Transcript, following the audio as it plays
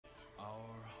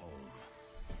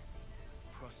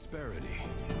Prosperity.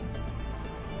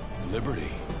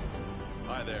 Liberty.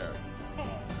 Hi there.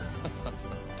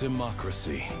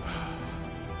 Democracy.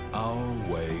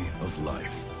 Our way of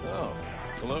life. Oh,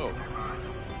 hello.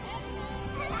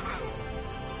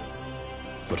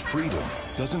 But freedom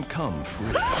doesn't come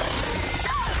free.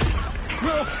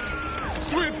 No!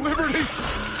 Sweet liberty!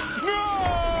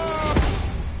 No!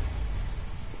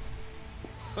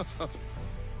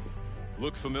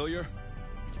 Look familiar?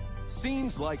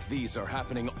 Scenes like these are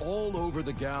happening all over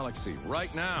the galaxy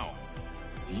right now.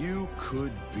 You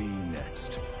could be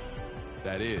next.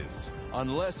 That is,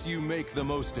 unless you make the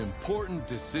most important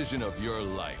decision of your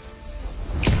life.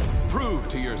 Prove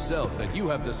to yourself that you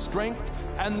have the strength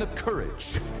and the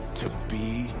courage to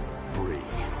be free.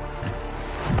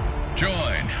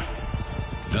 Join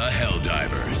the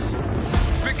Helldivers.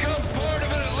 Become part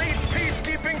of an elite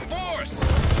peacekeeping force.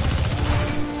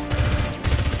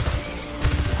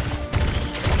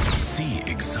 See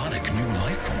exotic new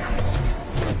life forms.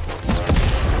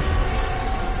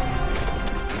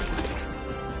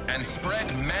 And spread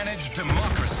managed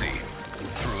democracy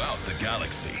throughout the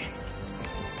galaxy.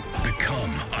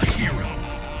 Become a hero.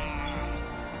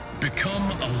 Become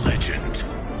a legend.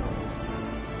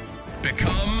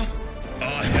 Become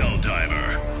a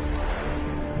Helldiver.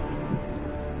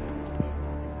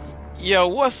 Yo,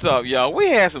 what's up, y'all? We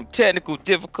had some technical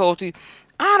difficulty.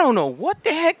 I don't know what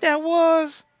the heck that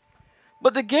was,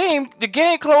 but the game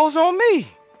closed on me.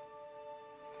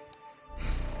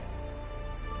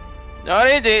 No,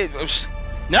 they did.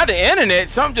 Not the internet.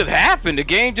 Something just happened. The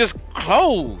game just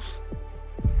closed.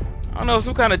 I don't know,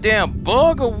 some kind of damn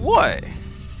bug or what.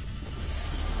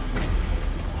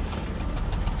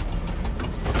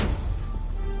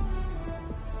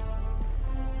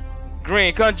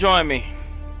 Green, come join me.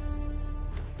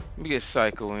 Let me get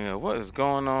Psycho in here. What is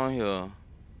going on here?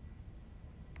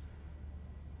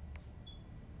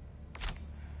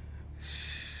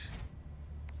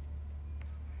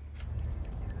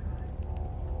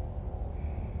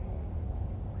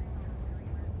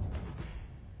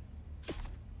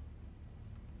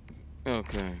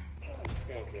 Okay.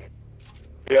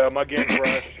 Yeah, my game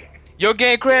crashed. Your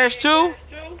game crashed too?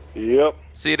 Yep.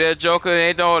 See that Joker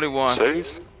ain't the only one. See?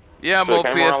 Yeah, I'm So on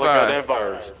PS5.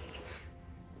 What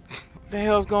the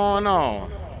hell's going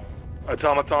on?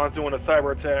 Automaton's doing a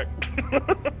cyber attack.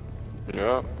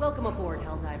 Yeah. Welcome aboard,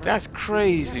 Helldivers. That's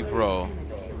crazy, bro.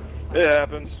 It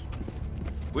happens.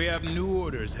 We have new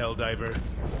orders, Helldiver.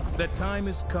 The time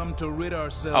has come to rid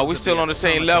ourselves. Are we still on the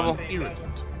same level?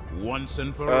 Irritant, once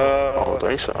and for all. I don't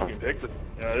think so. You can pick it.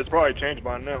 Yeah, it's probably changed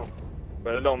by now.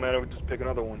 But it don't matter, we just pick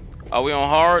another one. Are we on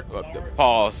hard?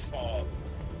 Pause.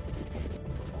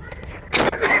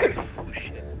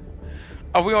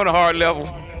 Are we on a hard level?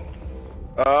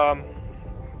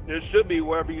 It should be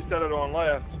wherever you set it on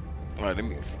last. Alright, I'm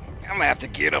gonna have to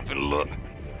get up and look.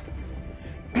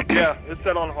 Yeah, it's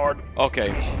set on hard.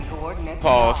 Okay. Coordinates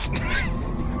Pause.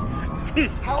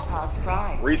 Hellpods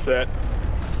Prime. Reset.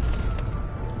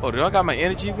 Oh, do I got my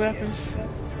energy weapons?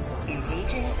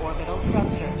 Engaging orbital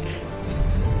thrusters.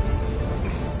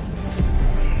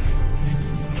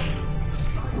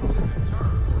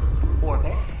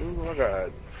 Orbit. Ooh, I got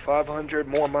 500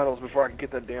 more medals before I can get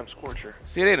that damn Scorcher.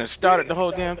 See, they done started the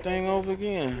whole damn thing over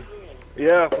again.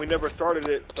 Yeah, we never started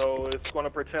it, so it's gonna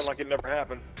pretend like it never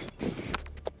happened.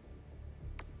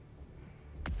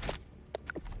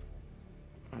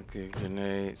 Okay,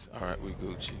 grenades. Alright, we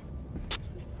Gucci.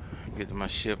 Get to my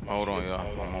ship. Hold on, y'all.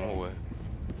 I'm on my way.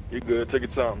 You good? Take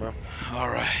your time, man.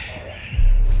 Alright.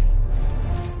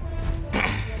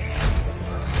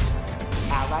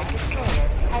 Allied destroyer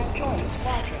has joined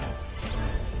squadron.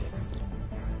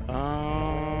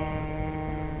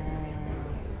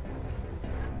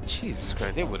 Jesus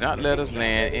Christ, they would not let us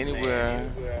land anywhere.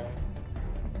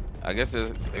 I guess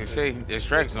they say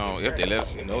extract zone. If they let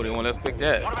us, no, they won't let us pick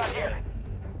that.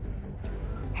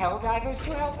 Helldivers to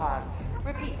Hellpods.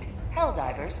 Repeat.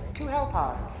 Helldivers to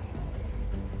Hellpods.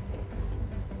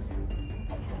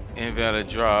 Invalid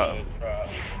drop.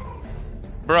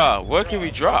 Bruh, where can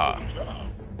we drop?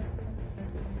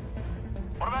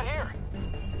 What about here?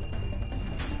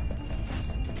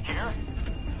 Here?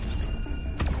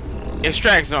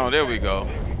 Extract zone, there we go.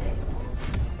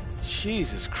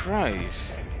 Jesus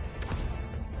Christ.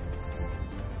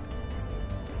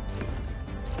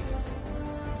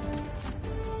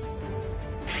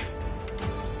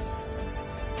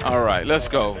 Alright, let's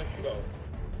go.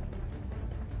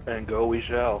 And go we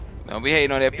shall. Don't be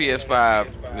hating on that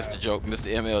PS5, Mr. Joke,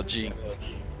 Mr. MLG.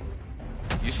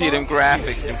 You see them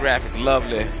graphics,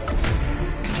 lovely.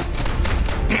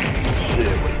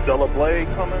 Shit, with Stellar Blade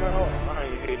coming out, I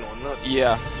ain't hating on nothing.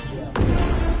 Yeah.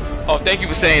 Oh, thank you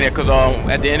for saying that. Cause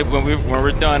at the end of when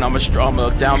we're done, I'm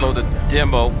gonna download the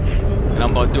demo and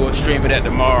I'm gonna stream it at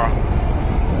tomorrow.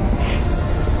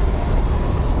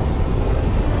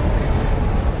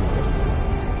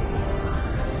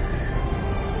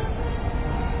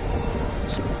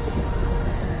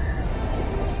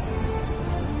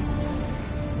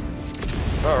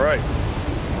 All right.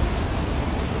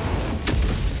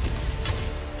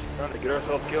 Trying to get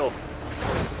ourselves killed.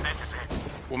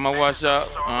 With my watch out,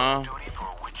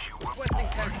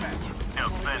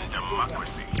 Defend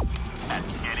democracy at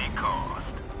any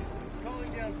cost.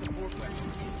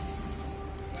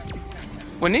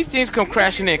 when these things come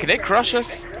crashing in, can they crush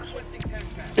us?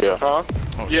 Yeah. Huh?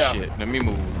 Oh Yeah. shit, let me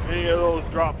move. Any of those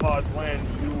drop pods land,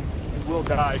 you will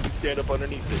die if you stand up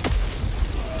underneath it.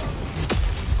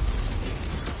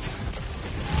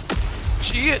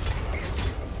 Shit.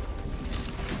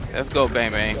 Let's go,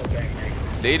 bang bang.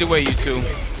 Lead the way, you two.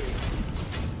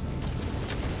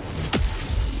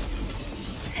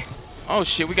 Oh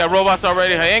shit, we got robots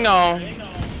already. Hang on.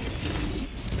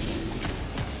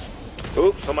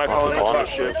 Oops, somebody calling my top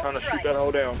ship, trying to shoot that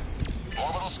hole down.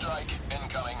 Orbital strike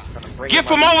incoming. Get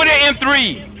from over there,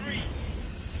 M3.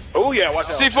 Oh yeah, watch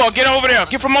out. C4, get over there.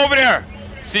 Get from over there.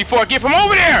 C4, get from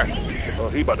over there. Oh,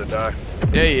 he about to die.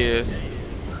 There he is.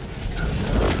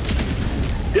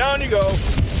 Down you go.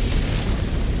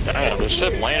 Damn, this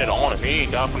ship landed on him. He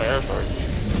ain't down from the airstrike.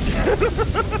 I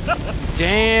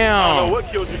Damn. don't know what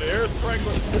killed you, the airstrike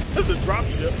or the drop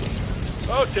ship.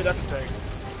 Oh shit, that's a tank.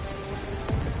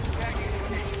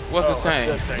 What's the That's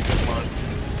tank? a tank, come on.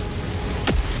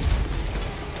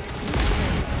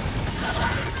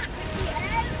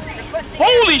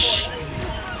 Holy sh!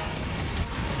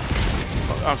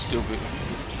 Oh, I'm stupid.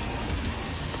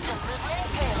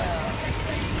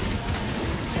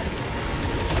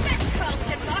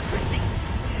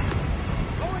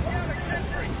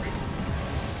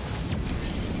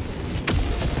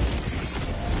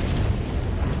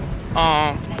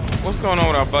 What's going on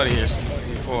with our buddy here,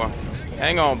 C4?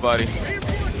 Hang on, buddy.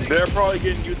 They're probably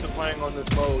getting used to playing on this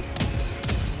mode.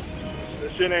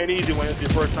 This shit ain't easy when it's your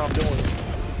first time doing it.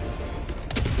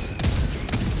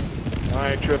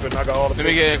 I ain't tripping. I got all the. Let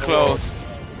me get it close.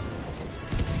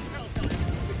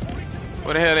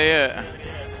 Where the hell they at?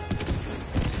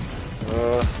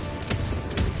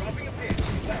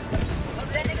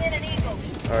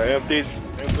 Alright, M3's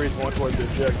going towards the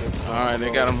objective. Alright,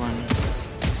 they got him.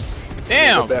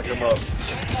 Damn! Back him up.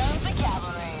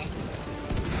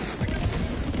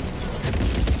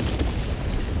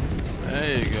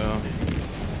 There you go.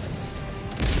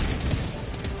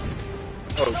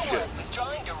 Oh shit.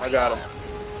 I got him.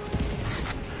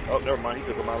 Oh, never mind. He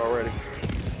took him out already.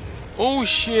 Oh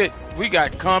shit, we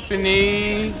got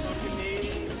company.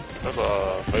 There's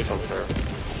a face over there.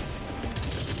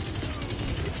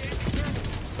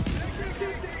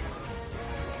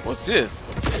 What's this?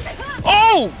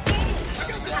 Oh!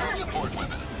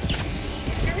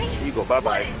 You go,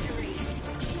 bye-bye.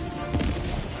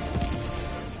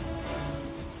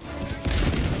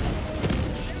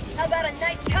 How about a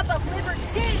nice cup of liver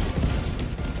tea?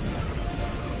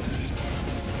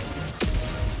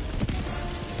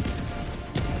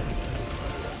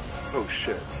 Oh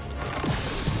shit.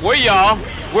 Where y'all?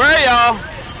 Where y'all?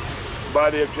 By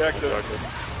the objective.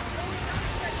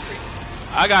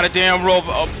 I got a damn rope.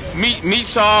 Meat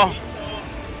saw.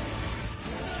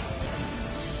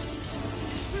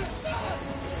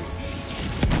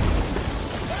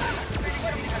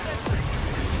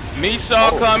 Meat saw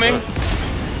coming. Shit.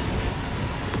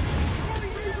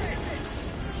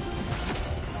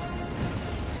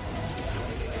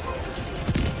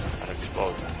 That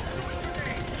exploded.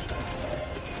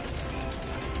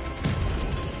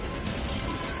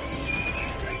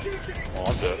 Oh,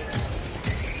 I'm dead.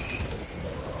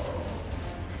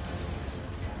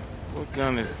 What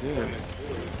gun is this?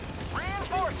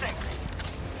 Reinforcing.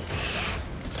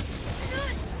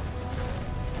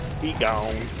 He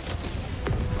gone.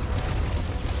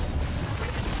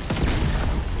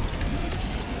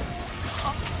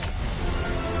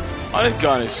 Oh, this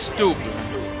gun is stupid.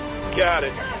 Got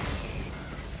it.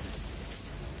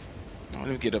 Oh, let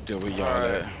me get up there where y'all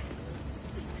at.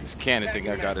 This cannon thing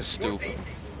I got is stupid.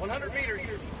 100 meters.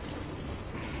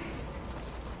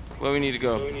 Where we need to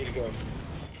go?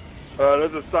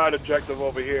 There's a side objective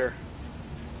over here.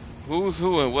 Who's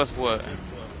who and what's what?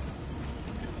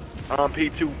 I'm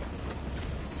P2.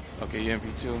 Okay, you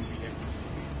MP2.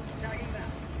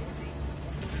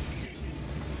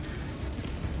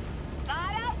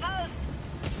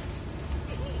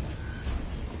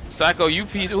 Psycho, you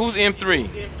P. Who's M3?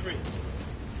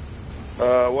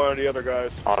 One of the other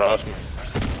guys. Oh, that's me.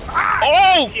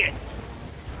 Oh!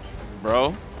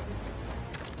 bro.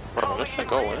 Bro, this thing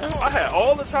going in. I had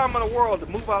all the time in the world to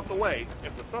move out the way,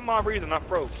 and for some odd reason I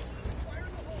froze.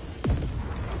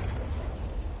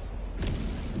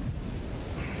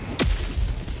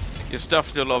 Your stuff's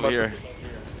still over here.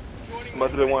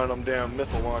 Must have been one of them damn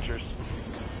missile launchers.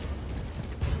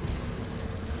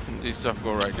 These stuff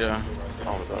go right there.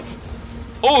 Oh, gosh.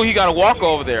 Oh, he got to walk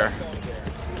over there.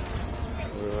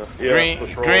 Yeah,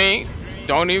 Green.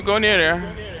 Don't even go near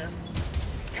there.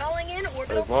 Calling in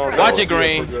orbital strike. Watch it,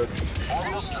 Green.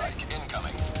 Orbital strike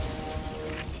incoming.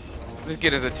 Let's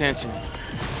get his attention.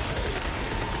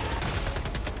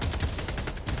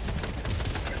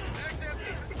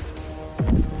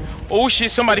 Oh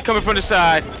shit, somebody coming from the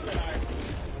side.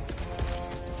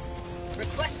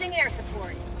 Requesting air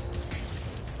support.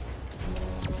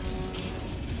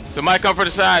 Somebody come from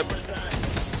the side.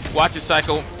 Watch it,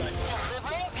 Psycho.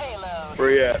 Delivering payload.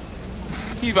 Where you at?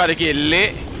 He about to get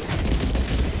lit.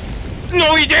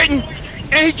 No, he didn't.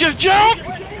 And he just jumped.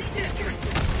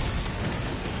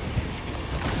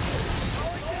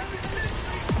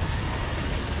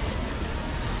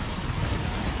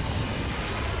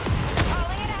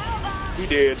 He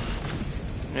did.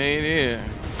 Yeah, he did.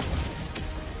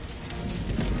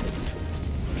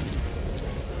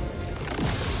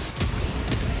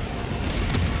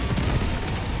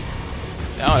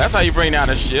 Oh, that's how you bring down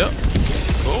a ship.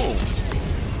 Cool.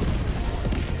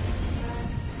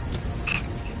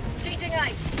 Changing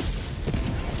ice.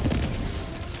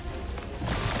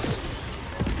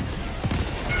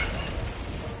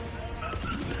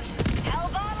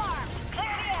 Hellbomb arm.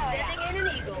 Clear the area. Sending in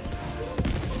an eagle.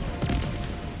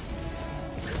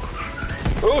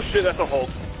 Oh shit, that's a Hulk.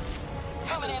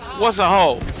 What's a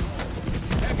hole?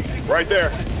 Right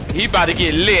there. He about to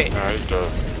get lit. Nah, he's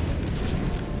dead.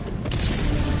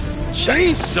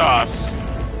 Jesus.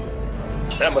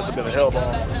 That must have been a hell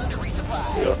bomb.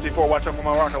 Yo, C4, watch out for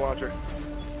my rocket launcher.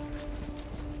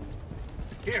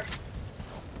 Here.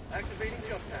 Activating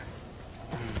jump pack.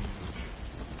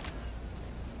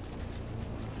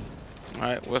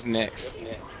 Alright, what's next?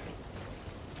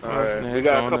 Alright, we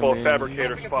got a couple of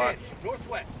fabricator spots.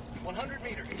 Northwest, 100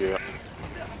 meters. Yeah.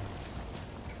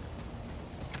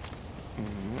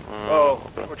 Oh,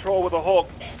 patrol with a Hulk.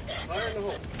 Fire in the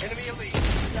hole. Enemy elite.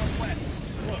 Southwest.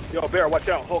 Look. Yo, Bear, watch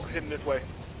out. Hulk hitting this way.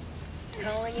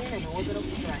 Calling in an orbital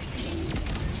strike.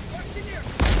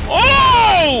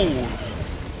 Oh!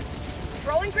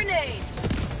 Throwing grenade.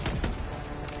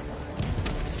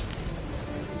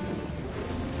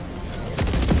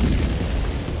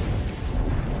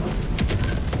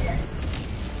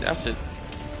 That should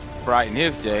brighten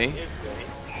his day.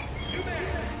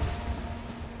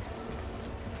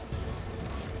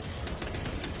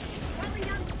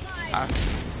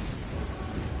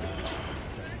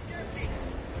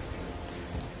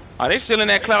 Are they still in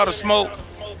that cloud of smoke?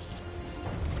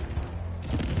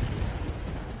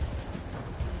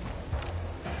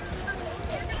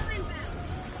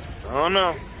 I don't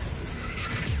know.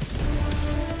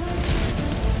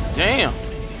 Damn.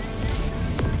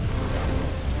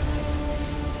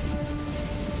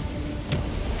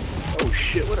 Oh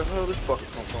shit, where the hell did this fucker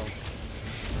come from?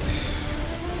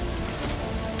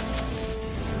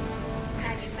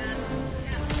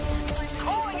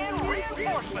 Calling in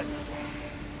reinforcements.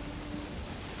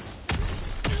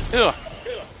 Ugh.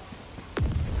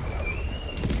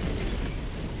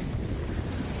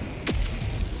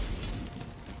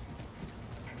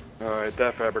 Alright,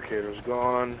 that fabricator's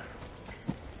gone.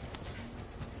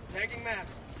 Tagging map.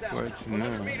 South. Where's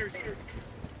 100 now? meters.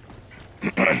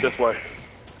 Alright, this way.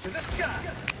 To the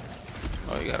sky.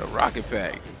 Oh, you got a rocket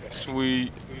pack.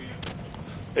 Sweet.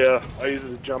 Yeah, I use it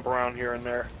to jump around here and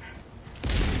there.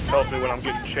 Helps me when I'm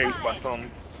getting chased by something.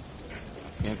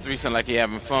 And 3 sound like he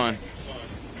having fun.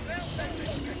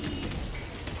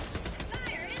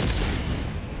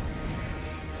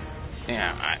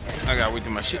 Damn, I gotta wait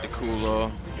till my shit to cool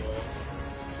off.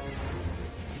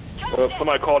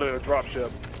 Somebody called in a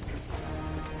dropship.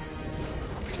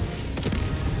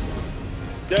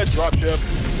 Dead dropship.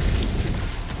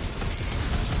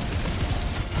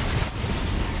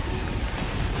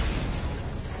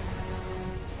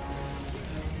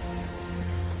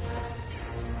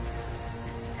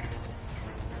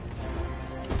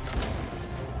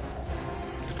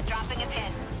 Dropping a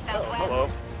pin. Southwest. Hello.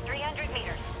 300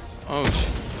 meters. Oh, shit.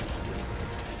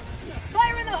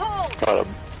 Fire in the hole. Got a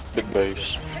big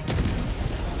base.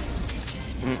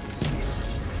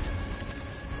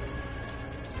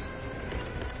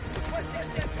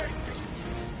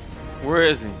 Where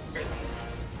is he?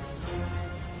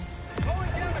 Calling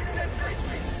down a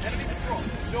sentry. Enemy patrol.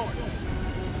 North.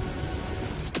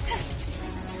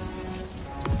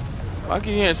 Why can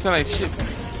you hear it sound like shit?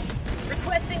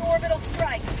 Requesting orbital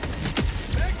strike.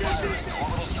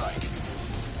 Orbital strike.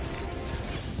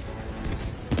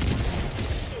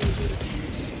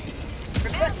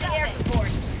 Requesting air support.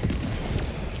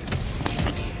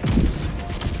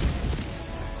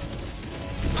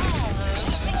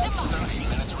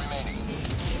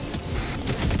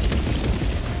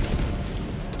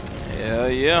 Hell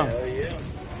yeah.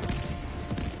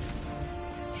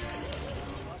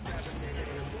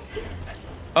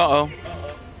 Uh-oh.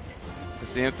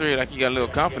 It's the M3, like you got a little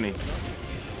company.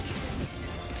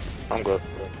 I'm good.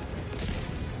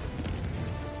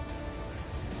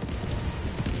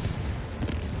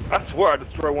 I swear I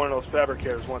destroyed one of those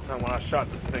fabricators one time when I shot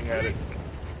this thing at it.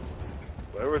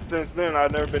 But ever since then,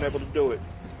 I've never been able to do it.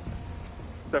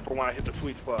 Except for when I hit the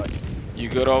sweet spot. You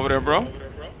good over there, bro?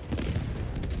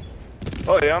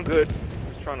 Oh yeah, I'm good.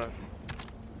 Just trying to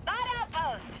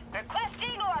Outpost.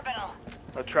 Requesting orbital.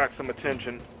 attract some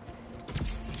attention.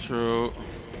 True.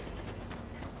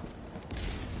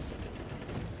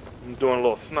 I'm doing a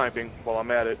little sniping while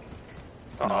I'm at it.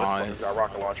 Oh, Nice. this fucker's got a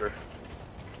rocket launcher.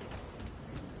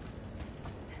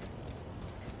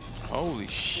 Holy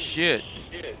shit.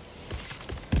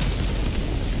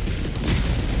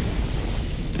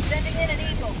 Sending in an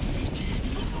eagle.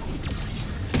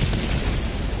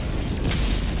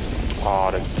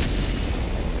 Oh,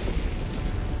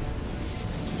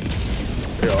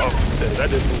 Yeah, that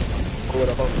didn't pull it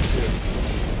up on the shit.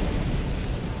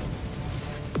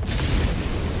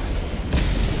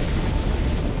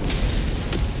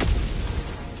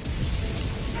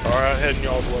 Alright, heading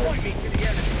y'all's way.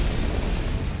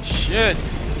 Shit.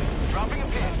 Dropping a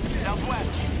pin.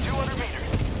 Southwest. 200 meters.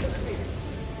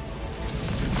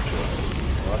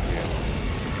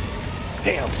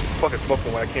 Damn, fucking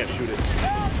smoking when I can't shoot it.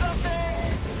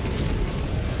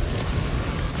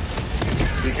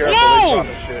 Be careful, Whoa! they drop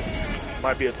this shit.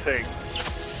 Might be a tank.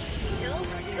 Feels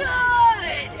good.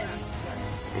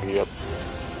 yep.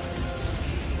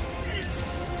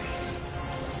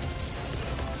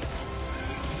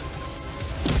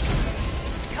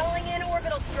 Calling in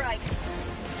orbital strike.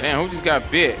 Damn, who just got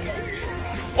bit?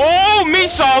 Oh, meat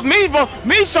saw, meat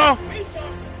saw.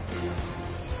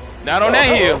 Not on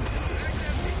that hill.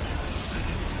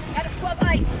 Had a scrub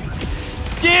ice.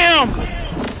 Damn.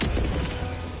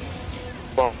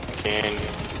 Pumpkin.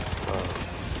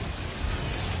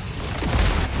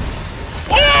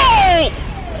 Oh!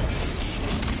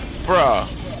 Bruh.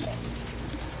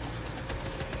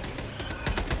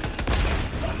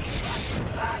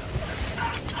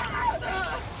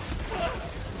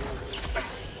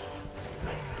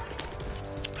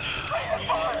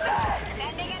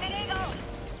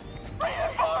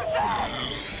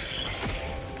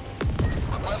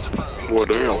 Well,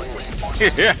 damn.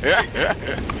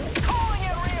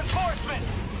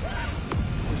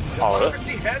 Oh,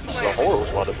 that's the horror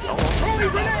was what it's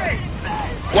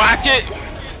Watch it.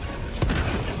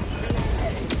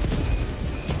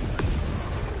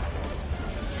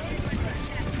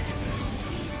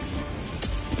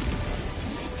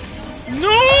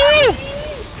 No!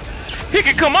 He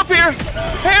can come up here.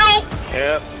 Help!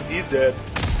 Yep, he's dead.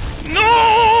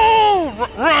 No!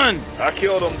 Run! I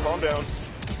killed him, calm down.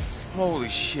 Holy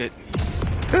shit.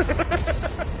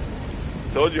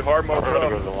 Told you hard mode. I gotta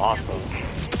go to the hospital.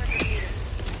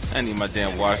 I need my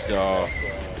damn watchdog.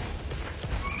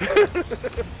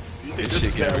 This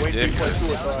shit getting ridiculous.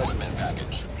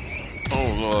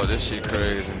 Oh lord, this shit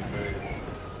crazy.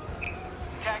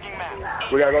 Tagging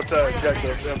map. We gotta go to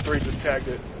objective. M3 just tagged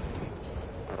it.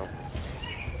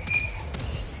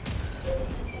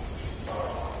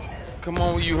 Come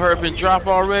on, you herb and drop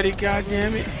already,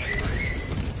 goddamn it.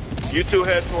 You two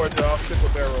head towards it. I'll stick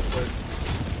with Bear real quick.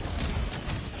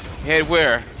 Head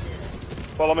where?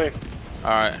 Follow me.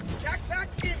 Alright.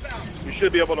 You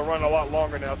should be able to run a lot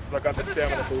longer now since I got the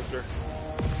stamina booster.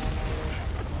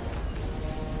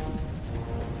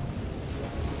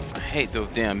 I hate those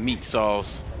damn meat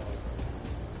saws.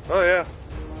 Oh yeah.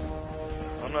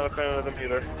 I'm not a fan of them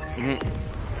either.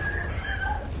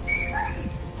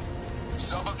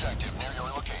 Sub-objective near your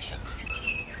location.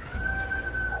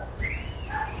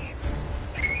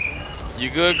 You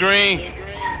good, Green?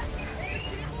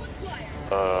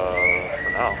 For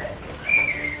now.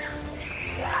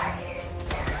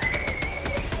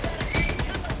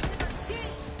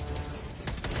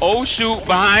 Oh shoot,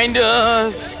 behind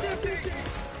us!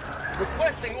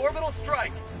 Requesting orbital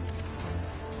strike.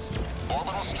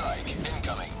 Orbital strike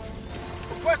incoming.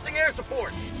 Requesting air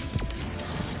support.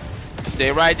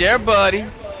 Stay right there, buddy.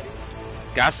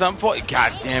 Got something for you.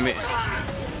 God damn it.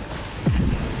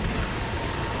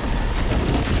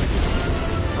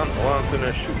 don't know why I'm sitting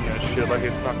there shooting that shit like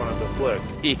it's not gonna deflect.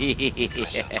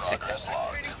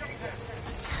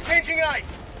 Changing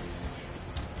ice.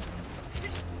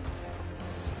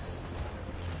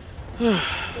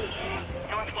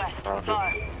 Northwest,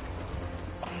 far.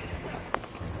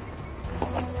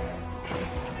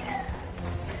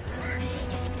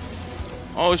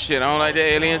 Oh shit, I don't like the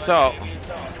alien talk.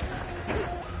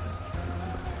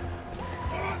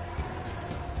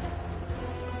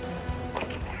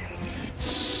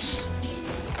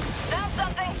 Found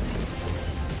something.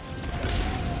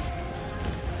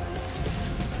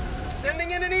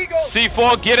 Sending in an eagle.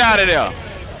 C4, get out of there.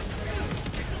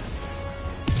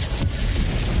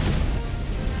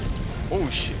 Oh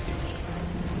shit.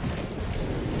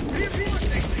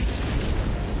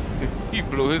 He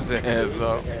blew his ass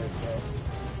up.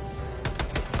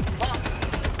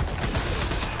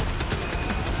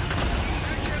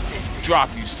 Drop,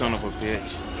 you son of a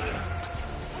bitch.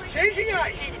 Changing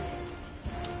ice.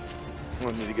 I'm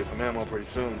gonna need to get some ammo pretty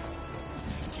soon.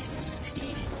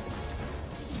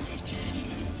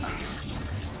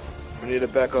 We need a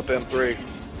backup M3.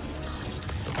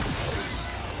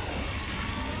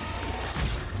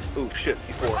 Ooh, shit,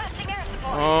 C4.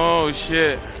 Oh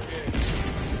shit.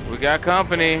 We got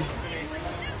company.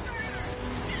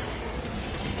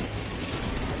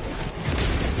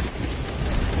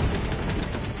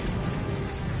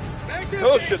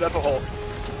 Oh shit, that's a hole.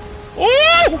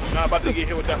 Ooh! Not about to get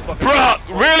hit with that fucking. Bruh,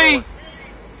 really?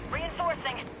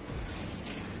 Reinforcing.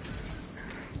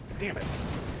 Damn it.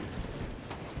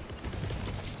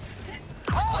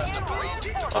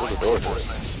 What was the door for?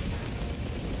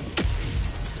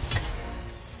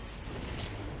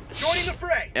 Joining the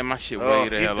fray. And my shit Oh, way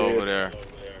the he hell did. over there.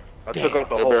 I took out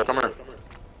the Bear, hole. Bear, come here.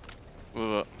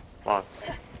 Look. Come on.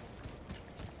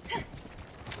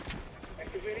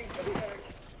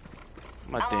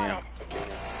 My damn.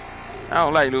 I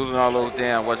don't like losing all those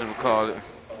damn whatchamacallit.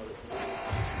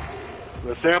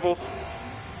 The samples?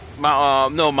 My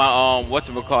no, my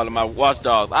whatchamacallit, my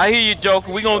watchdogs. I hear you,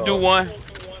 Joker. We gonna do one.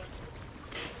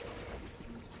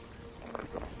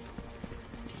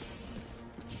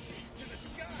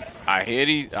 I hear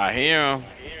him.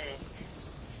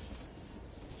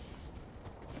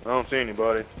 I don't see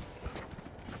anybody.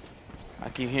 I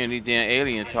keep hearing these damn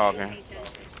aliens talking.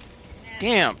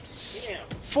 Damn.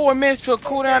 4 minutes to a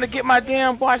cooldown to get my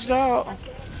damn watchdog.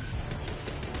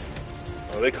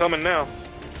 Oh, they coming now.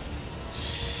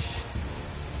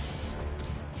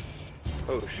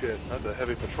 Oh shit, that's a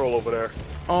heavy patrol over there.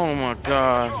 Oh my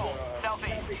god.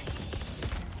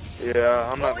 Yeah,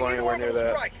 I'm not going anywhere near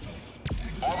that.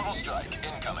 Orbital strike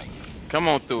incoming. Come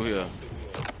on through here.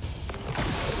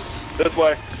 This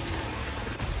way.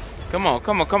 Come on.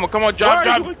 Drop.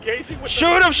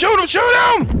 Shoot him.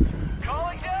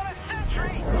 Calling down a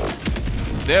sentry.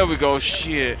 There we go.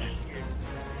 Shit.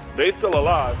 They still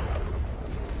alive.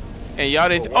 And y'all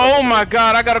didn't. Oh my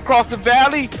god, I gotta cross the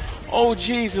valley? Oh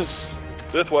Jesus.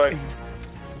 This way.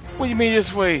 What do you mean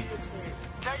this way?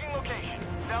 Tagging location.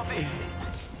 Southeast.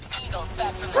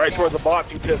 Right towards the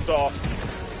box you pissed off.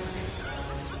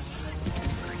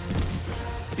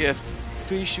 Yes.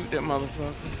 Please shoot that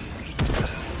motherfucker.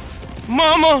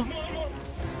 Mama!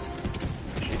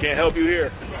 She can't help you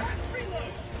here.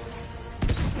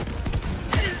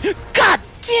 God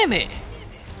damn it!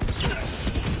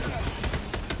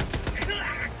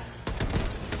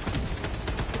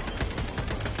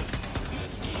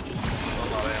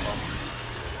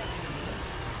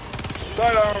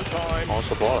 Sidearm time.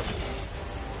 Also block.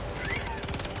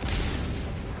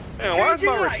 Man, why does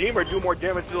my Redeemer do more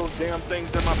damage to those damn things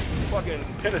than my fucking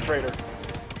Penetrator?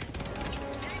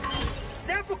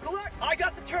 Sample collect. I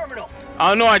got the terminal.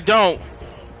 Oh no, I don't.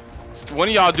 One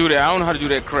of y'all do that. I don't know how to do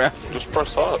that crap. Just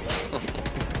press up.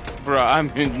 Bruh, I'm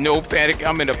in no panic.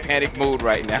 I'm in a panic mode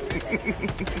right now.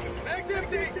 Mag's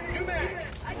empty. New mag.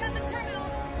 I got the terminal.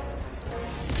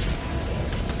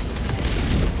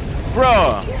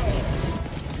 Bruh.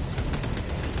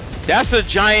 That's a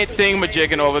giant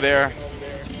thingamajigging over there.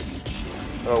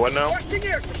 Oh, what now? Requesting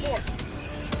air support.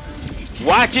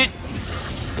 Watch it.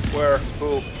 Where?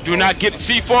 Who? Do not get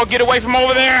C4. Get away from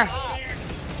over there.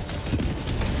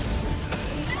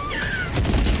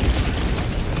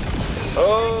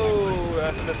 Oh,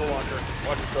 that's a missile launcher.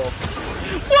 Watch yourself.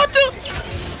 What the?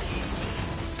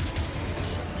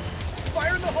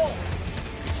 Fire in the hole.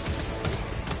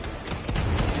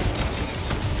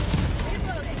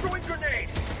 Throwing grenade.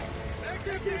 Mag's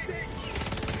empty.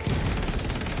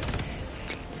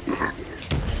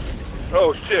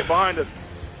 Oh shit, behind us.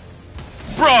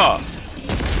 Bruh.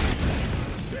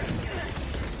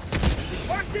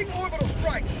 Requesting orbital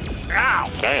strike. Ow!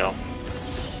 Damn.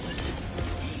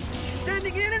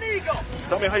 Sending in an eagle.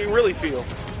 Tell me how you really feel.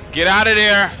 Get out of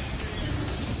there.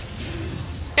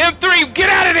 M3, get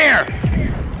out of there.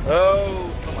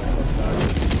 Oh, somebody else died.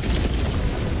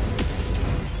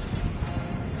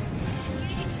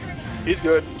 He's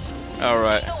good. All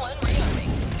right.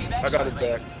 I got his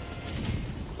back.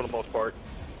 For the most part.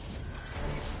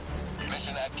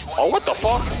 Oh, what the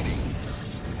fuck?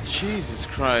 Jesus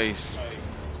Christ.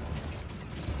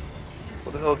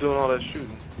 What the hell doing all that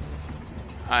shooting?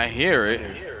 I hear it.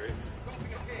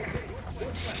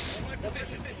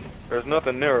 There's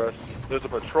nothing near us. There's a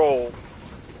patrol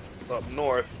up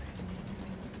north,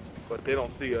 but they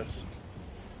don't see us.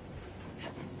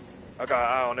 I got an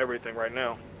eye on everything right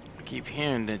now. I keep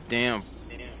hearing that damn.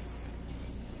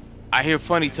 I hear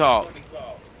funny talk.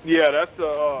 Yeah, that's the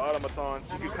automatons.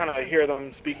 You can kind of hear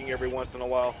them speaking every once in a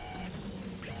while.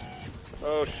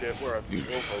 Oh shit, where are they?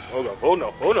 Oh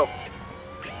no, oh no.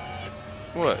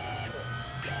 What?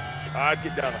 I'd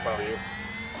get down if I were you.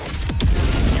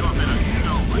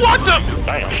 What the?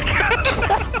 Damn.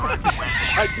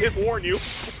 I did warn you.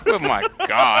 Oh my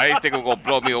God! I didn't think it was gonna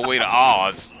blow me away to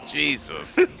Oz.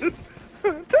 Jesus.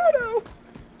 Toto.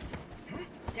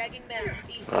 I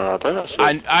think that's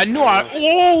it. I knew I.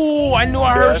 Oh! I knew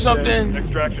I heard That's something.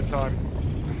 Extraction time.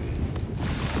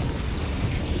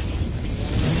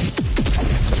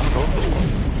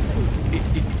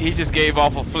 He just gave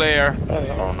off a flare.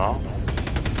 Oh no.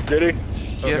 Did he?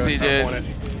 Yes, he did. I'm on it.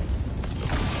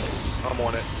 I'm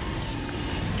on it.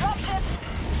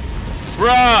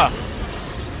 Bruh!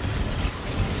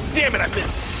 Damn it, I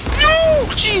missed. No!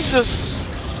 Jesus!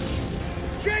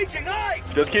 Changing eyes.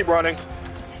 Just keep running.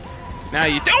 Now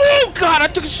you. Oh God! I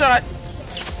took a shot.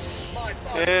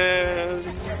 And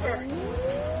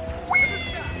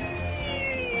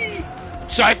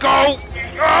Psycho!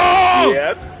 Oh!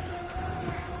 yes,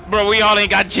 Bro, we all ain't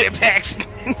got jetpacks.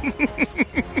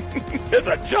 it's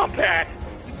a jump pack,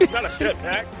 not a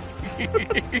jetpack.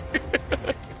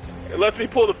 It lets me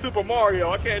pull the Super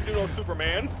Mario. I can't do no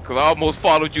Superman. Cause I almost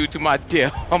followed you to my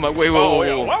death. I'm like, wait,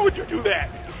 Yeah. Why would you do that?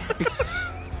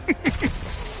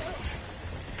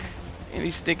 And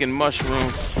these stinking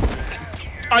mushrooms.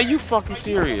 Are you fucking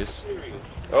serious?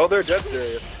 Oh, they're dead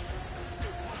serious.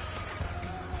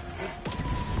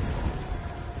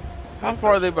 How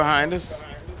far are they behind us?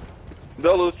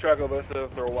 They'll lose track of us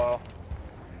after a while.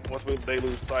 Once they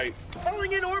lose sight.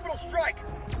 Calling in orbital strike.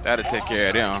 That'll take care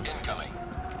of them.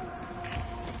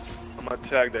 I'm gonna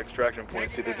tag the extraction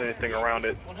point, see if there's anything around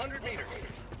it. 100 meters.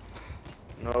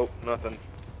 Nope, nothing.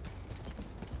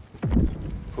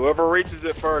 Whoever reaches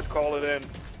it first, call it in.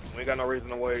 We ain't got no reason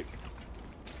to wait.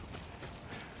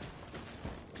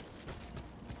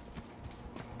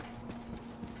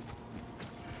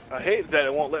 I hate that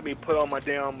it won't let me put on my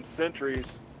damn sentries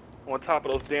on top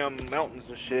of those damn mountains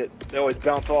and shit. They always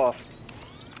bounce off.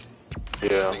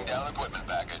 Yeah.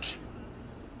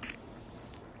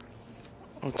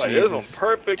 Oh, Like, there's a Jesus.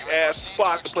 perfect ass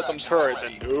spot to put them turrets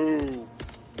in. No.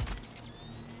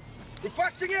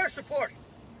 Requesting air support.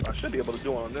 I should be able to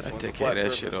do it on this I one. take care of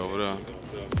that shit over there.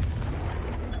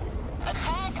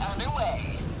 Attack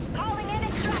underway. Calling in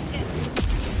extraction.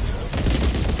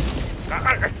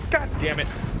 God damn it.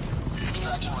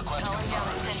 Calling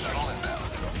down sentry.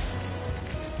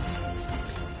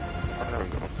 There we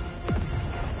go.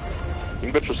 You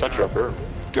can get your sentry up here.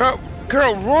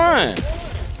 Girl, run!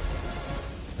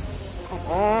 Come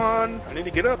on. I need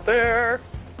to get up there.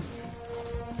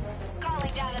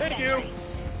 Calling down a Thank sentry. you.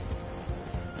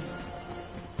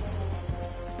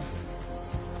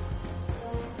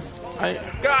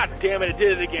 God damn it, it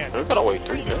did it again. We gotta wait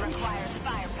 3 minutes. Requires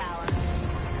firepower.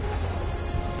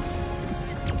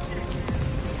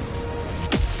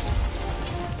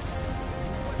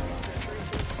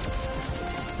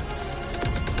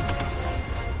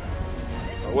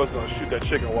 I was gonna shoot that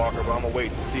chicken walker, but I'm gonna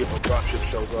wait and see if a dropship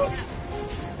shows up.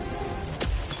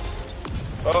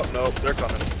 Oh, no, they're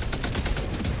coming.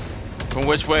 From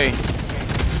which way?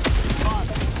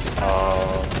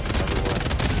 Everywhere.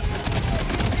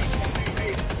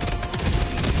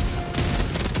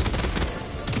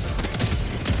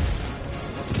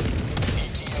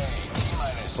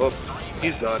 Oh,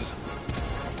 he's done.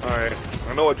 Alright,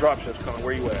 I know a dropship's coming.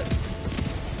 Where you at?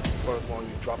 Or as long as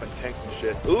you dropping tanks and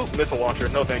shit. Ooh, missile launcher.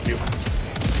 No, thank you.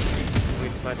 You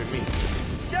ain't sniping me.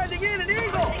 Sending in an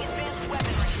eagle. Advanced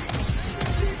weaponry.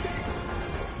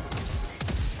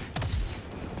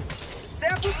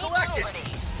 Sample collected.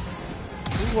 Mobility.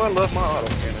 Ooh, I love my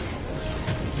autocannon.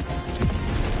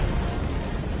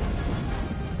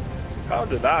 How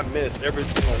did I miss every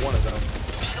single one of them?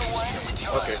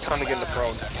 Okay, time to get in the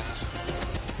prone.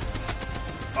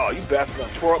 Oh, you bastard done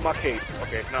tore up my cape.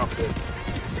 Okay, now I'm good.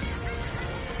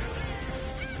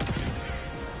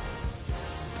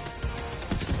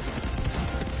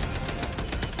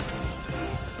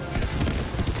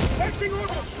 Launching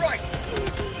orbital strike.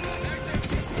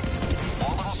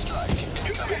 Orbital strike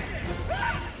incoming.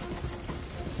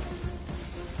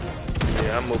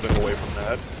 Yeah, I'm moving away from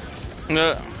that.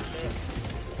 No.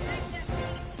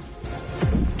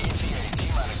 ETA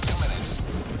T-minus 2 minutes.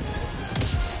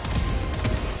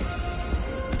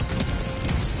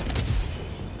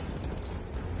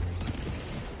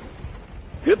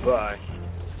 Goodbye.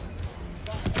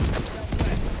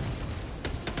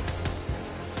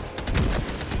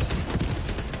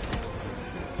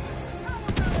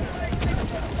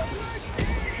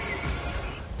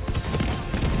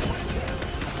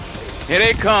 Here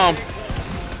they come.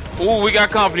 Ooh, we got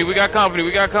company. We got company.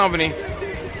 We got company. ETA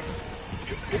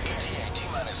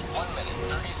T-minus 1 minute,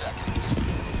 30 seconds.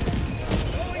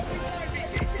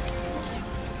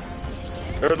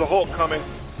 There's a Hulk coming.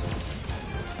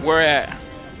 Where at?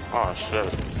 Oh shit.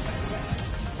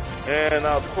 And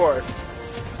of course,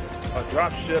 a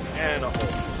drop ship and a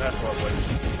Hulk. That's what it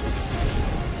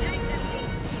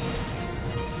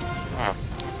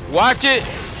is. Watch it.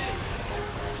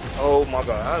 Oh my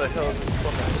god, how the hell is this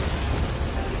fucking...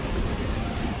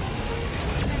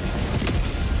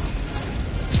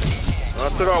 I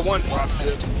took out one drop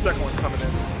ship, second one's coming in.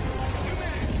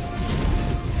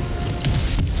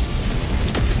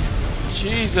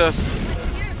 Jesus.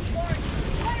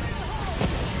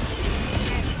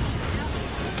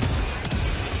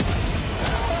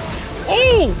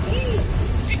 Oh!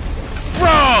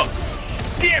 Bro!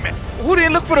 Damn it! Who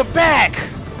didn't look for the back?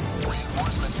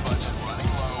 Reinforcements budget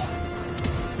running low.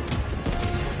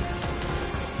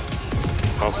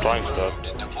 I'm flying stuff.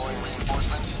 Deploying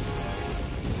reinforcements.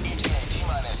 ETA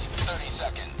T-minus 30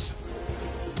 seconds.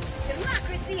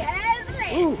 Democracy has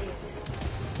landed. Ooh.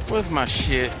 Where's my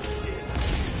shit?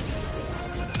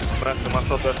 I'm asking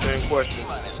myself that same question.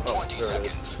 T-minus Oh, 20 there it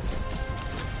is. seconds.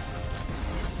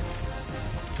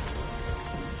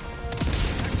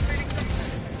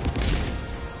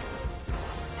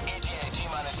 ETA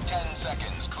T-minus 10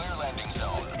 seconds. Clear landing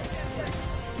zone.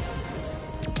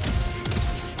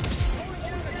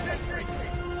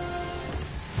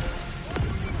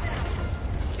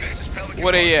 This is Pelican.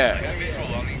 Where they at?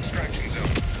 Visual on the extraction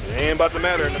zone. It ain't about to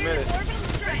matter in a minute.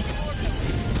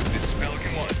 This is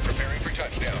Pelican 1, preparing for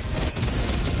touchdown.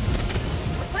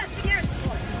 Requesting air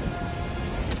support.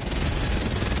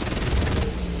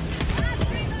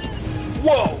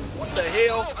 Whoa! What the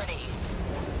hell? Liberty.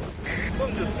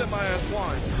 Something just sent my ass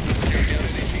flying. Countdown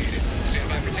initiated. Stand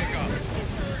by for takeoff.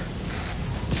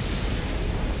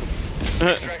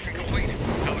 Extraction complete.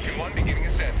 Pelican 1 beginning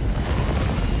ascent.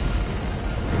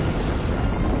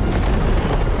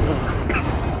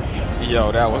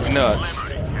 Yo, that was nuts.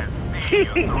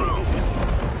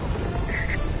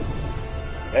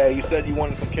 Hey, you said you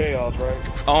wanted some chaos, right?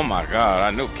 Oh my god,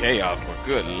 I knew chaos, but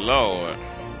good lord.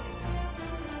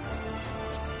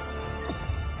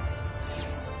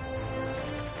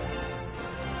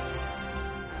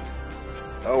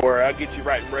 Don't worry, I'll get you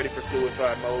right and ready for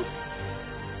suicide mode.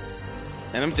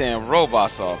 And them damn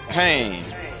robots are a pain.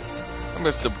 I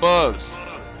miss the bugs.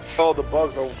 Oh, the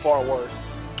bugs are far worse.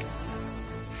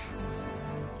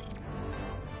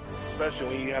 Especially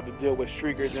when you have to deal with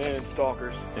shriekers and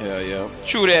stalkers. Yeah, yeah.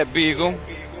 True that, Beagle.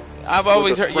 I've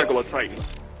always heard. Regular Titans.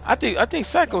 I think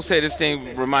Psycho said this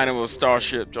thing reminded him of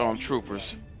Starship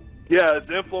Troopers. Yeah, it's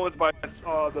influenced by the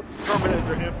Terminators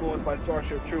are influenced by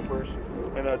Starship Troopers,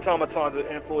 and the Automatons are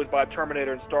influenced by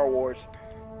Terminator and Star Wars.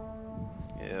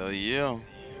 Hell yeah.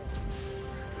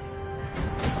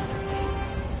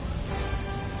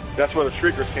 That's where the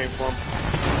shriekers came from.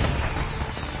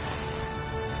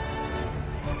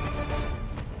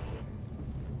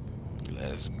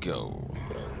 Let's go.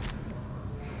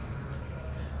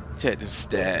 Check the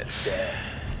stats.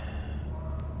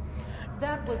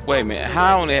 That was Wait a minute,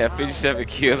 how I only have 57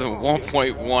 kills and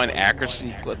 1.1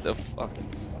 accuracy? What the fuck?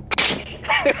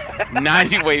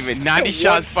 90, wait a minute, 90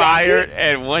 shots fired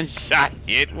and 1 shot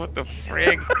hit? What the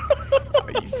frig?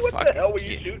 What the hell were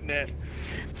you shooting at?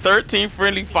 13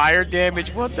 friendly fire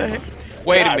damage? What the heck?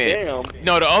 Wait a minute. Damn.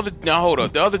 No, hold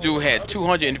up. The other dude had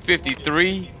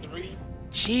 253.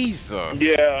 Jesus.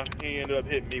 Yeah, he ended up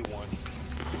hitting me once.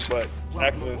 But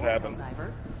accidents happen.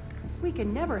 Helldivers. We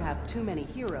can never have too many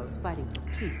heroes fighting for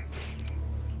peace.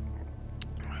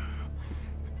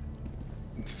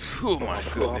 Oh my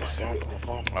goodness.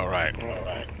 Alright.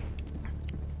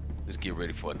 Let's get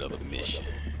ready for another mission.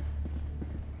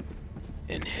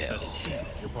 In hell. A siege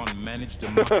upon managed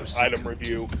democracy. Item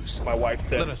review. My wife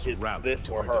said Let us it's rally this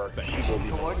to or our her. defense. She will be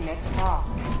Coordinates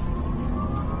locked.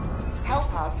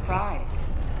 Hellpods prime.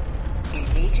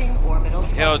 Engaging orbital.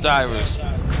 Helldivers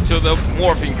to the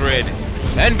morphing grid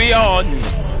and beyond.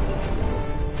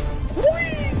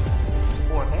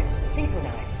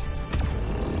 synchronized.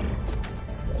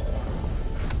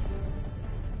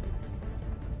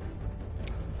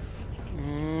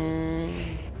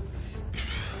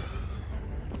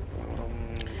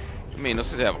 I mean, no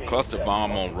sense to have a cluster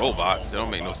bomb on robots. That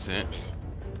don't make no sense.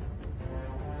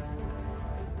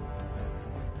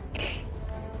 I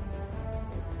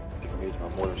think I used my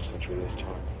mortar sentry this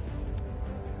time.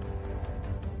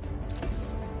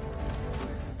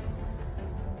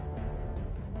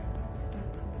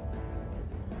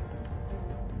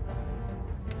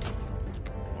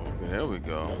 Okay, there we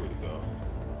go.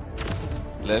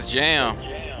 Let's jam.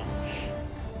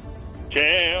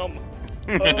 Jam.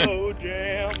 Oh,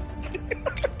 jam.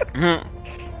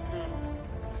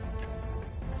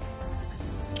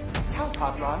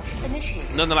 Hellpod launch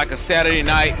initiated. Nothing like a Saturday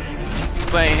night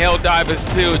playing Helldivers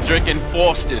 2, drinking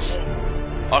Foster's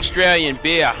Australian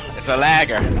beer. It's a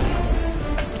lager.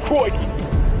 Crikey.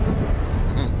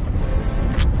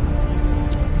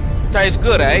 Tastes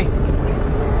good, eh?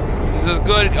 This is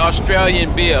good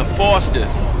Australian beer,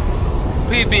 Foster's.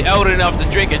 Please be old enough to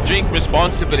drink and drink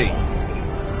responsibly.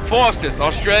 Foster's,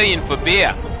 Australian for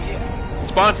beer.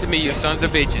 Sponsor me, you sons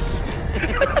of bitches.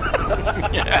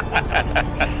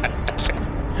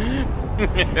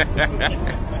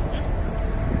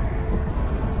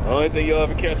 The only thing you'll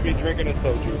ever catch me drinking is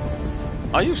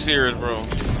soju. Are you serious, bro?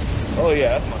 Oh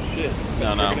yeah, that's my shit.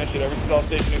 No. Drinking that shit every South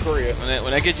Station in Korea.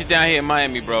 When I get you down here in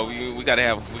Miami, bro, we gotta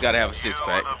have a six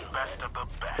pack.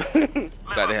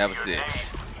 Gotta have a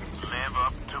six.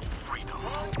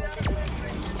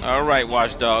 All right,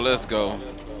 Watchdog, let's go.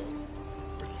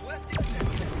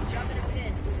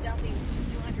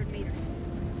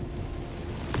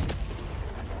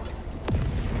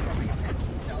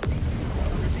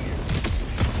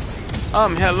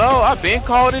 Hello, I've been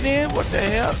called it in. What the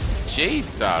hell?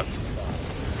 Jesus.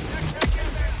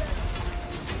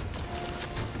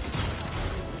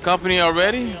 Company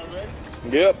already?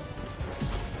 Yep.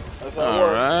 That's how it All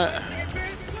works. right.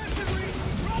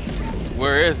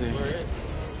 Where is he?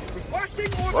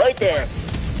 Right there.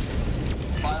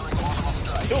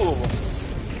 Two of them.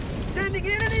 Sending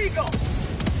in an eagle.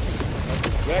 That's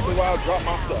exactly why I dropped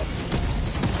my stuff.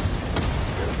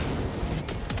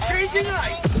 Changing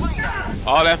ice.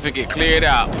 All that to get cleared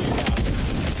out.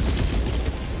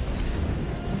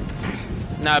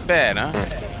 Not bad, huh?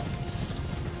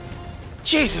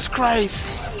 Jesus Christ.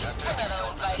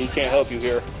 He can't help you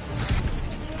here.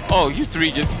 Oh, you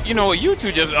three just, you know what, you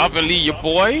two just up and leave your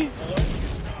boy.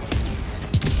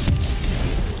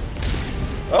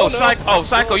 Oh, no.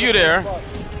 Psycho, you there?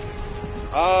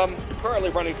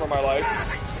 Currently running for my life.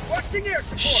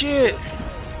 Shit.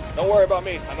 Don't worry about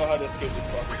me. I know how to escape this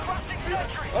fucker.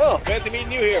 Oh, fancy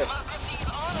meeting you here.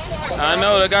 I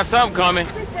know, they got something coming.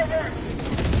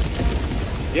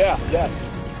 Yeah.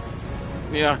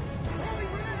 Yeah.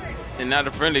 And not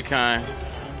the friendly kind.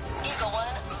 Eagle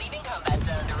 1, leaving combat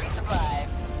zone to resupply.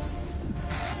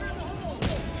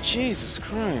 Jesus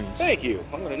Christ. Thank you.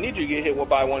 I'm gonna need you to get hit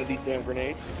by one of these damn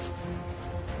grenades.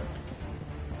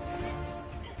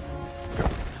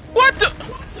 What the?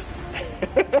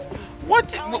 What?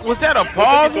 Was that a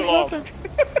pause or something?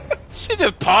 She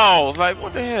just paused. Like,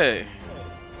 what the heck?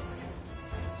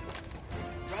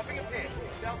 Dropping a pin.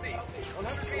 Southeast.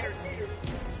 100 meters.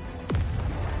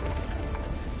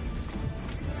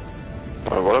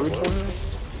 What are we doing?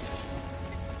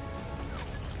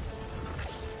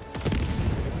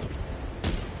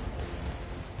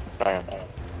 Damn.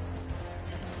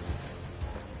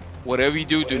 Whatever you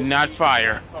do, do not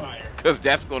fire. Because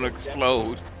that's going to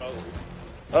explode.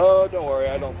 Oh, don't worry.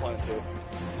 I don't plan to.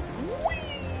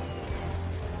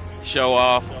 Show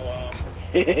off.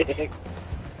 Hey,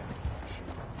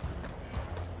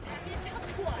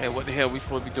 what the hell are we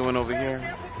supposed to be doing over here?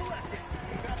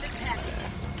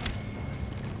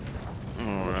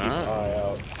 Alright. Eye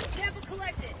out.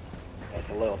 That's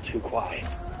a little too quiet.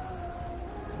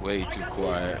 Way too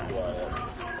quiet.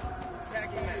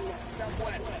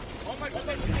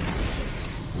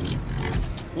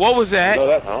 What was that? No,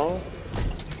 that's all.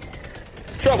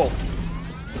 Trouble.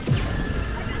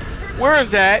 Where is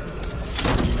that?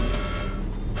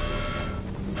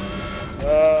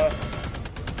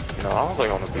 No, I don't think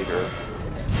I'm gonna be here.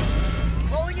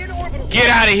 Get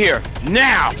out of here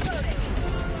now!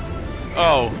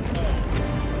 Oh.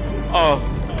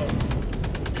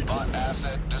 Bot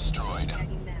asset destroyed.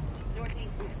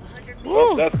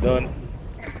 Oh, that's done.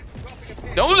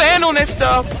 Don't land on that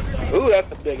stuff. Ooh,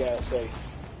 that's a big ass face.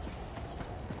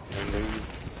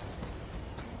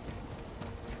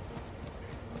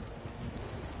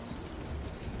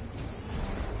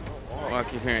 Oh, I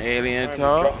keep hearing alien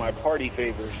Drop talk. my party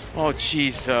favors. Oh,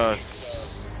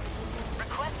 Jesus.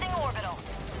 Requesting orbit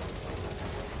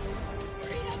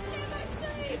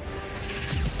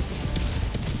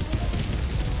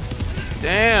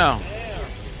Damn.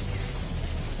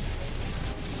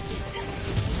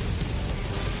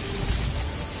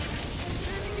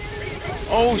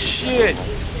 Oh shit.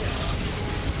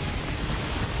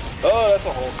 Oh, that's a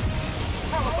hole.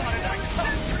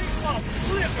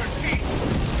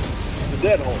 It's a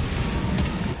dead hole.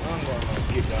 I'm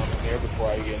gonna get down in there before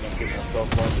I get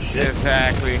myself on the shit.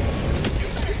 Exactly.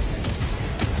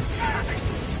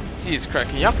 Jesus Christ,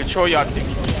 can y'all control y'all thing?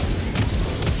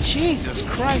 Jesus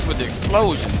Christ with the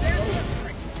explosions.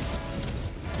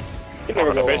 You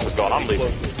never The go base is gone, I'm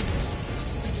leaving.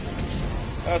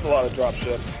 That's a lot of drop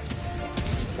ships.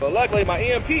 But luckily my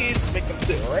EMPs make them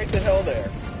sit right the hell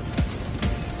there.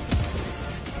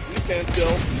 You stand still.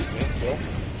 You stand still.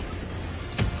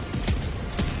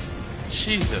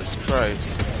 Jesus Christ.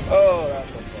 Oh, that's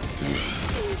so fun.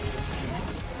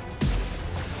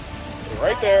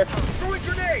 Right there. Throw a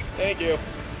grenade! Thank you.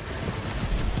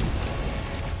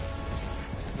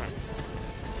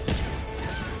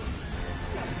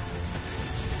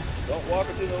 Don't walk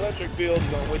into the electric field,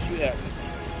 you're gonna wish you hadn't.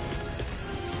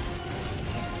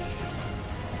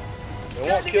 It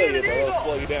won't kill you, but it'll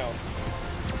slow you down.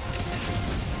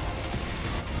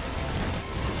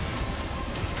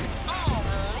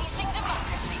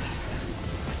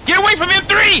 Get away from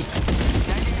M3!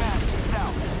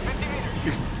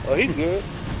 Oh, he's good.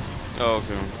 Oh,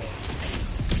 okay.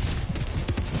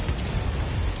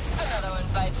 Another one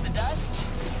bites the dust.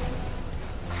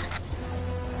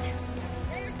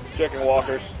 Chicken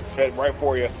walkers heading right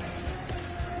for you.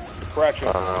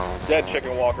 Correction. Dead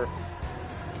chicken walker.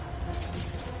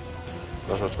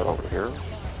 Let's go over here.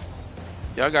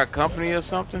 Y'all got company or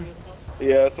something?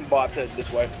 Yeah, some bots heading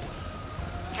this way.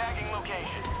 Tagging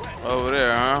location. Over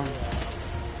there, huh?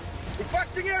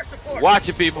 Requesting air support. Watch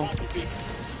it, people.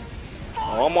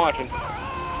 Oh, I'm watching. Attack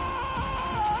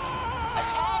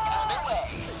underway.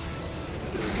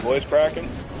 Voice cracking.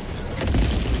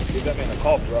 Give that man a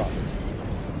cough drop.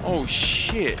 Oh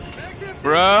shit,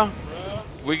 bruh.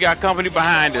 We got company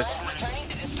behind us. Returning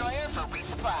to destroyer for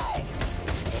resupply.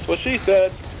 That's what she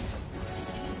said.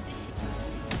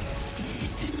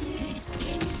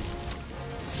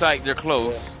 Psych, they're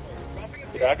close.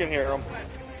 Yeah, I can hear them.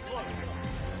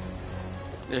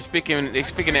 They're speaking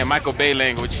that Michael Bay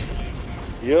language.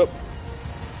 Yep.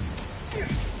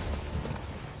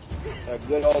 That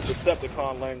good old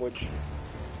Decepticon language.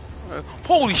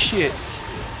 Holy shit.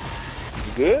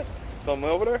 You good? Something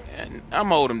over there? And I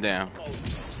mowed him down.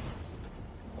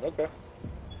 Okay.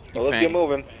 Well, let's get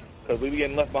moving, because we be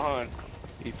getting left behind.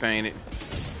 He fainted.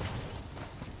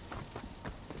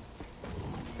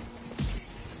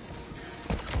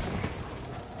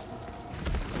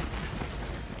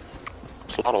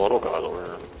 There's a lot of little guys over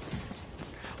here.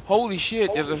 Holy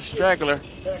shit, there's a straggler.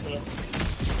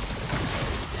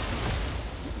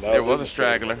 No, There was a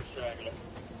straggler.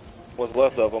 What's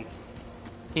left of them?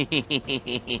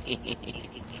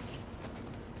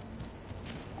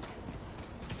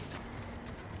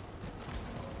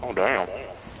 Oh, damn.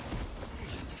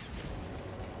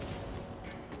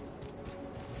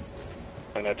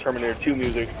 And that Terminator 2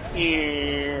 music.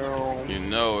 You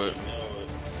know it.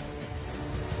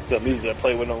 The music that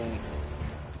play with them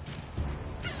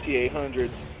T-800s.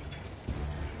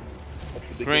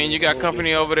 Green, you got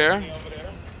company over there?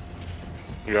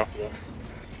 Yeah.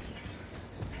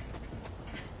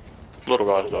 Little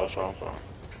guys though, so.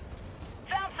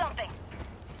 Found something.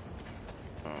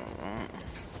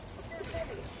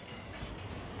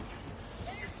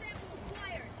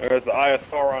 There's the Eye of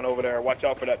Sauron over there. Watch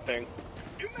out for that thing.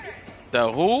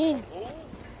 The who?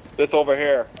 This over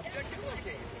here.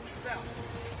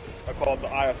 I call it the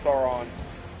Eye of Sauron.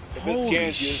 If it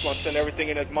scans you, it's gonna send everything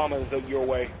in its mama's your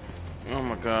way. Oh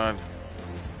my god.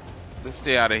 Let's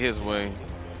stay out of his way.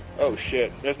 Oh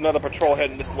shit. There's another patrol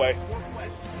heading this way.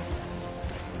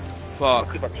 Fuck.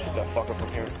 Let's see if I can shoot that fucker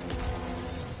from here.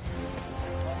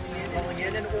 Calling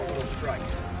in an orbital strike.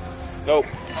 Nope.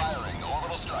 Firing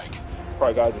orbital strike.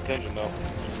 Probably got his attention though.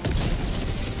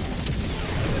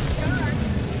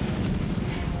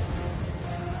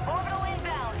 Orbital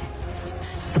inbound.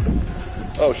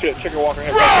 Oh shit, Chicken Walker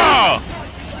head.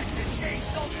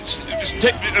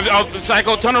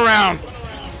 Psycho, turn around.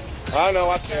 I know,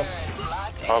 I see him.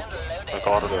 Oh, I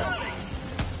caught it in.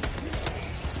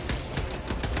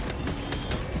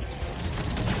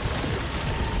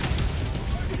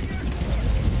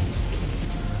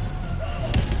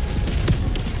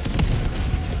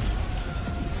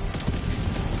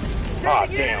 Ah,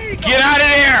 damn. Get out of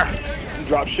there!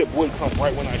 Drop ship would come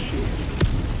right when I shoot.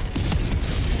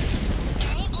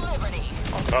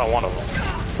 I got one of them.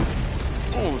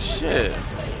 Oh shit.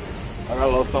 I got a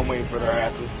little something waiting for their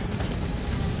asses.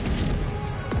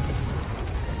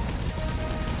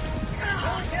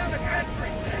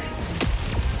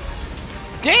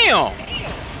 Damn!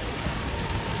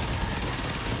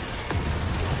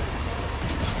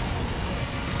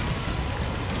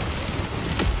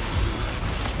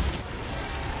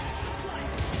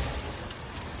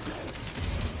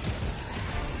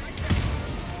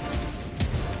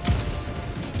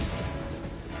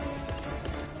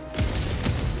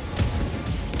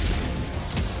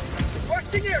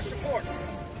 Requesting air support.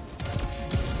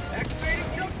 Activating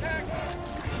jump pack.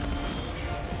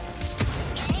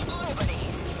 Keep liberty.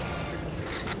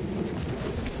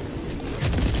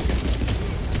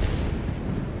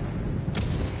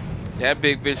 That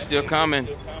big bitch still coming.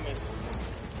 Eagle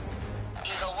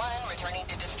 1 returning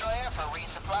to destroyer for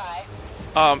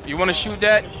resupply. You want to shoot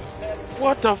that?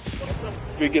 What the?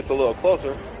 If he gets a little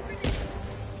closer.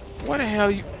 What the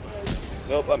hell you?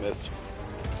 Nope, I missed.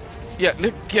 Yeah,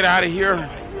 get out of here.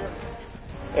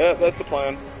 Yeah, that's the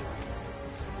plan.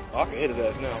 I can hit his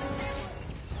ass now.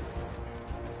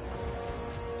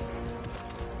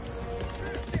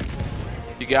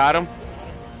 You got him?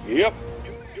 Yep.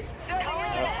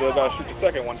 I still gotta shoot the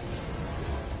second one.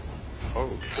 Oh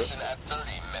shit. Mission at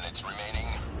 30 minutes remaining.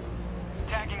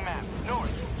 Tagging map. North.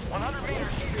 100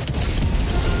 meters.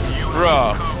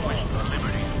 Bruh.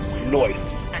 Noise.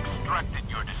 Extracted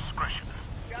your discretion.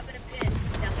 Dropping a pin.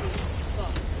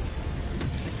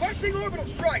 Requesting orbital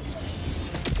strikes.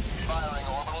 Firing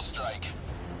orbital strike.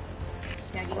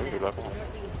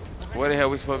 Where the hell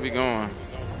we supposed to be going?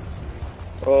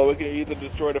 Oh, we can either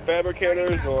destroy the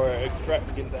fabricators or extract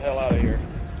and get the hell out of here.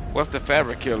 What's the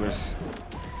fabricators?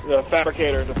 The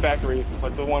fabricator, the factory,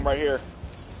 like the one right here.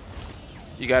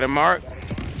 You got it marked?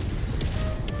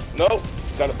 Nope.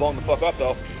 Got it blown the fuck up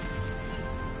though.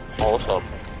 Oh, what's up?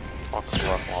 Fucking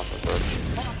rock launcher, bitch.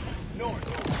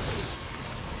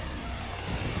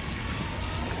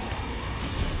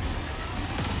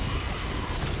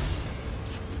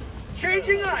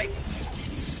 Changing ice.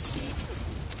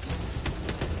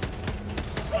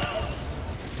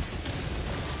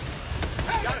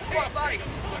 Gotta swap ice.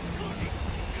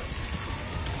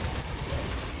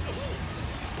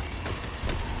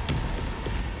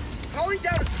 Calling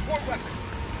down a support weapon.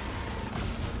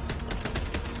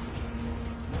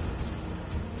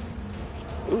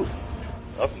 Ooh,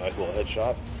 that's a nice little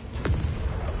headshot.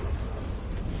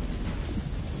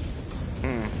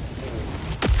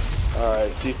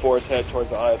 Alright, C4's head towards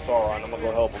the Eye of Sauron. I'm gonna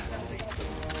go help him.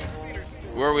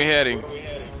 Where are we heading?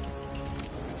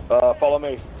 Follow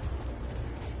me.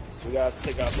 We gotta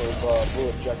take out those blue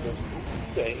objectives.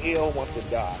 Who the hell wants to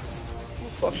die? Who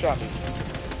the fuck shot me?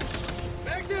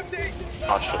 Mag's empty.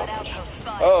 Oh shit.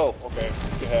 Oh, okay.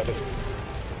 You can have it.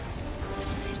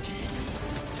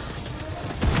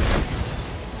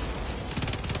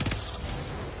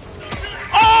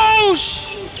 Oh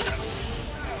shit!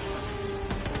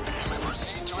 You may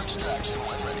proceed to extraction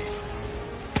when ready.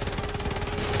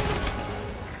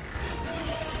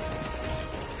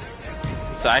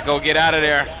 Psycho, get out of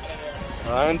there.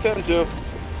 I intend to. Ooh,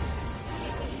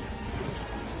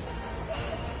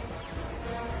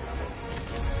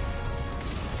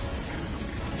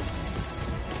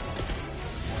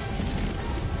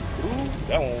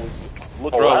 that one was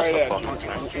looking Oh, right that's at a you.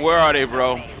 fucking Where are they,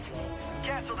 bro?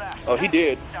 Cancel that. Oh, he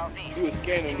did. He was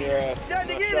scanning your ass.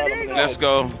 Sending I in shot an him in the eagle. Let's head.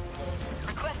 go.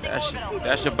 Requesting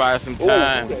That should buy us some Ooh,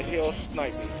 time. who the hell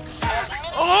sniped me?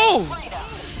 Oh!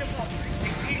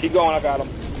 Keep going, I got him.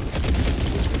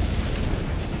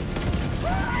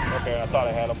 Okay, I thought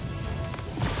I had him.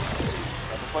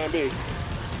 That's plan B. An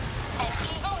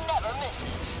eagle never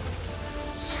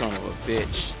misses. Son of a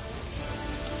bitch.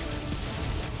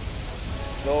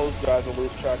 Those guys will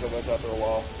lose track of us after a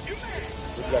while. We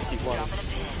just gotta keep running.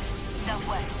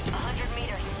 Southwest, 100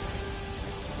 meters.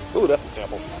 Ooh, that's a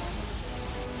sample.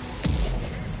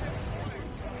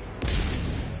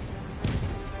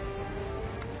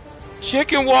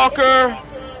 Chicken Walker!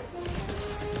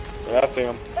 Yeah, I see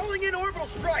him. Calling in orbital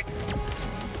strike.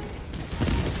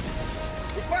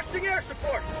 Requesting air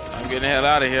support. I'm getting the hell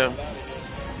out of here.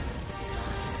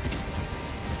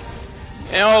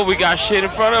 And oh, we got shit in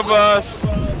front of us.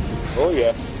 Oh,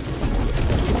 yeah.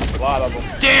 A lot of them.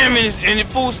 Damn it, and the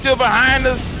fool's still behind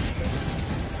us.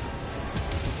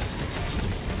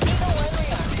 Eagle 1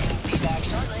 rearming. Be back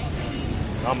shortly.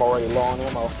 I'm already low on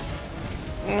ammo.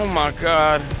 Oh my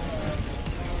god.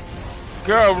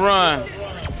 Girl, run.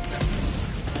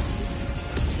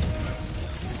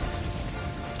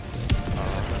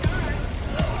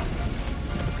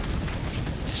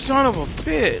 Son of a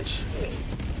bitch.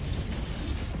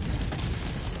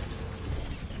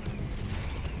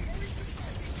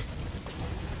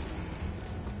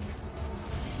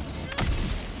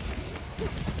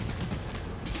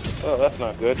 Oh, that's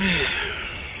not good.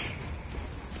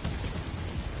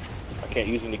 Can't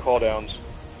use any cooldowns.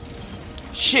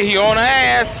 Shit, he on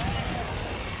ass.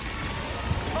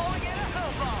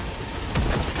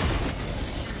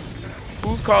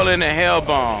 Who's calling a hell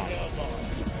bomb?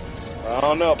 I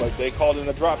don't know, but they called in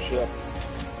a dropship.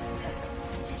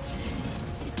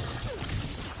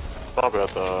 Probably at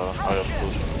the highest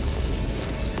position.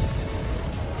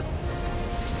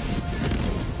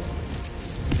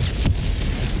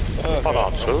 Okay. Hold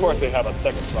on, Of course they have a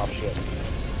second dropship.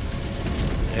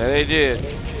 Yeah, they did.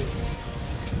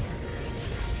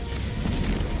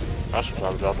 I should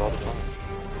probably drop all the time.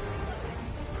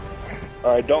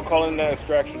 Alright, don't call in that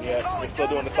extraction yet. We're still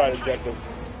doing the side objective.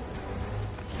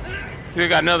 So we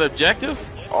got another objective?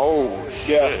 Oh,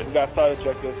 Yeah, shit. we got side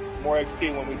objectives. More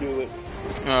XP when we do it.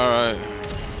 Alright.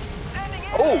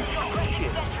 Oh,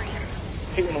 shit.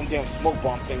 Hate when them damn smoke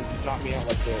bomb things knock me out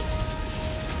like that.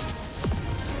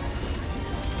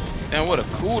 And what a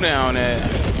cooldown at.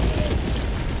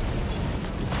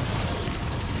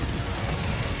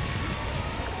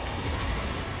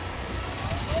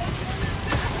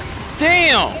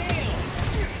 Damn!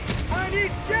 I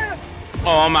need stems!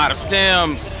 Oh, I'm out of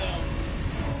stems.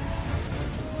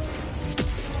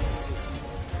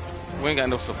 We ain't got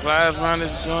no supplies around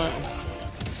this joint.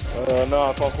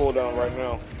 No, it's on cooldown right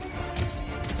now.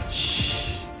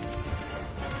 Shh.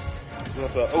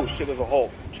 Oh shit, there's a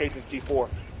Hulk chasing C4.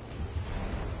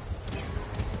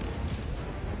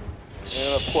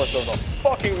 And of course there's a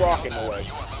fucking rock in the way.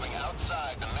 You are moving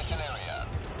outside the mission area.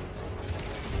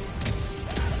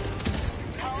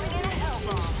 Calling in a hell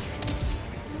bomb.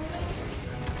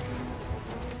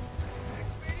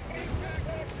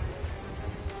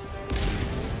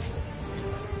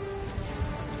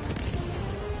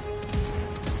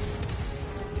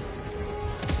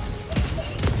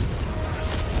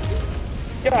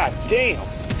 God damn!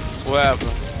 What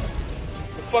happened?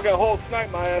 The fucking Hulk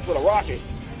sniped my ass with a rocket.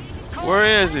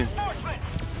 Where is he?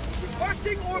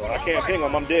 Well, I can't ping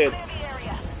him, I'm dead.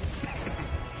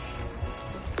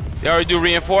 They already do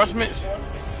reinforcements?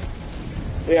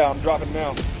 Yeah, I'm dropping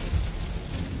now.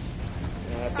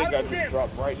 And I think I just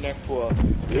dropped right next to a...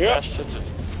 That shit just...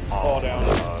 Fall down.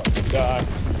 Die.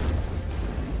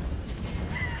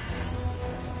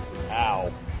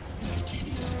 Ow.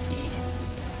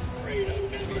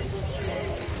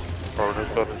 Bro, this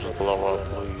better just blow up,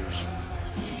 please.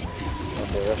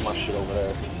 Okay, that's my shit over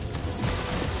there.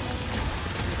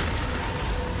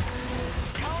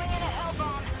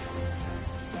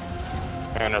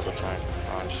 And there's a tank.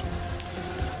 Nice.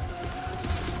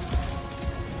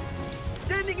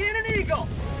 Sending in an eagle!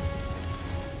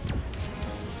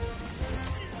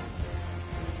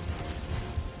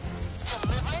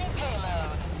 Delivering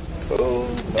payload. Oh.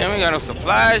 Damn, we got no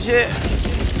supplies yet?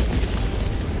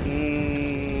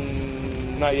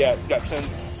 Not yet. Got 10,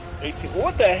 18.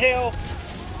 What the hell?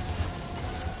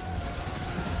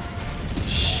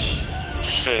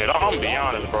 Shit, I'm gonna be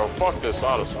honest, bro. Fuck this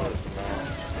auto sword.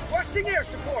 Requesting air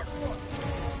support!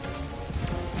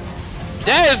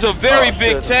 That is a very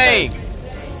big tank.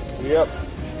 Yep.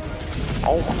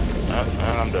 Oh my.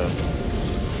 And I'm dead.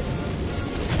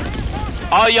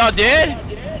 Oh, y'all dead?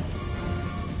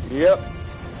 Yep.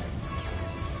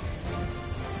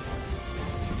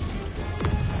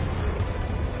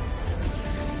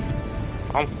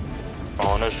 I'm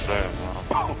on this thing,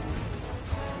 bro.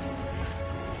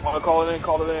 Wanna call it in?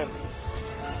 Call it in.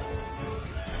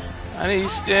 I need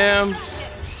stems.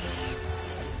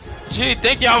 Gee,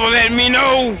 thank y'all for letting me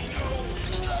know.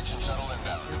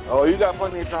 Oh, you got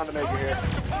plenty of time to make it here.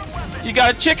 You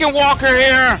got a chicken walker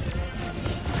here.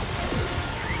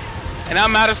 And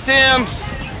I'm out of stems.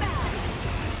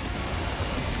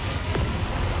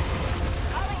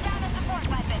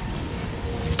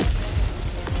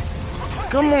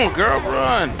 Come on, girl,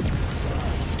 run.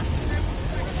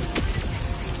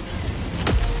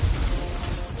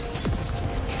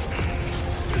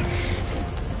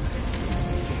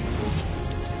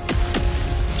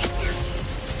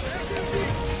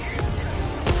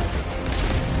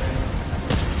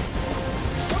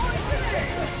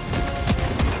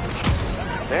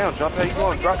 Damn, Jump, how you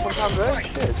going? Drop sometimes that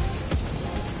shit.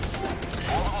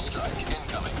 Orbital strike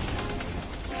incoming.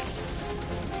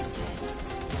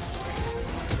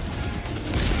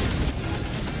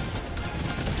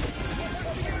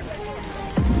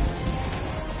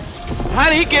 How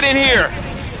did he get in here?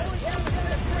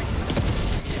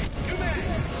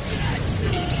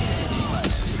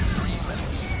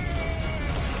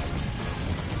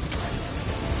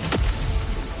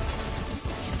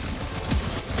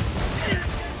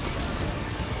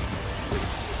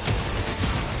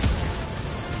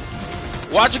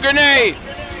 Watch a grenade!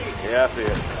 Yeah, I see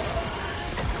it.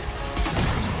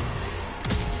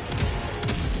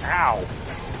 Ow.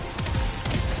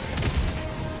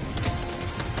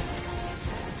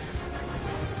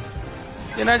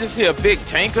 Didn't I just see a big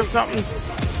tank or something?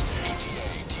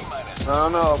 I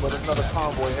don't know, but another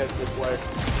convoy heads this way.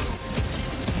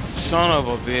 Son of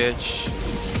a bitch.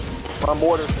 My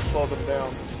mortars can slow them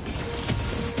down.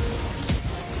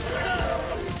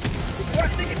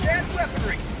 Requesting advanced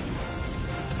weaponry.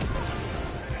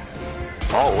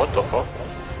 Oh, what the fuck?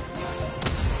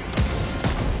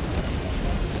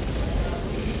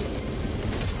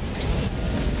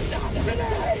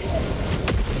 Minutes.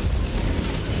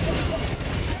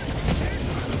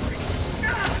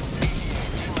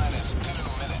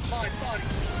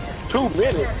 2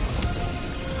 minutes?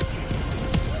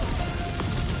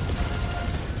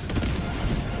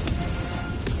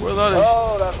 Where's the other?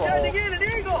 Oh, that's a Sending hole. in an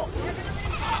eagle.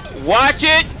 Watch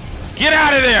it! Get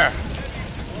out of there!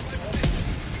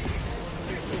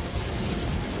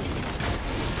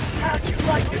 How'd you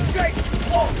like to take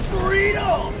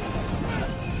freedom?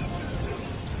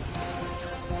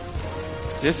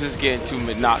 This is getting too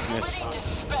monotonous.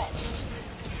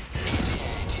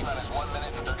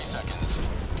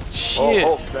 Oh, Shit.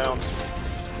 Hulk's down.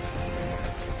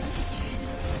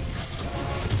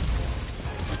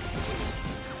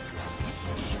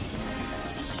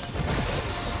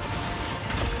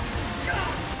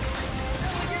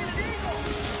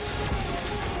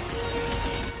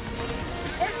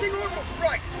 Requesting orbital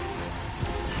strike.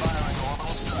 Firing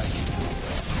orbital strike.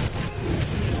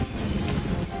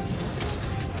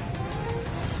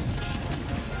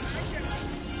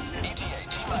 ETA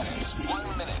T-minus 1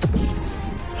 minute.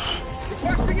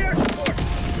 Requesting air support.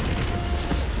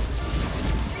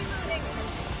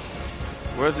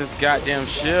 Where's this goddamn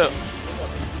ship?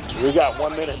 We got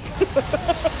 1 minute.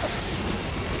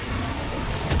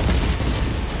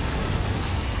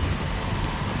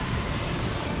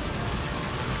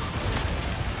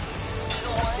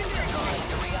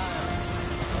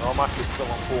 Oh, my shit's still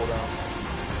on cooldown.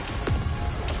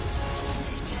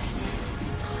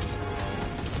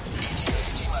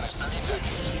 T-minus 30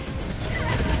 seconds.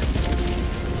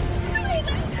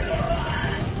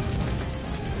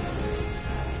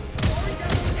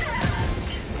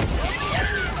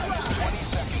 T-minus 20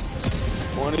 seconds.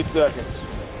 20 seconds.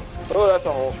 Oh, that's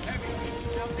a hole.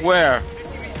 Where?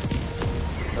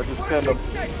 I just pinned him.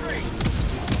 ETA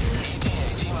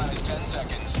T-minus 10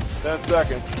 seconds. 10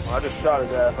 seconds. I just shot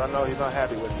his ass. I know he's not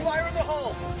happy with me. Fire in the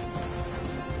hole.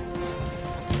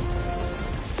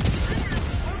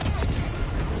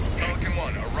 Pelican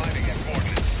 1 arriving at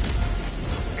coordinates.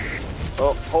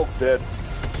 Oh, Hulk's dead.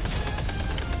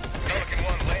 Pelican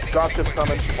 1 landing. Dropship's sequence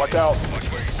coming. initiated. Watch out. Watch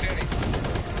where you're standing.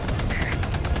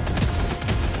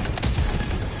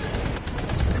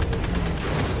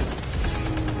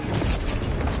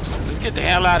 Let's get the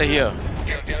hell out of here.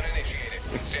 Countdown initiated.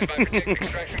 Stand by for taking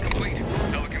extraction complete.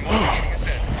 Pelican 1 beginning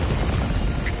ascent.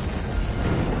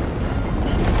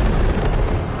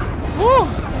 Woo!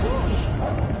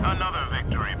 Another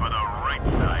victory for the right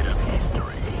side of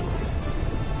history.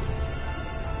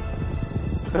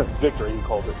 Victory, he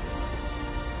called it.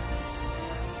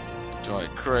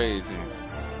 Joint crazy.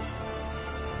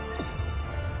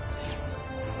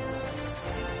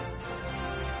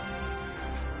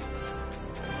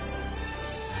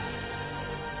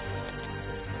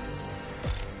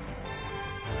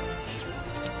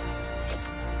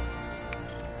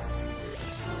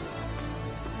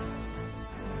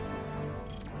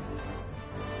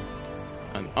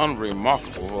 An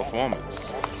unremarkable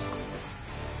performance.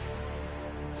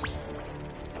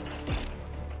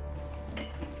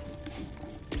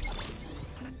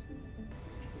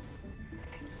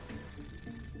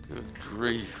 Good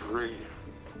grief.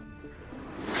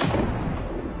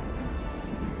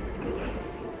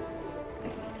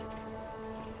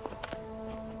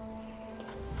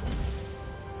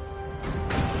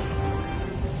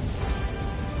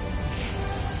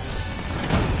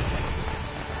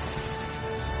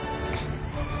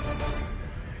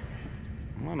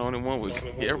 I'm the only one with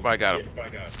everybody got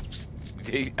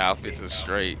these outfits are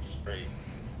straight.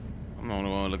 I'm the only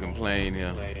one looking plain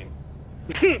here.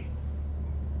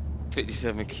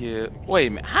 57 kill. Wait a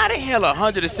minute. How the hell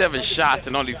 107 shots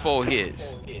and only 4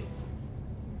 hits?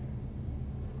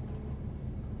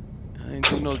 I ain't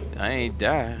do no. I ain't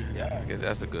die. I guess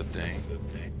that's a good thing.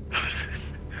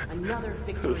 Another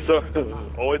victory. So,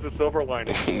 always a silver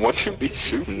lining. What you be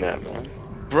shooting at, man?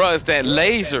 Bruh, it's that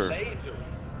laser.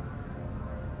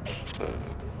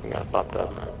 Yeah, about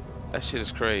that, man. That shit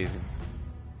is crazy.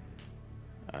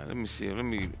 Alright, let me see. Let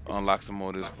me unlock some more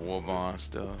of this war bond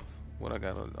stuff. What I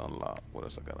gotta unlock? What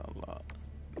else I gotta unlock?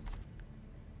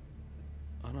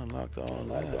 I unlocked all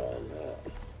that.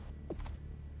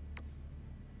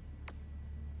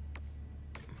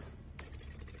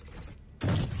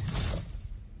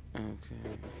 Okay.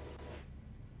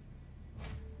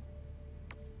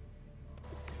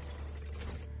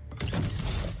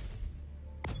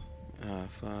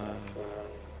 Five.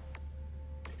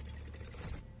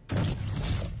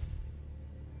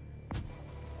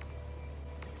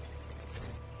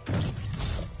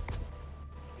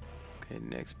 Okay,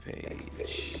 next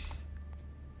page.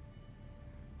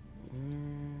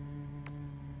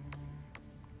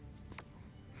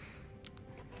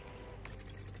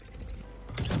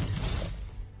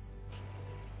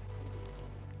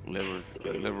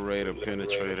 Liberator,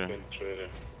 penetrator.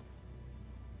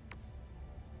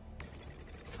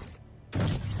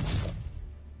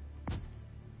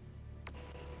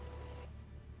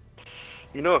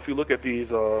 You know, if you look at these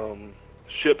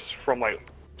ships from like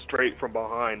straight from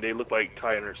behind, they look like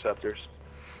TIE interceptors.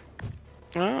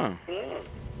 Ah.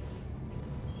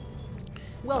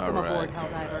 Welcome aboard,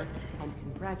 Helldiver, and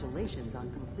congratulations on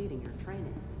completing your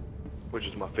training. Which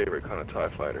is my favorite kind of TIE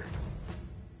fighter.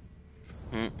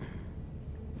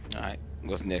 Alright,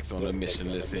 what's next on the mission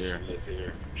list here?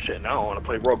 Shit, now I want to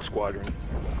play Rogue Squadron.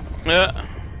 Yeah.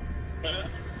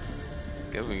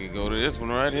 Guess we can go to this one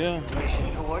right here.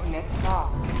 Mission coordinates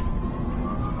locked.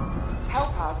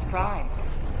 Hellpods prime.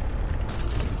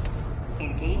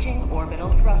 Engaging orbital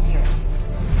thrusters.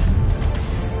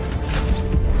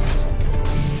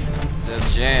 The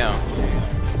jam.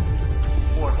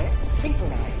 Orbit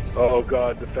synchronized. Oh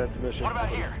god, defense mission. What about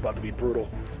here? It's about to be brutal.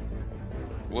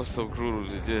 What's so brutal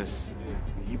to this?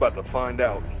 You about to find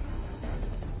out.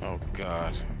 Oh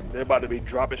god. They're about to be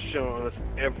dropping shit on us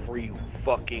every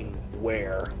fucking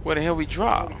where. Where the hell we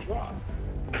drop?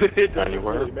 It doesn't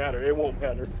really matter. It won't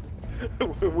matter.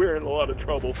 We're in a lot of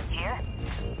trouble. Here?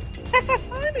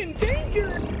 I'm in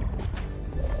danger.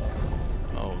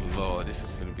 Oh lord, this is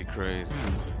gonna be crazy.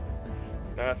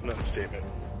 That's another statement.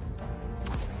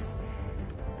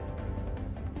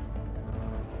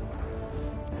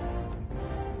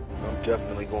 I'm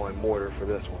definitely going mortar for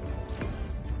this one.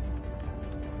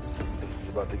 This is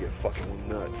about to get fucking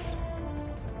nuts.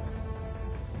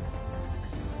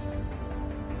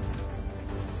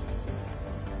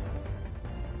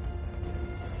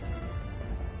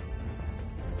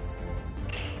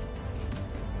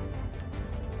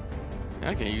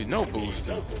 I can't use no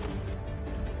booster.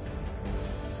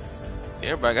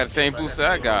 Everybody got the same booster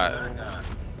I got.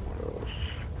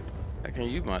 I can't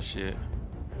use my shit.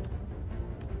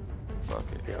 Fuck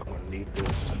it. Yeah, I'm gonna need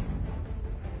this.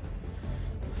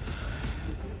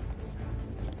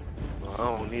 I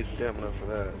don't need stamina for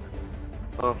that.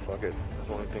 Oh, fuck it. That's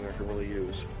the only thing I can really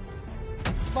use.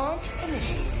 Launch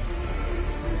initiated.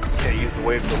 Can't use the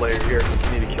wave delay here.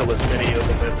 We need to kill as many of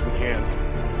them as we can.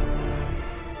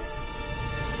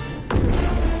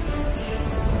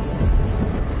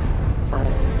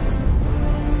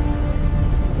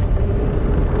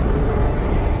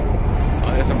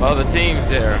 Oh, there's some other teams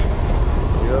there.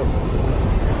 Yep.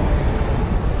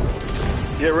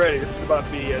 Get ready. This is about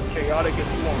to be as chaotic as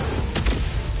you want.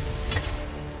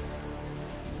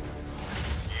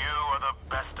 You are the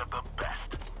best of the best.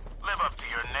 Live up to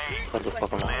your name.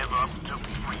 Live up to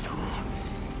freedom.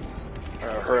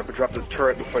 Hurry up and drop this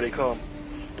turret before they come.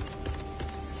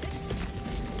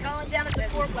 Calling down a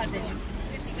support weapon.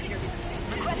 50 meters.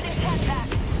 Requesting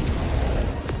contact.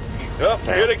 Yep,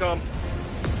 here they come.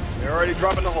 They're already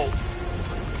dropping the hole.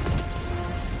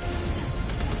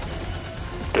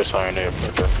 Disarm it,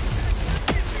 Flicker.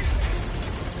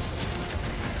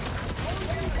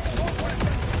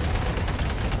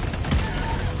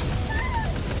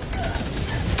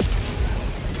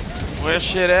 Where's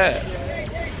shit at?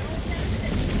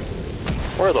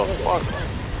 Where the fuck?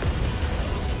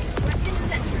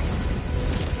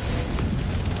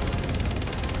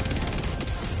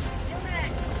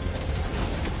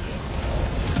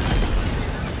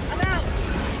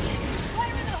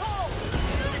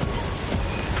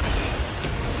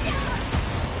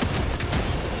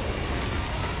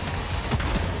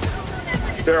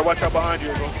 Sarah, watch out behind you.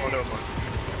 Oh, never mind.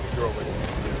 You're over here.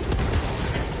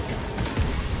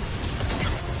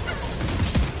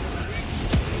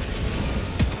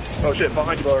 Oh shit,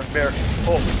 behind you, Bear.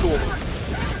 Oh, cool.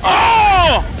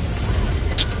 Oh!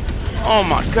 Oh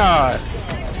my god.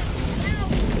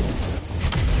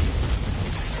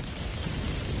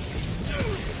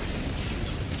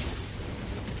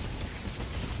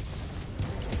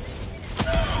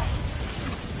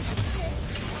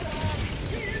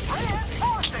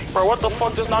 Bro, what the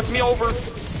fuck just knocked me over?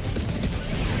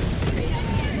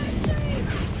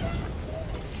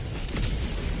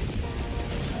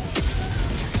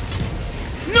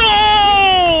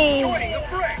 No! Joining the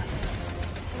fray.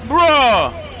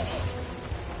 Bruh!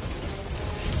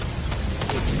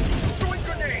 Throwing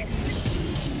grenade.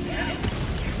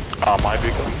 Might be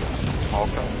good.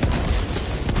 Okay.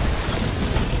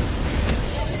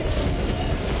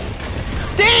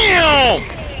 Damn!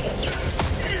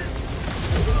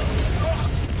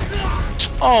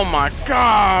 Oh my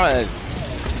god!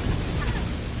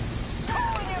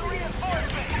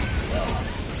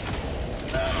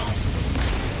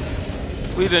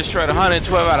 We just tried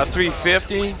 112 out of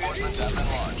 350.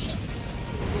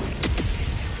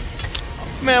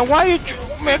 Man, why you?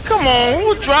 Man, come on!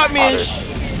 Who dropped me in?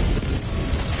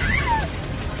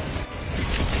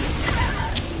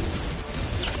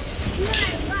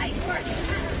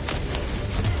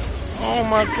 Oh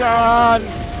my god!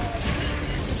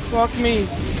 Fuck me!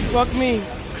 Fuck me!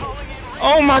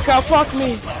 Oh my god! Fuck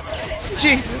me!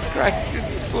 Jesus Christ! This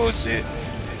is bullshit!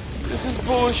 This is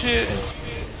bullshit!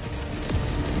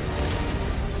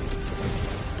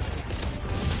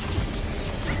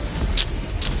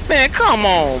 Man, come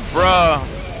on, bruh!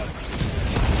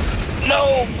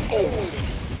 No! Oh.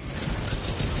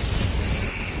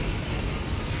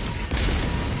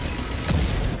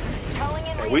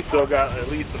 And we still got at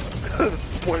least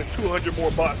more than 200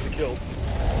 more bots to kill.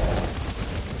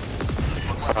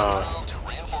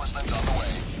 Reinforcements on the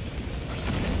way.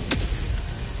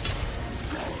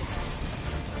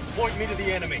 Point me to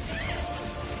the enemy.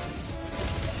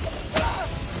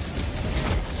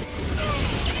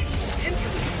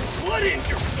 What in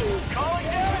your food? Calling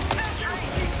down a sentry!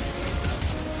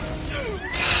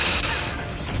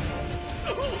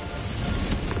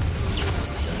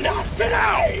 Knocked it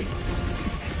out!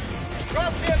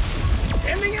 Drop him!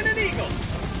 Ending in an eagle!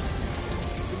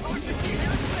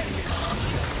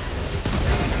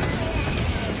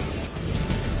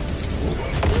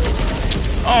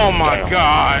 Oh my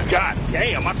god! God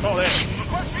damn, I saw that.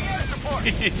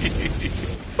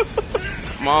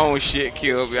 My own shit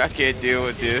killed me. I can't deal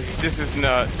with this. This is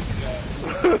nuts.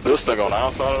 This thing on the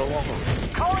outside of the wall.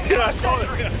 Yeah, I saw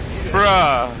that.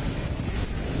 Bruh.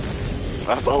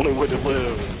 That's the only way to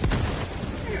live.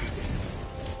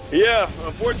 Yeah,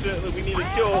 unfortunately, we need to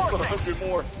kill 100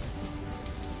 more.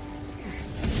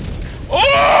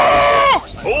 Oh!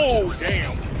 Oh,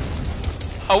 damn.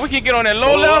 Oh, we can get on that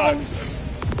low level?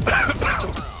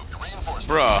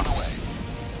 Bruh.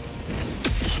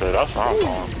 Shit, that's what I'm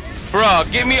on. Bruh,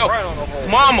 get me a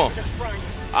mama.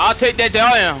 I'll take that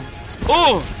down.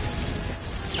 Oh!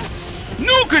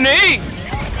 No grenade!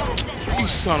 You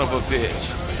son of a bitch.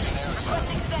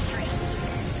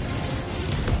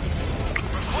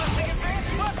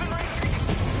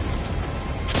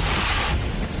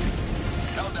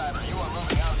 Helldiver, you are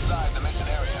moving outside the mission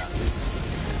area.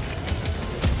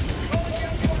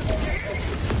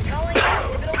 Calling out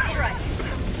orbital strike.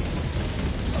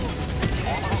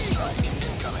 Orbital strike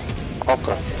incoming.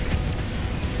 Okay.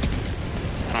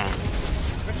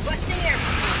 Requesting air.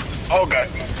 Okay.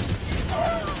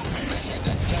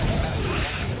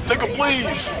 Nigga,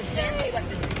 please.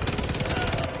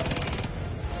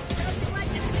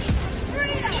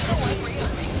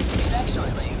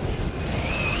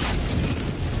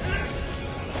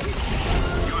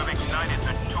 You have ignited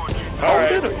the torture. All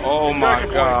right. Oh my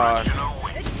god.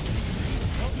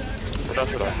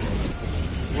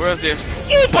 Where's this?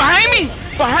 Oh, behind me!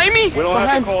 Behind me! We don't behind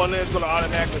have to call in, it's going to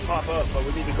automatically pop up, but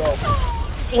we need to go.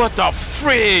 What the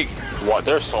frig? What?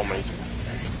 There's so many.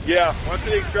 Yeah, once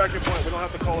the extraction point, we don't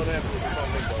have to call it in.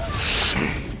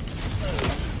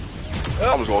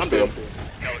 I'm just gonna steal.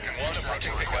 Pelican 1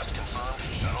 approaching request confirmed.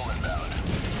 Shuttle inbound.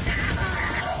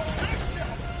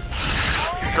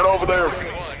 Get over there.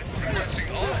 Requesting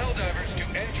all Helldivers to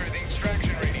enter the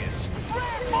extraction radius.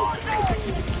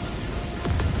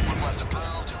 Request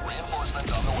approved.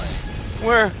 Reinforcements on the way.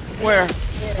 Where?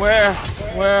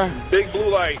 Big blue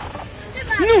light.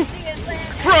 No!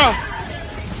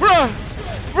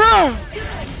 Bruh!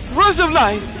 Where's the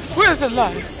light? Where's the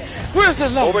light? Where's the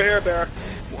light? Over here, Bear.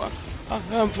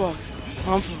 I'm fucked.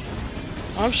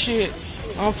 I'm shit.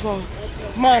 I'm fucked.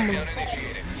 Mama.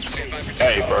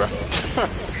 Hey, bro.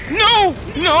 No!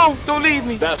 Don't leave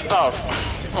me. That's tough.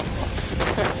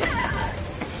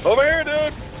 Over here,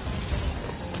 dude.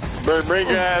 Bring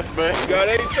your ass, man. You got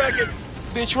 8 seconds.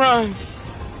 Bitch, run.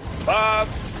 5,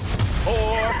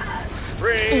 4,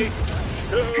 3,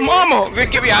 2. Mama,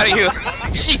 get me out of here.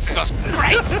 Jesus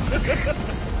Christ.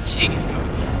 Jesus.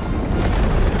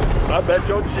 I bet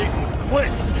your cheeks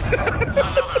split.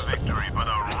 Another victory for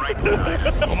the right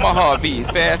side. Oh, my heart beating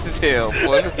fast as hell,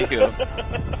 boy. Look at him.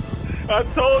 I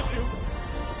told you.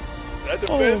 That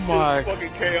defense my. is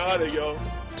fucking chaotic, yo.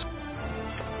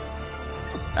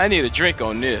 I need a drink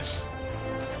on this.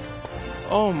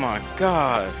 Oh my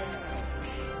god.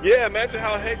 Yeah, imagine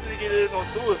how hectic it is on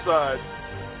suicide.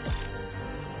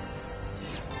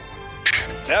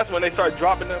 That's when they start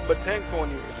dropping them but tanks on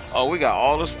you. Oh, we got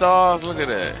all the stars. Look at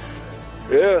that.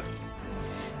 Yeah.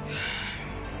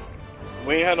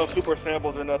 We ain't had no super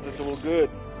samples or nothing, so we're good.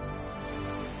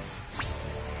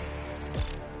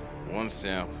 One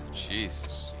sample.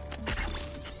 Jesus.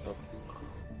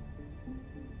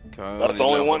 That's the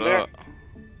only one there.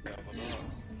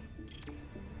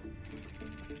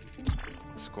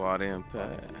 Squad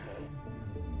impact.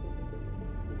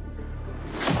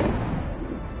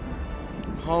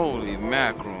 Holy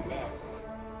mackerel.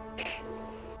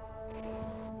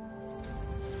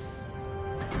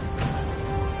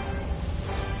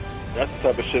 That's the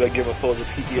type of shit I give a soldier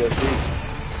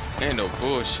PTSD. Ain't no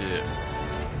bullshit.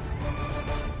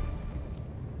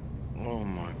 Oh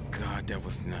my god, that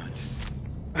was nuts.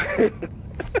 I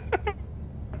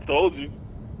told you.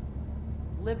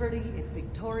 Liberty is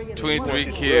victorious. 23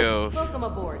 kills. Welcome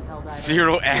aboard, Helldivers.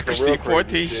 0 accuracy,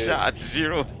 14 shots,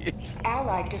 0 hits.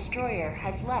 Allied destroyer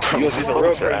has left. You see some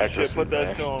real crazy shit. Put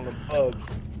that shit on the bugs.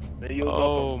 They use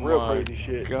some real crazy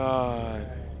shit. God.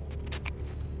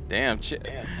 Damn,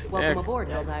 Welcome aboard,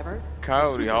 Helldiver.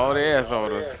 Coyote, all the ass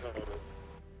orders.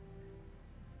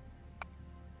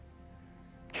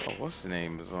 Oh, what's the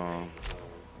name is on?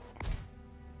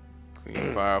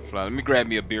 Queen Firefly. Let me grab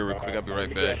me a beer real quick. I'll be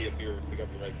right back.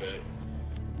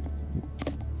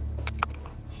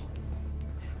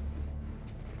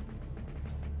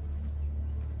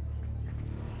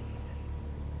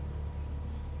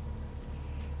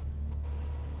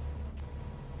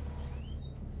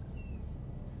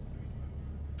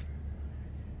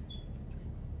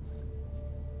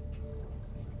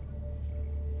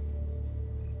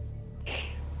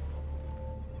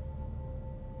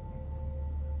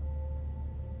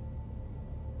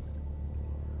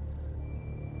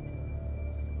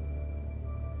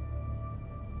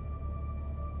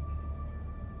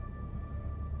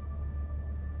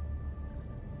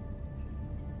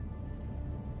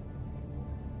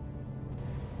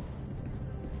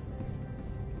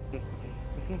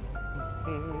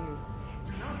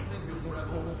 Do not think of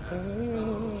rebels as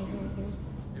fellow humans.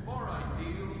 If our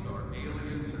ideals are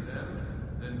alien to them,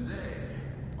 then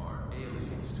they are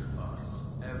aliens to us.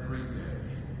 Every day,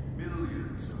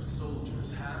 millions of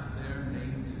soldiers have their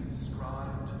names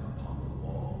inscribed upon the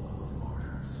wall of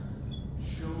martyrs.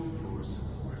 Show your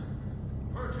support.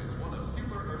 Purchase one of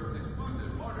Super Earth's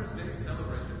exclusive Martyrs Day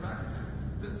celebration packages.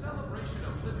 The celebration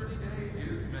of Liberty Day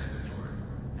is mandatory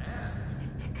and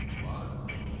fun.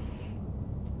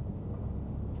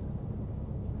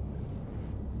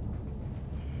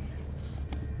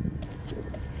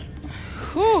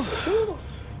 Whew.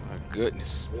 My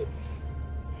goodness.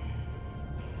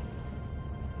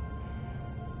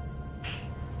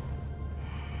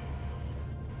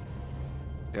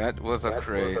 That was a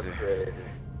crazy.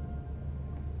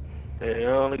 It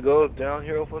only goes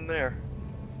downhill from there.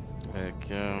 Heck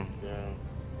yeah.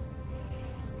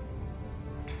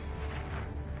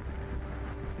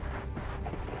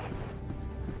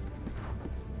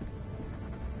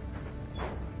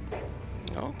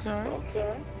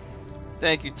 Okay.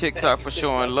 Thank you, TikTok, for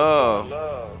showing love.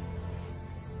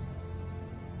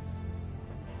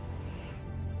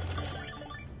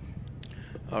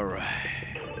 All right.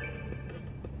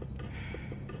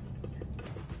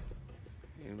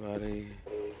 Anybody?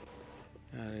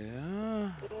 Anybody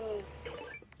else?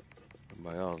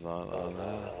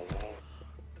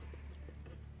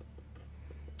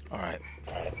 All right.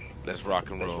 Let's rock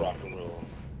and roll.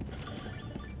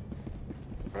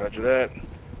 Roger that.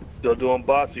 Still doing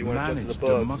bots? You want to Managed the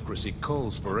bugs? democracy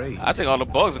calls for aid. I think all the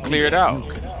bugs are cleared out.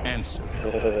 You can answer.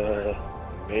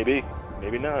 Maybe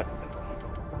not.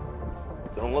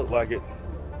 Don't look like it.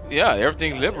 Yeah,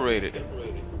 everything's liberated.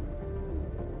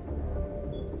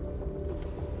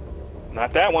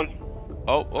 Not that one.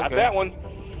 Oh, okay. Not that one.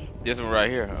 This one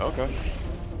right here. Okay.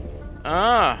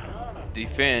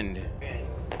 Defend.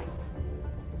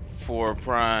 4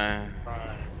 prime.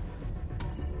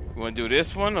 You want to do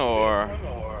this one or?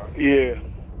 Yeah.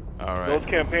 All right. Those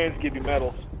campaigns give you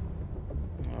medals.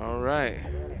 All right.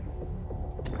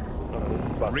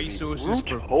 Resources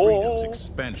for freedom's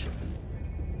expansion.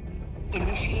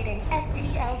 Initiating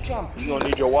FTL jump. You're gonna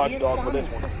need your watchdog for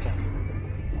this one. System.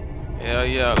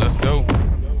 Yeah, let's go.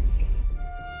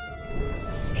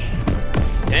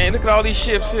 Dang, look at all these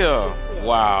ships here.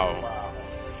 Wow.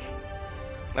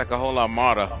 Like a whole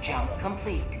armada. Jump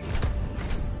complete.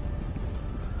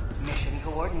 Mission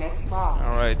coordinates locked.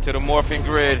 All right, to the morphing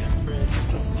grid.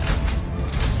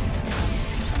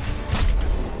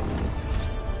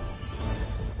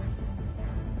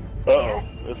 Uh-oh.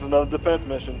 This is another defense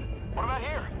mission. What about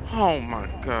here? Oh my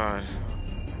god.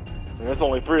 And there's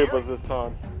only 3 of us this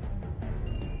time.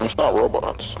 It's not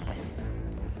robots.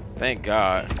 Thank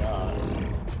God.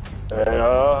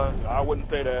 I wouldn't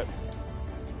say that.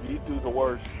 These dudes are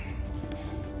worse.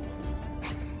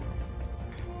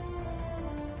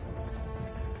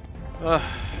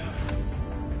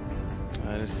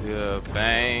 Let's see,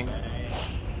 bang.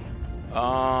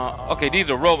 Okay, these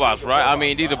are robots, right? I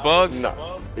mean, these are bugs?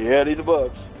 No. Yeah, these are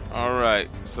bugs. Alright,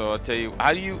 so I'll tell you,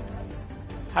 how you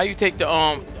take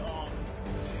the,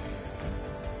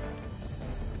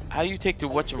 how you take the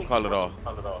whatchamacallit off?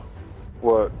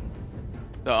 What?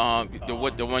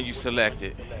 The one you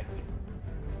selected.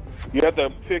 You have to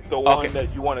pick the one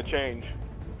that you want to change.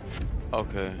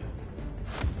 Okay.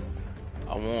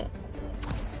 I want.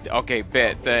 Okay,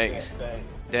 bet. Thanks.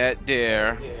 That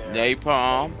there,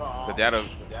 napalm, cause that'll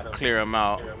clear them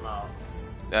out.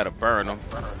 That'll burn them.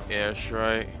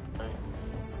 Airstrike.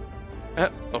 A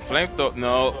flamethrower.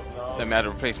 No, that matter.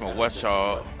 Replace my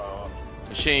whatchamacallit.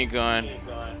 Machine gun.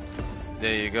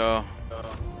 There you go.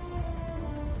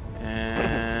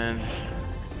 And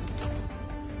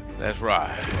let's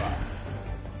ride.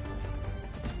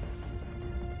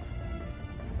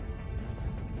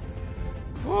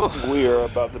 We are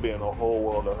about to be in a whole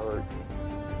world of hurt.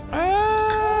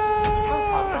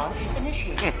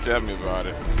 Tell me about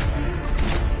it.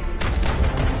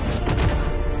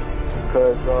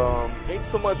 Cause ain't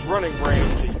so much running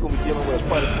range that you're gonna be dealing with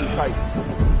quite a few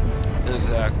Titans.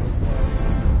 Exactly.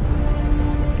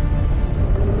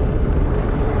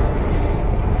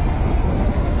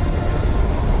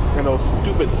 And those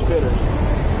stupid spitters,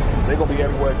 they're gonna be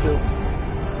everywhere too.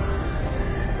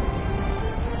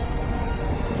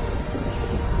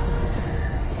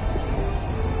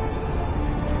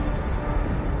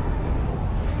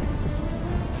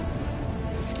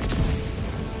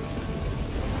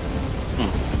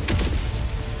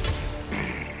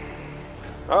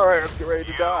 All right, let's get ready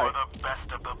to die. You are the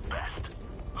best of the best.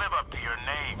 Live up to your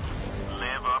name.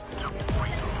 Live up to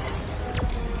freedom.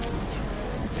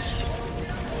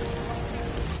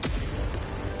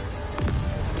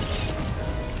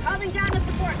 Calling down the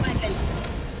support weapon.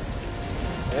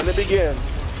 And it begins.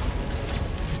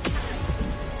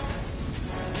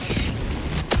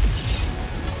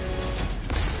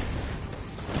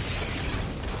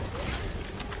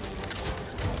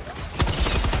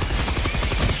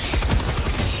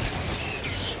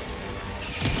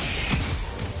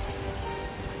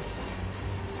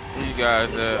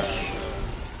 Guys,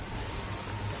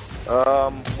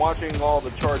 watching all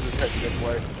the charges head this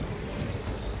way.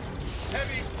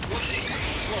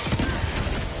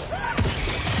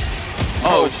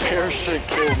 Oh, parachute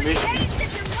killed me.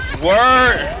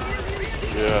 Word!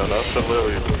 Yeah, that's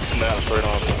literally snaps right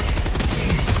on them.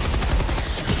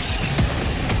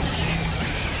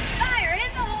 Fire in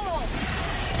the hole!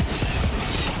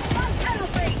 Long tunnel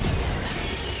breach!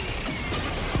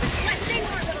 Reflecting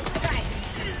orbital strike!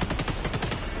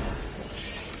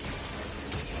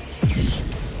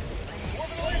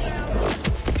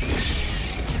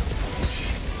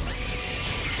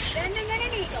 Sending in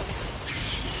an eagle!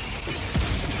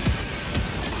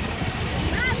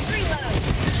 Last reload!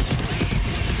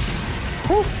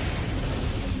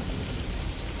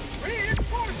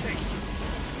 Reinforcing!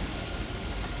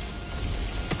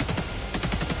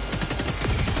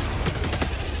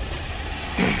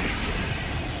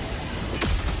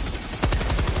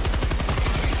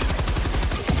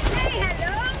 Say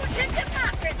hello to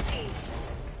democracy!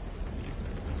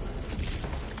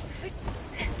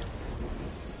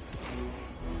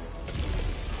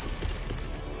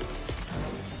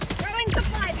 Throwing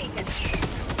supply beacon!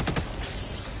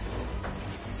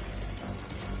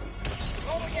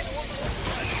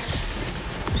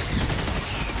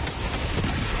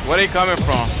 where they coming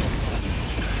from?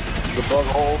 The bug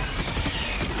hole.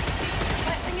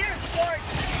 Requesting air support!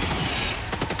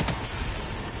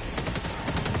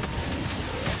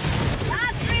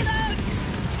 Last reload!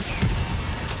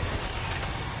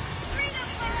 Freedom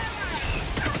forever!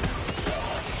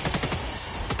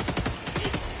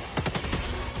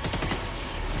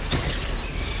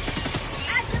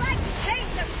 How'd you like to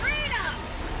taste of freedom?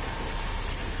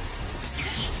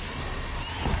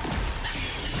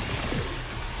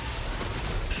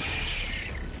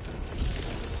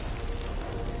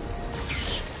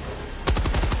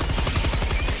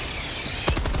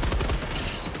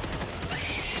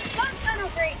 Long tunnel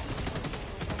breach!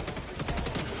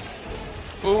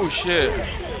 Oh shit.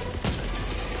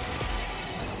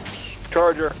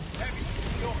 Charger.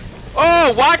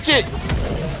 Oh, watch it!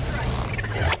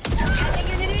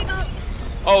 Sending in an eagle!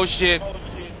 Oh shit.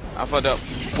 I fucked up.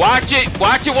 Watch it!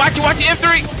 Watch it! Watch it! Watch it!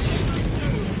 M3!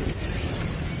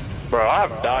 Bro, I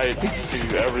have died to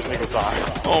you every single time.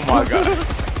 Oh my god.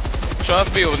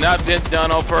 Trust me, it was not been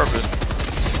done on purpose.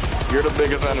 You're the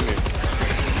biggest enemy.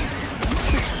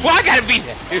 Well, I gotta be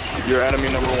there. You're enemy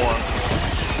number one.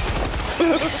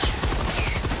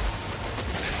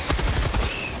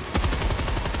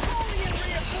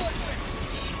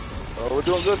 Oh, we're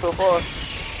doing good so far.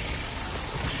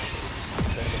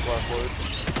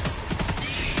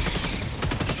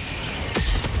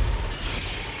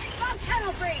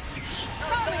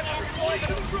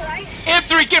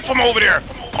 M3, get from over there!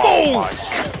 Oh!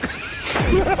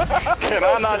 Can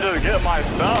I not just get my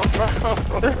stuff, bro?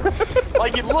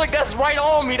 Like, look, that's right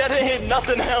on me. That didn't hit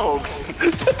nothing else.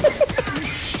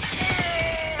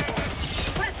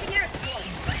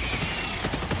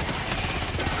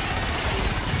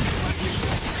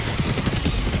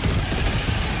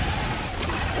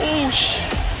 Oh, shit.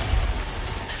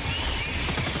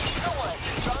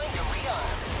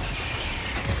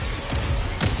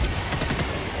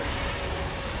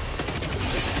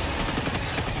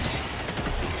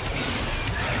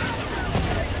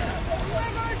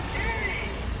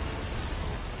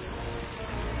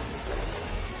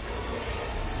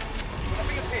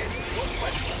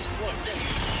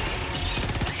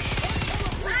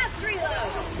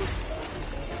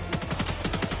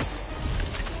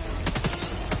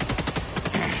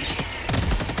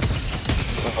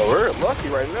 Oh, we're lucky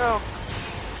right now.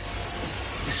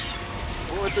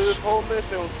 We went through this whole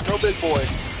mission with no big boy.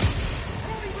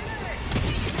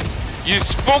 You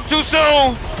spoke too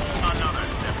soon!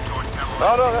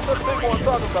 No, that's what the big boy I'm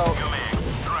talking about.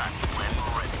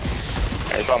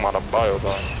 Hey, you talking about a bio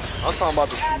dog. I'm talking about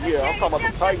the, I'm talking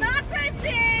about the Titan.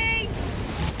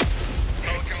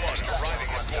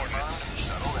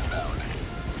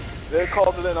 They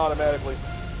called it in automatically, I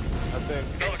think.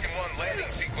 Pelican 1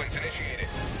 landing sequence initiated.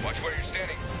 Watch where you're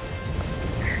standing.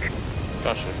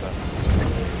 That shit, man.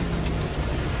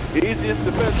 The easiest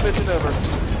defense mission ever.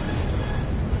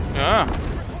 Ah.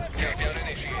 Countdown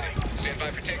initiated. Stand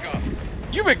by for takeoff.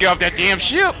 You better get off that damn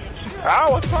ship! I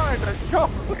was trying to go.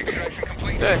 Extraction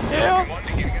complete. The hell? Pelican 1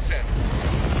 beginning ascent.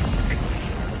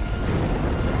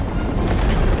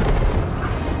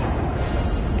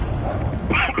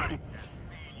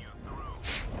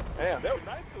 Damn, that was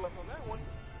nice to us on that one.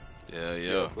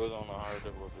 Yeah. If it was on the higher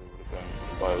difficulty, it would have been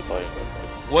Bio Titan.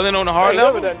 Wasn't on the hard Hey,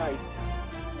 level? that nice.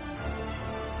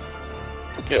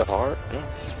 Yeah, hard. Yeah.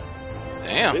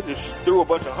 Damn. They just threw a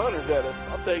bunch of hunters at us.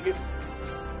 I'll take it.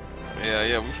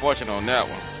 Yeah, we fortunate on that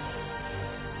one.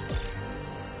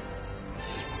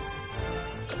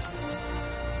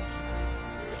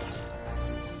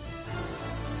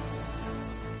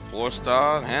 Four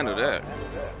stars, handle that.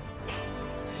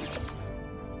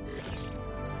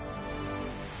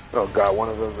 Oh god, one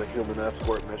of those is a human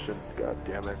escort mission. God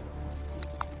damn it.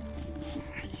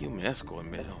 Human escort,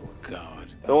 man. Oh, God.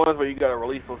 The ones where you gotta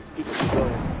release those stupid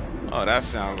civilians. Oh, that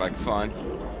sounds like fun.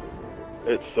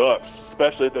 It sucks.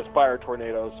 Especially if there's fire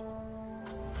tornadoes.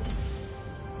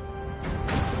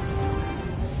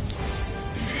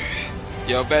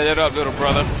 Yo, bet it up, little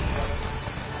brother.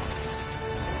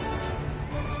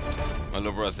 My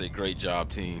little brother said, great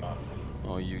job, team.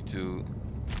 On YouTube.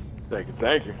 Thank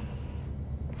you.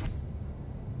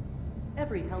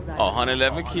 Every Helldiver. Oh,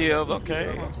 111 kills, okay.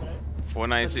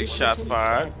 496 shots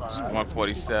fired,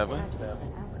 147.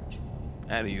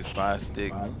 I had to use 5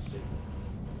 stigmas.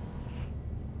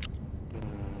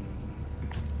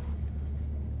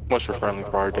 What's your friendly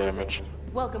fire damage?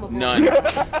 Welcome aboard. None.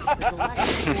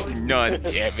 None,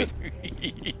 damn it.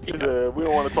 We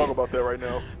don't want to talk about that right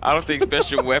now. I don't think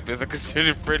special weapons are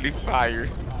considered friendly fire.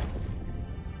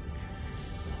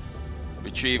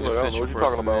 Retrieve essential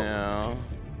personnel.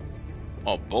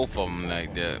 Oh, both of them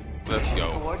like that. Let's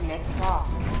go. Coordinates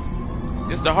locked.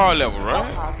 This is the hard level, right?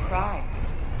 Hellpods prime.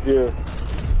 Yeah.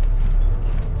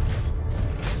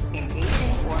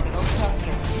 Engaging orbital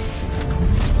cluster.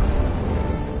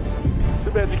 Too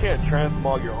bad you can't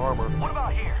transmog your armor. What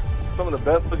about here? Some of the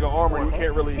best looking armor, you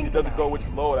can't really, it doesn't go with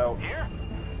your loadout. Here?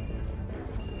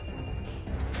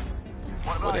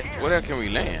 What about here? Where can we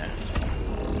land?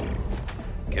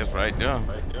 Guess right there.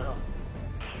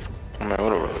 I mean,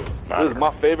 whatever. This is my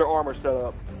favorite armor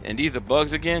setup. And these are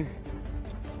bugs again?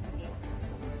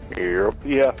 Yep.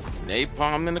 Yeah.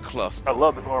 Napalm in the cluster. I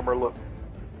love this armor look.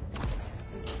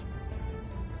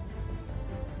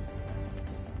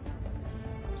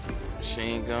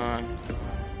 Machine gun.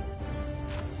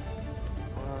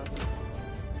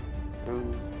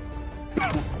 1, 2.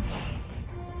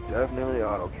 Definitely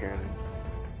auto cannon.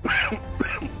 I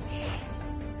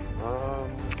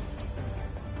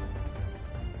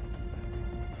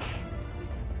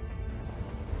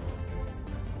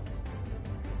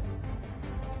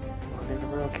need a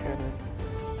real cannon.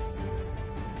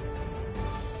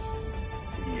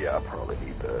 Yeah, I probably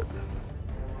need that.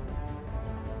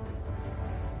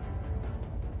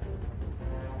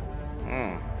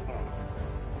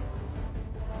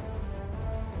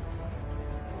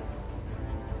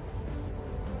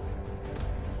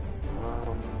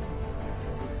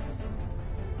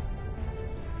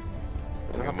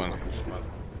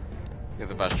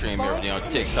 If I stream everything on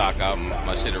TikTok,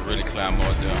 my shit will really climb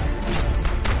more down.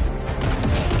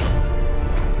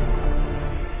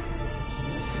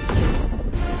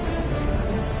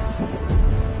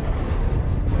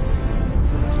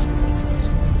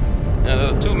 Now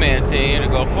there's a 2-man team, to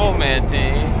go 4-man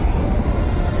team.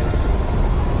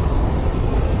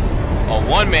 A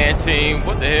 1-man team,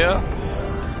 what the hell?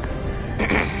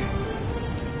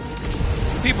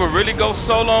 People really go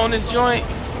solo on this joint?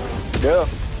 Yeah.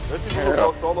 There's people who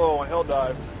go solo on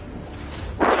Helldive.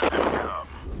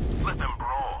 Let them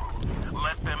brawl.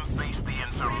 Let them face the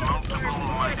insurmountable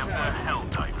might of the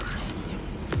Helldivers.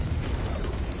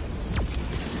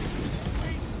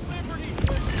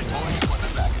 Deploying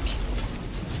equipment package.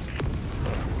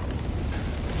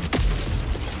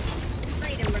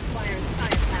 Freedom requires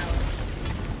firepower.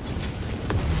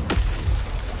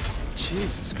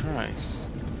 Jesus Christ.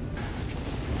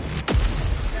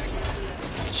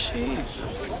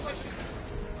 Jesus.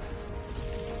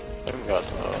 They've got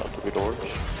 3 doors.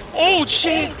 Oh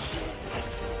shit!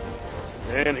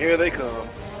 And here they come.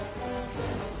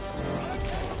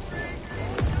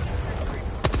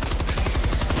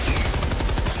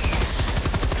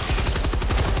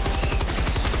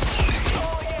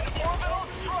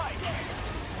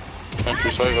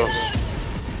 Entry side goes.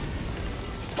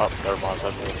 Oh, never mind,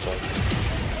 that's the inside.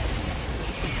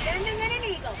 Sending in an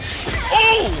eagle.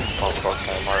 Oh! Oh, fuck,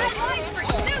 man, Mario.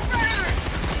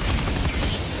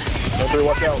 Everybody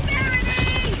watch out.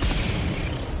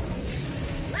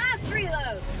 Last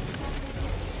reload.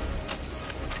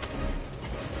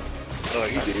 Oh,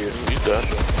 he did. He's dead.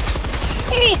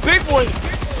 Oh, big boy!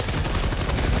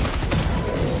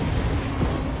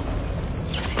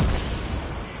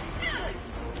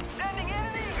 Sending in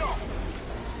an eagle.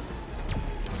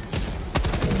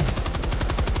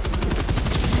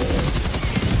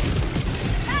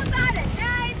 How about a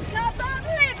nice cup of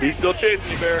liver? He's still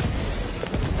chasing you, Bear.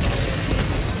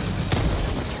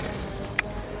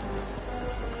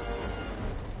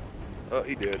 Oh,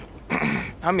 he did.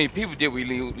 How many people did we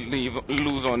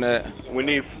lose on that? We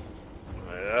need...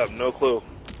 I have no clue.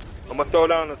 I'm gonna throw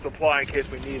down the supply in case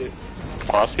we need it.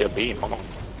 Oh, I see a beam. Hold on.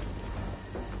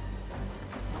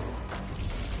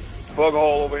 Bug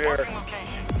hole over here.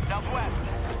 Location, southwest.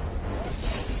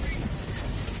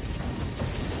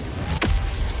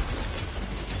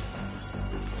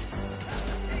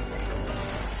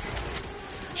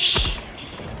 Shh.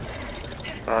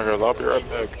 Alright, guys, I'll be right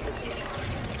back.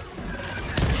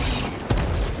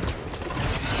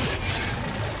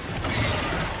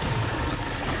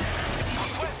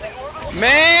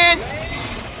 Man!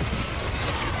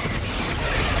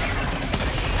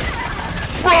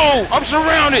 Bro, I'm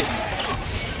surrounded!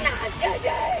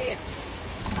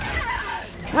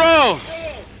 Bro!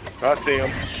 I see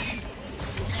him.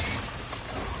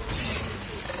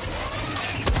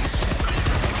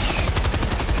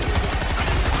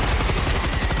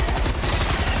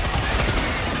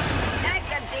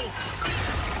 That's empty.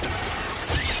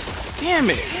 Damn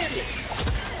it!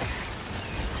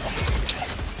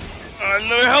 A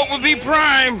little help would be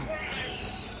prime!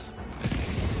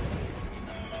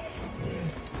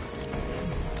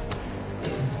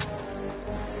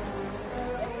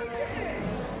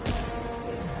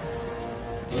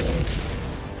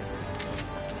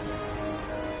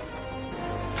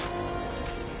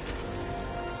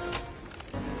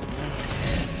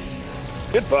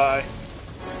 Goodbye.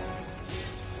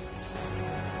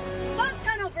 Pump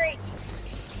tunnel breach.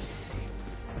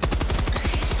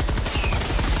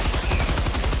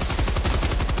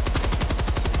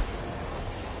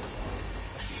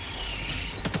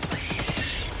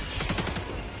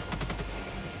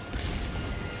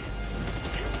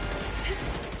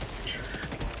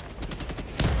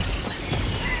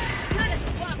 Got a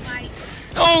swap light.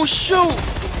 Oh shoot!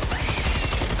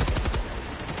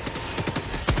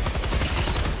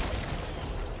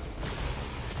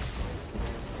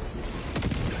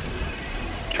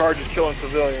 Charge is killing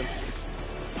civilians.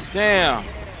 Damn.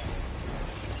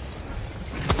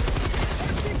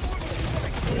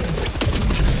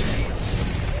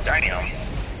 Damn.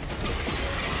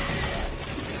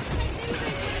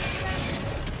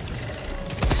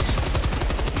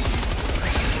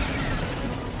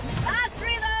 Last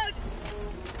reload.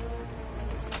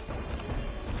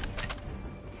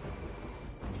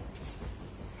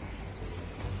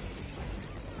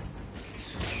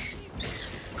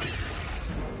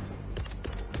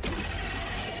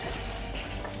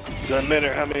 Doesn't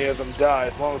matter how many of them die.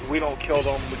 As long as we don't kill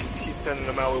them, we can keep sending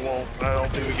them out. We won't. I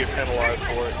don't think we get penalized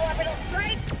for it.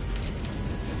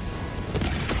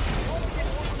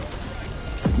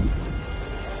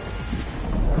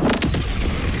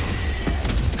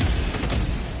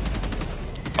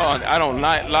 Oh, I don't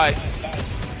like.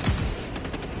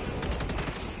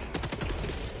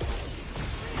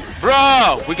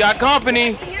 Bro, we got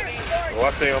company. Oh,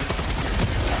 I see him.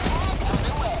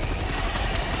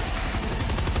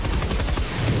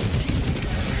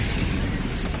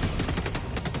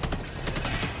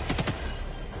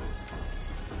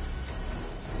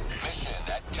 Mission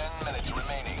at 10 minutes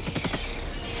remaining.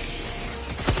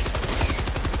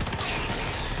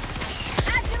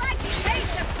 How'd you like to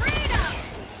taste of freedom?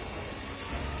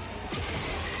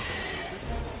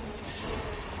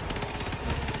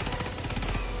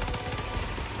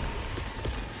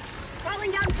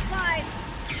 Falling down slide.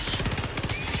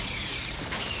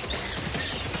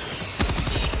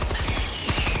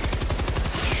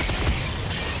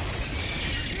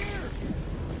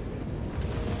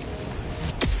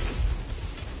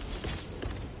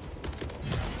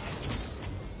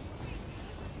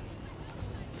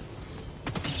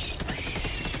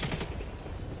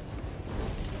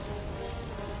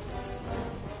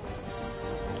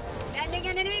 Landing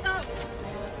in an eagle.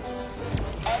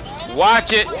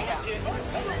 Watch it. Last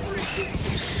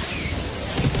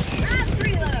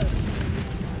reload.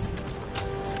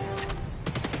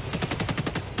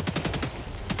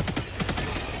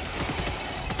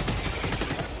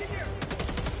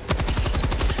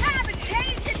 Have a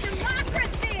taste of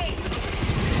democracy.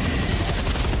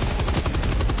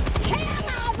 Kill them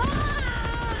all.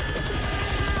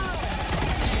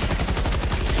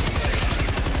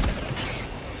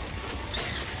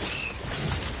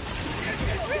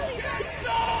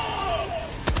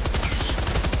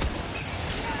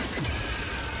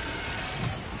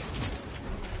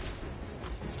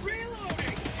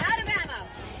 Out of ammo.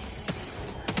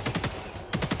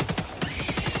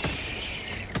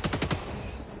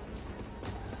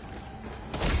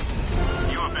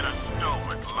 You have been a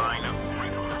stalwart line of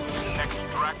freedom.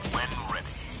 Extract when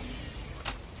ready.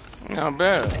 Not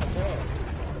bad.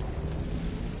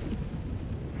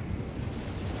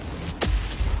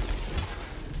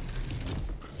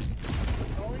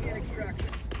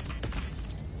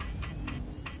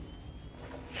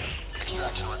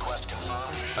 Extraction request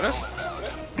confirmed.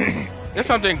 There's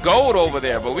something gold over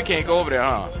there, but we can't go over there,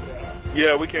 huh?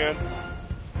 Yeah, we can.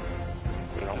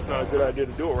 It's not a good idea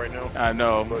to do it right now. I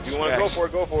know. But if you want to go for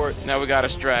it, go for it. Now we got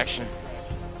extraction.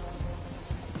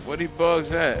 Where these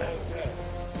bugs at?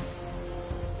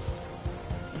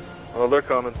 Oh, they're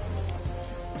coming.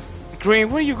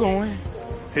 Green, where you going?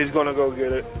 He's gonna go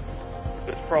get it.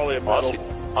 It's probably a battle.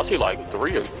 I see like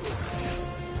 3 of them.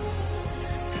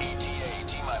 ETA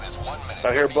T-minus 1 minute.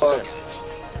 I hear 30 bugs. seconds.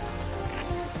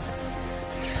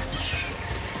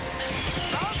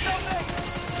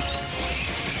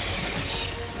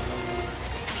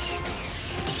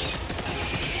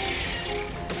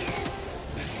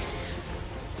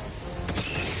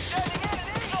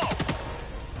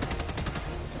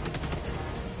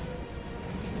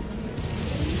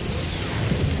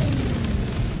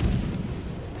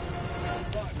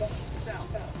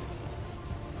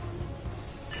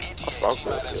 ETA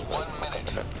T-minus 1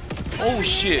 minute. Oh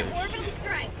shit. Orbital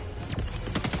strike.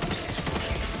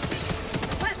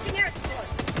 Requesting air support.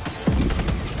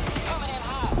 Coming in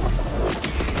hot.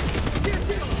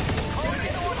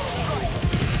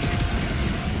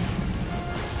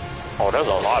 Oh, there's a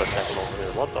lot of tanks over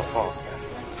here. What the fuck?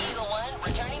 Eagle 1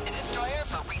 returning to destroyer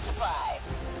for resupply.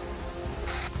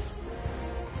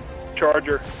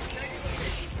 Charger.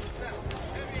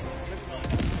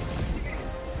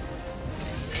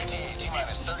 ETA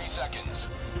T-minus 30 seconds.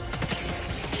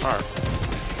 Alright.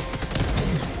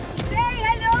 Say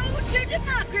hello to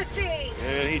democracy.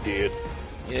 And he did.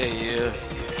 Yeah, yeah.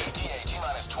 ETA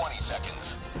T-minus 20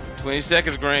 seconds. 20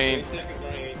 seconds, Green.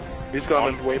 He's On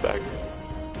coming. his way back.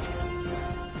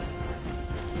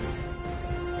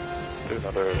 There's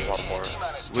another one more.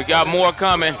 We got more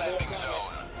coming. Landing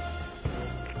zone.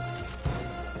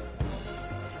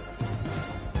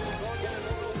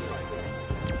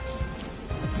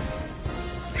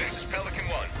 This is Pelican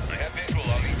 1. I have visual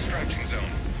on the extraction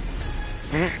zone.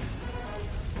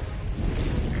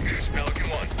 This is Pelican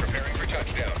 1, preparing for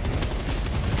touchdown.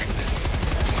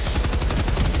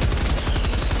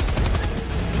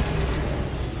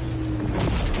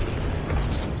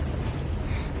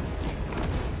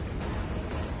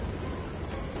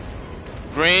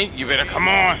 Green, you better come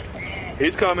on.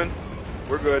 He's coming.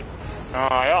 We're good.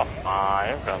 Yeah. I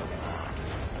am coming.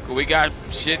 We got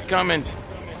shit coming.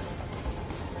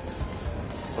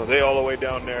 Oh, they all the way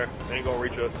down there. They ain't gonna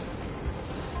reach us.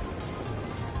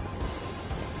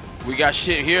 We got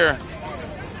shit here.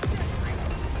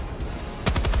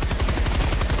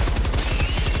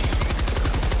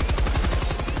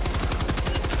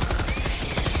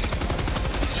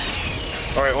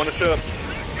 All right, on the ship.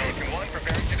 Pelican 1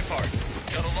 preparing to depart.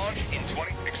 Shuttle launch in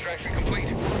 20. Extraction complete.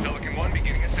 Pelican 1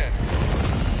 beginning ascent.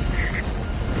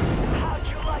 How'd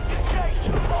you like to chase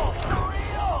them all for real?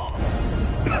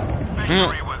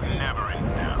 Victory was never in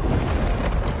doubt.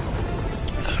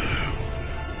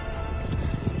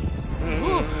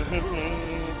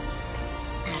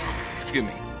 Excuse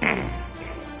me.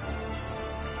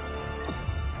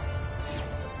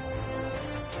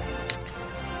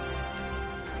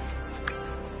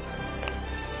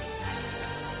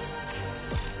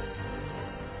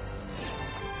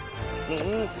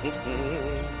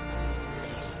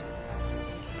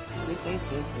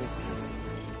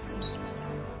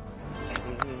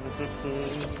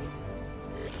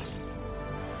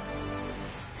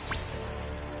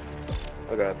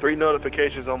 I got 3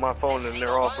 notifications on my phone and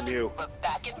they're all from you. We're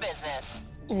back in business.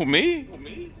 Who, me?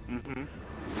 Mm-hmm.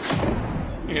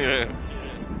 Yeah.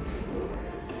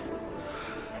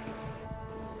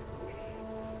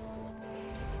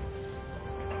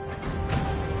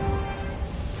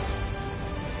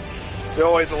 They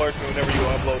always alert me whenever you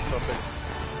upload something.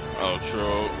 Oh,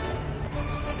 true.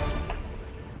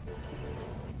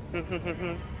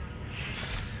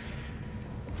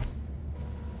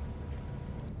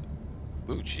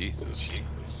 Oh, Jesus.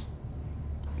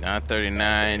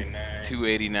 939,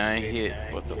 289 hit.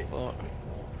 What the fuck?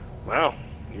 Wow,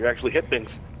 you actually hit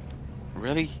things.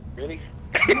 Really? Really?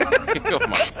 Oh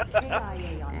my,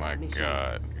 KIA on my mission.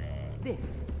 God.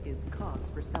 This is cause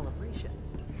for celebration.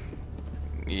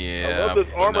 Yeah. I love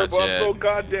this armor, but I'm yet. so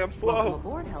goddamn slow. Welcome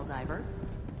aboard, Helldiver.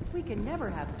 We can never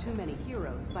have too many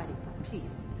heroes fighting for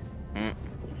peace.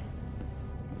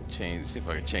 Change. See if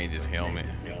I can change his helmet.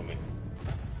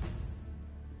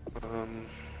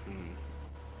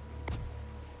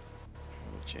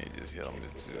 Change his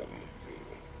helmet too.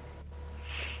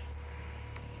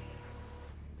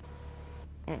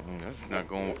 That's not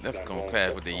going. That's going to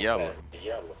clash with the yellow.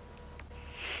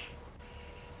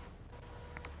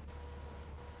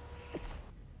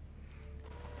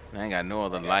 I ain't got no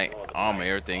other light armor.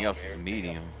 Everything else is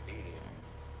medium.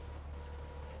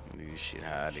 This shit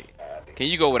hide. Can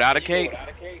you go without a cape?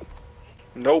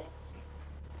 Nope.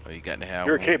 Oh, you got to have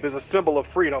Your one. cape is a symbol of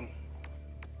freedom.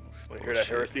 Oh, Want to hear that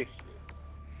heresy?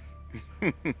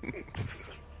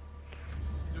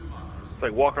 It's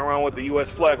like walking around with the U.S.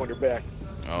 flag on your back.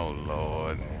 Oh,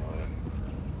 Lord.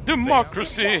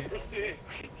 Democracy!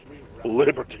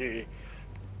 Liberty.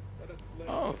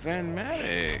 Oh, Van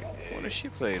Matic. What does she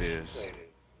play this?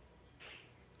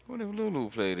 What if Lulu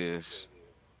play this?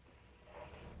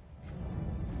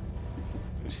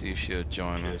 Let's see if she'll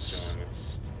join us.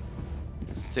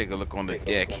 Let's take a look on the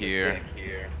deck here.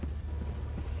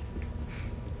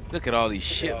 Look at all these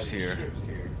ships here.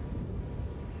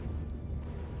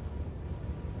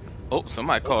 Oh,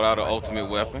 somebody called out an ultimate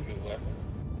weapon.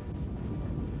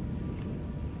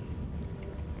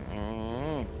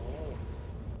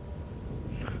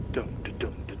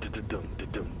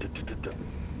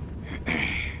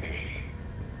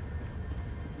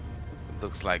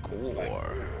 Looks like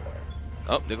war.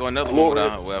 Oh, there go another one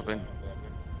without a weapon.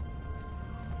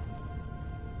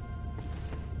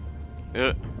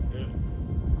 Yeah.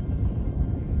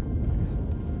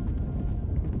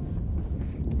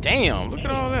 Damn, look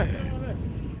at all that.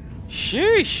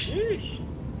 Sheesh.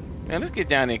 Man, let's get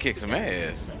down there and kick some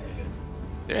ass.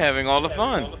 They're having all the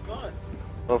fun.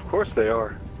 Of course they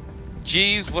are.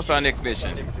 Jeeves, what's our next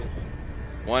mission?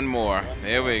 One more.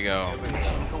 There we go.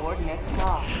 Mission coordinates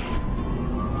locked.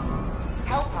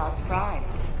 Hellpods prime.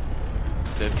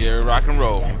 Let's get rock and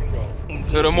roll.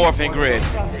 To the morphing grid.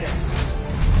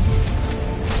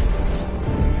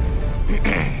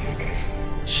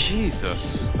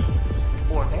 Jesus.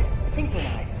 Orbit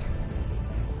synchronized.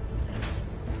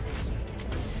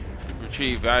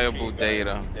 Retrieve valuable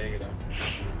data.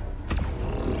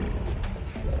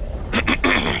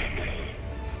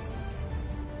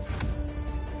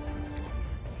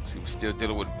 See, we're still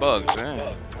dealing with bugs,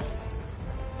 man.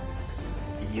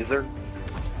 User.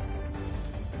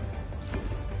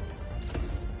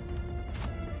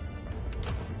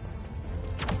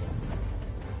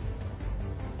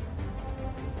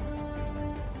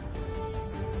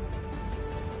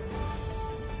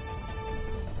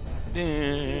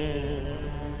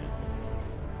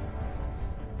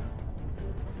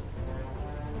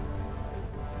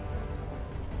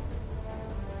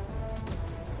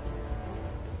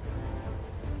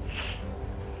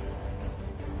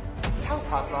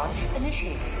 pod launch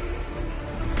initiated.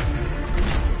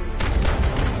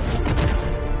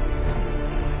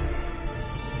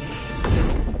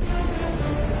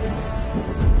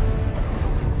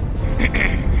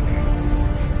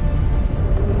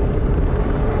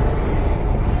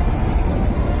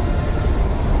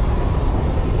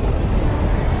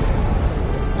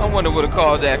 I wonder what it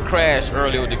caused that crash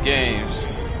earlier with the games.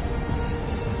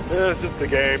 Yeah, it's just the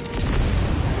game.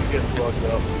 It gets fucked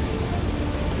up.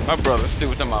 My brother still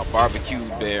was talking about barbecue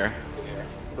bear.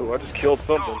 Oh, I just killed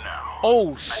something.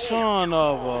 Oh, son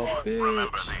of a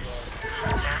bitch.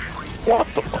 What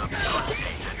the fuck?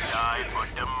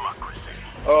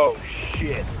 Oh,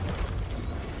 shit.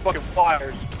 Fucking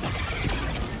flyers.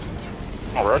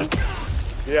 Already?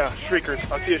 Yeah, shriekers.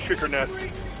 I see a shrieker nest.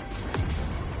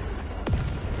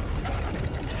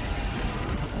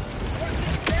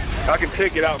 I can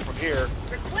take it out from here.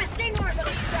 Requesting orbital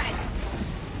strike.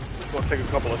 It's gonna take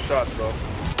a couple of shots though.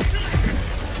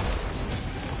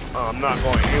 I'm not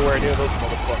going anywhere near those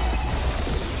motherfuckers.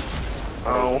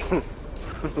 Oh,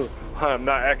 I'm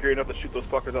not accurate enough to shoot those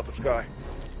fuckers out the sky.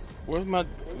 Where's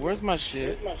my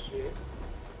shit?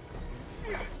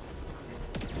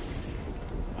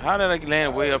 How did I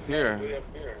land way up here?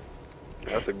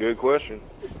 That's a good question.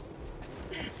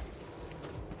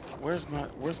 Where's my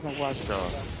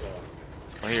watchdog?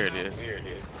 Oh, here it is.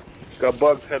 Got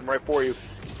bugs heading right for you.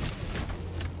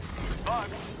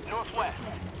 Bugs, northwest.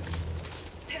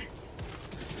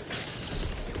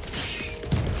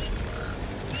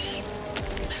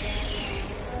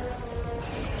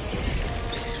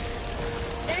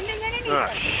 Ah,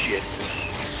 shit.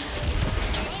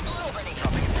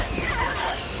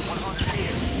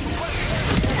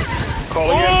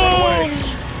 Call again, run away.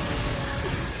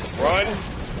 Run.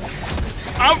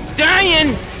 I'm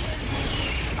dying!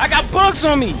 I got bugs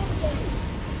on me!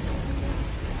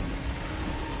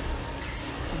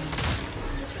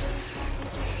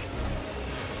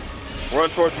 Run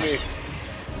towards me.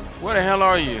 Where the hell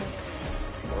are you?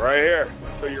 Right here.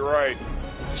 So you're right.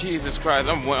 Jesus Christ,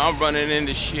 I'm running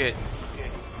into shit.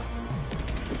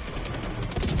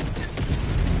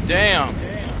 Damn.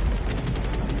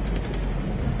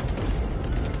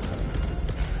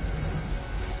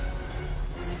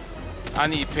 I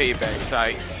need payback,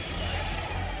 sight.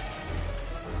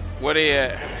 Where they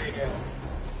at?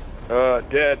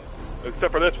 Dead.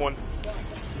 Except for this one.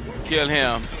 Kill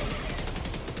him.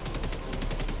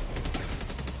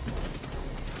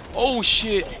 Oh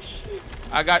shit.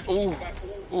 I got ooh.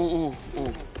 Alright,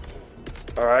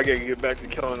 I gotta get back to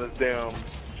killing this damn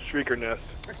shrieker nest.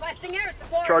 Requesting air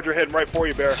support. Charger heading right for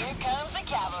you, Bear. Here comes the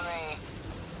cavalry.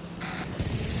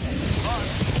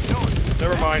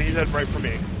 Never mind, he's heading right for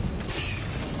me.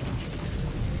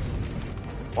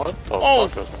 What the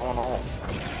fuck is going on?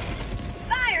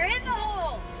 Fire, hit the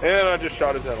hole. And I just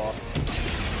shot his head off.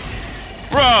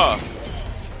 Bruh!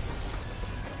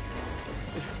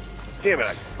 Damn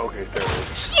it. Okay, there it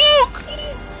is. Smoke!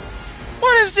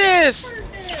 What is this?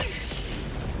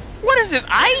 What is this?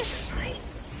 Ice?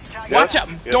 Yes, Watch out!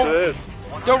 yes, it is.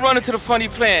 Don't run into the funny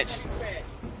plants.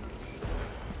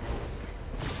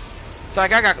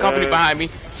 Psych, I got company behind me.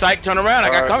 Psych, turn around. I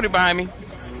got company behind me.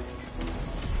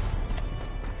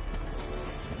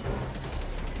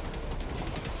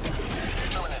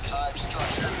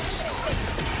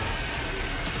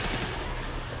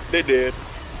 They did.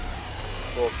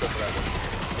 Well, except for that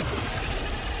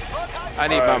one. I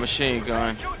need my machine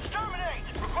gun.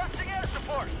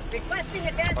 Requesting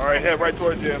advance. Alright, head right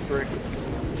towards the M3.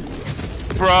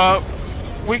 Bruh,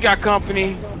 we got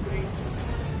company.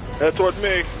 Head towards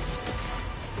me.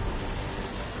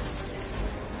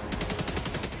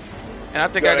 And I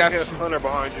think I got a hunter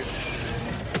behind you.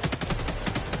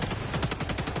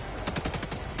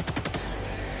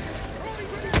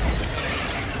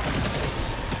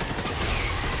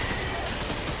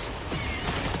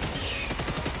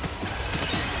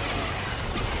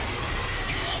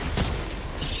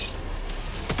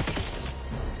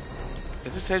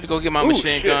 Is it safe to go get my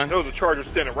machine gun? There was a charger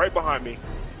standing right behind me.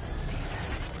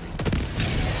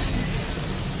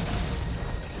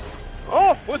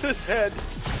 Off with his head.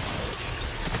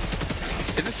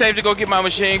 Is it safe to go get my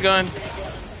machine gun?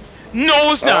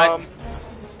 No, it's not.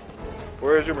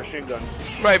 Where's your machine gun?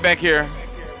 Right back here.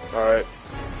 Alright.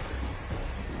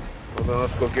 Well then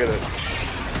let's go get it.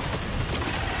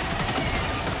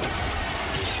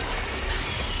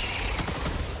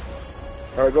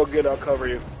 Alright, go get it, I'll cover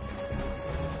you.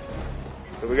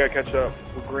 So we gotta catch up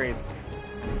with Green.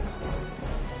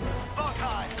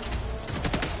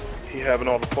 He having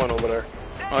all the fun over there.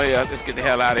 Oh yeah, let's get the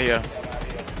hell out of here.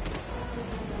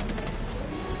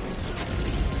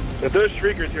 If there's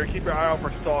shriekers here, keep your eye out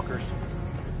for stalkers.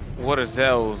 What is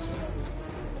those?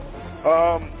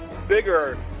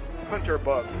 Bigger hunter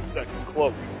bugs that can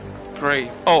cloak. Great.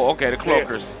 Oh, okay, the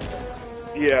cloakers.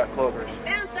 Yeah, cloakers.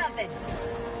 Found something.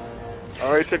 I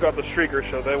already took out the streakers,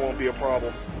 so they won't be a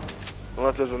problem.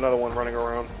 Unless there's another one running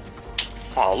around.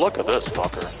 Oh, look at this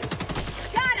fucker.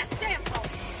 Got a sample.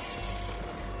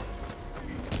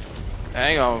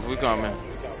 Hang on, we coming.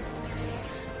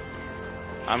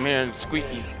 I'm hearing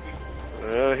Squeaky.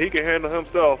 He can handle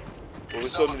himself, but we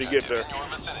still need to get there.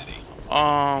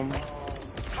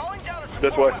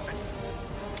 This way.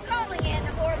 Calling in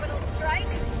orbital strike.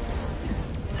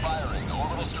 Firing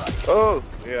orbital strike. Oh,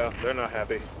 yeah, they're not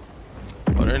happy.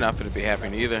 Oh, they're not gonna be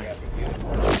happy either.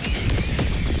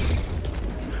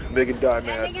 They can die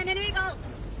mad. Sending in an eagle.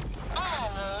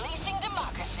 Unleashing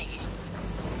democracy.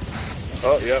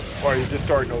 Oh, yep, party's just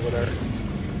starting over there.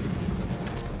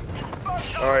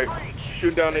 Alright,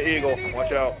 shoot down the eagle.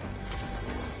 Watch out.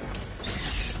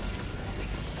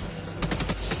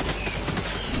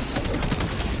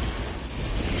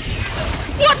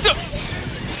 What the?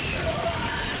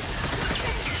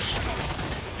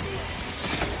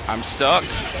 I'm stuck.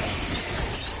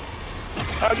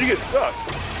 How'd you get stuck?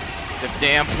 The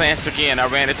damn plants again. I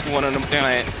ran into one of them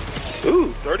plants.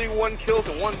 Ooh, 31 kills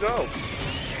in one go.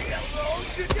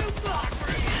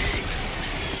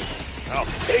 I'll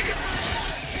take it.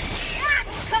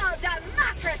 That's called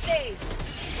democracy.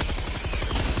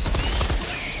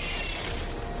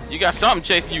 You got something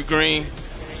chasing you, Green.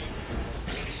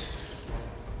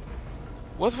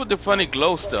 What's with the funny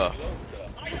glow stuff?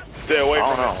 Stay away from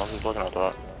I don't know. I'm just looking at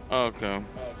that. Okay.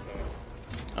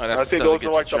 Oh, that's I think stuff those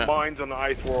are like the trap. mines on the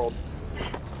ice world.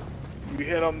 You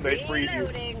hit them, they freeze you.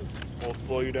 Will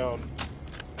slow you down.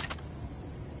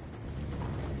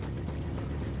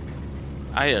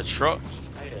 I hear a truck.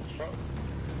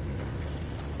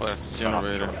 Oh, that's the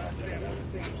generator.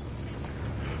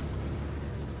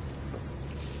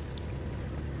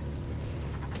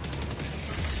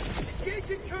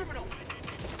 Terminal.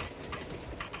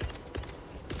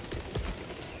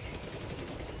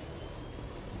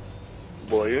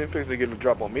 Boy, you didn't think they'd get a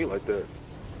drop on me like that.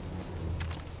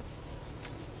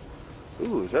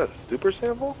 Ooh, is that a super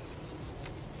sample?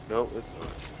 No, it's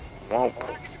not. Won't.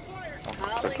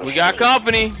 We got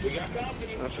company.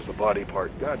 That's just a body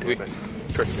part. God damn it.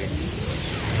 Tricked me.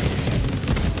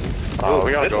 Oh,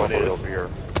 we gotta this go one is. over here.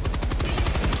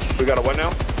 We got a what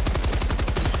now?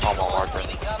 I'm on marker.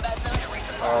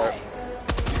 Alright.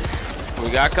 We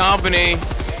got company.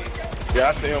 Yeah,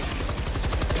 I see him.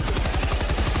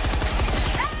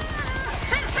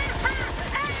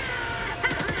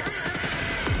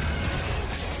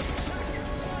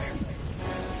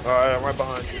 Alright, I'm right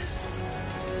behind you.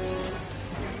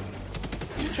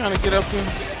 You trying to get up here?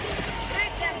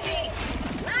 That's empty.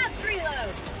 Last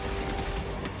reload.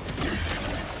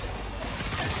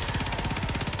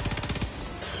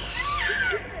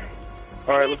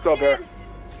 Alright, let's go, Bear.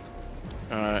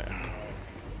 Alright.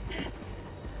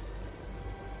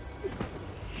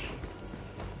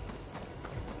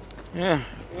 Yeah,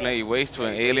 lay waste to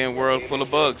an alien world full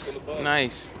of bugs.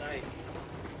 Nice.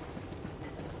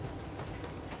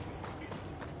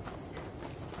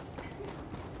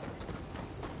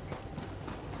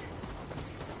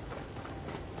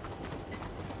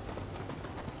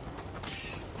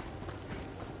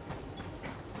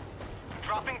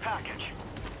 Dropping package.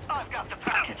 I've got the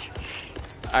package.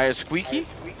 I hear Squeaky.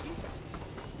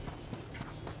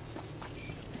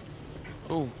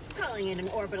 Ooh. Calling in an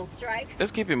orbital strike.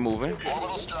 Let's keep it moving.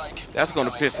 Orbital strike. That's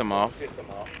gonna piss him off.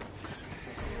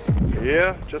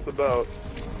 Yeah, just about.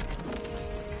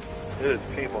 It is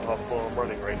painful how slow I'm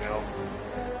running right now.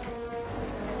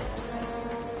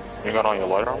 You got on your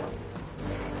light armor?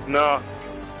 Nah,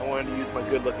 I wanted to use my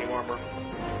good-looking armor.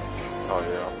 Oh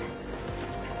yeah.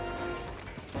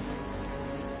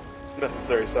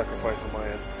 Necessary sacrifice on my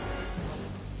end.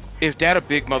 Is that a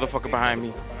big motherfucker behind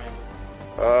me?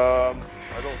 I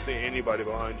don't see anybody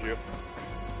behind you.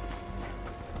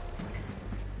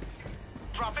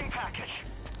 Dropping package.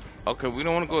 Okay, we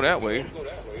don't want to go that way.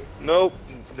 Nope.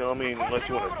 No, I mean, unless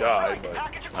you want to die, but...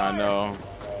 I know.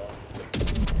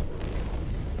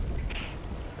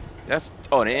 That's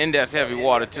the end. That's heavy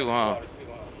water too, huh?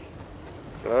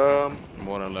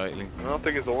 More than likely. I don't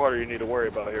think it's the water you need to worry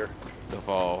about here. The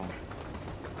fall.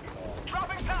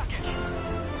 Dropping package.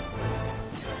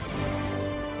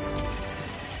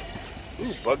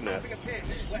 Ooh, bug net.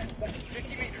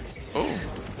 Oh.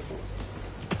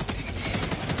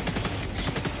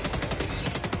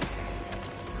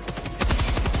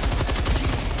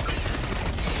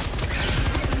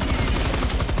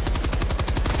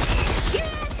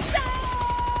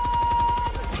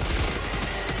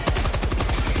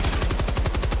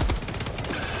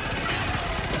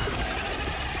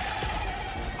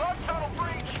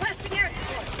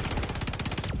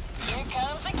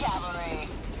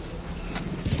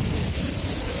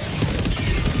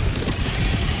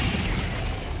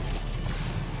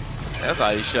 That's how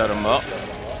you shut him up.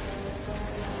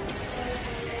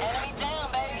 Enemy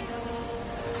down, baby.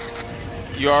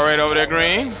 You all right over there,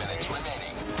 Green?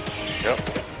 Yep.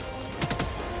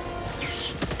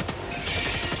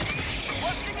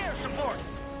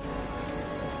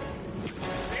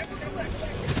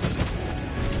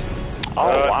 Oh,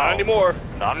 wow. Not anymore.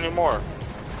 Not anymore.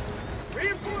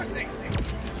 Reinforcing.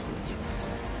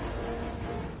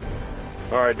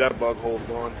 Alright, that bug hole's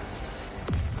gone.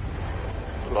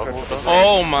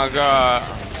 Oh my god.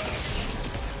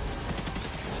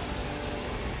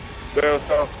 There,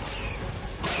 so.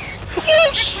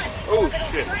 Oh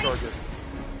shit, Charger.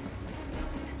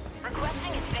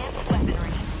 Requesting advanced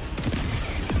weaponry.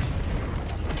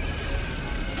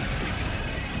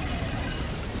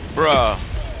 Bruh.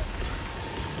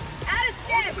 Out of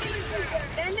step.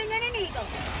 Sending in an eagle.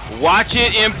 Watch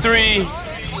it, M3.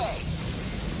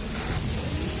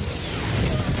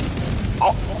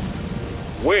 Oh.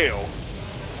 Well.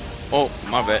 Oh,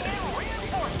 my bad.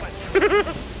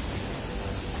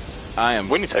 I am.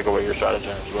 We need to take away your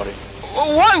stratagems, buddy.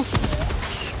 Oh, what?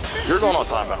 You're going on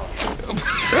timeout.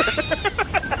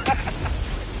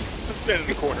 Stand in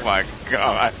the corner. Oh my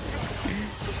god.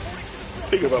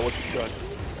 Think about what you've done.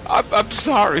 I'm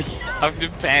sorry. I'm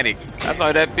just panicked. I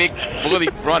thought that big bully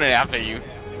running after you.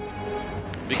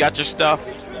 You got your stuff?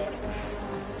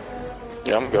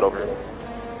 Yeah, I'm good over here.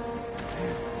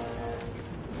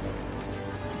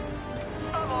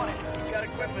 I'm on it. Got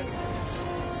equipment.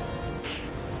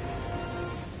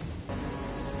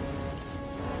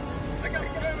 I got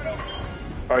equipment over.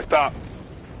 Alright, stop.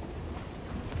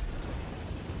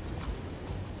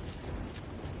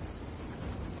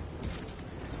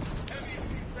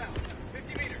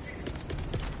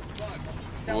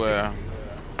 Where?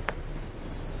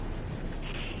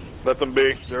 Let them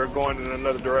be. They're going in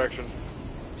another direction.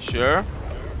 Sure?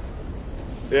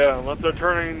 Yeah, unless they're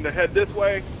turning to head this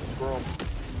way, screw them.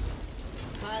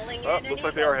 Oh, looks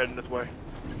like they are heading this way.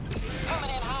 Coming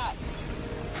in hot.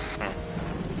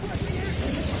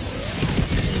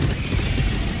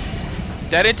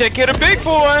 That didn't take care of the big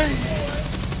boy.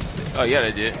 Oh yeah,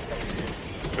 they did.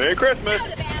 Merry Christmas.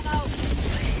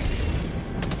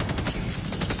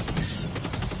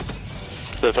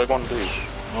 Yeah, take one of these.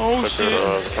 Oh take shit.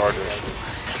 The chargers.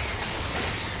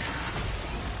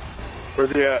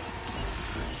 Where's he at?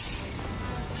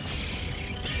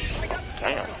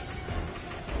 Damn.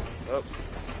 Oh,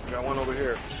 got one over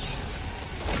here.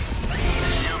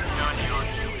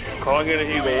 Calling in an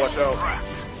eagle, watch out.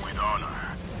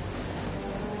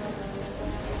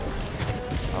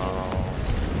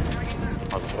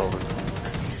 I'll just over.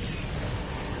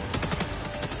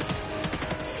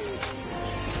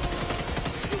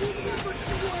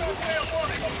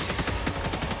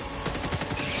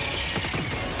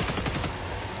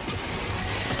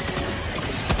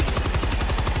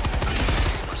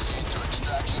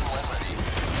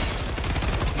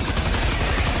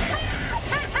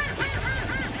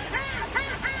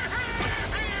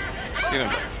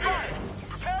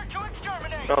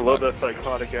 I love that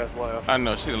psychotic ass laugh. I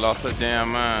know, she lost her damn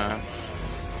mind.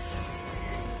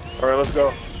 Alright, let's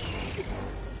go.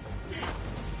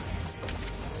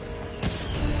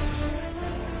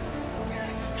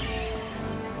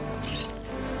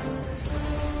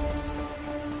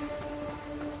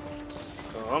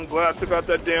 I'm glad I took out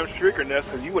that damn shrieker nest,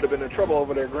 because you would have been in trouble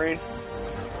over there, Green.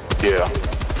 Yeah.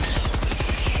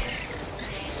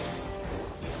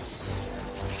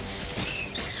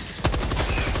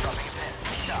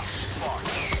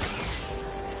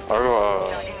 I'll go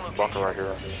bunker right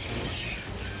here.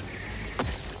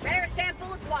 Rare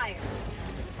sample acquired.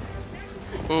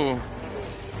 Ooh.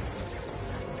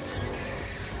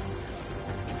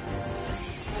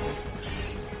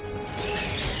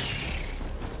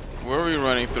 Where are we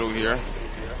running through here?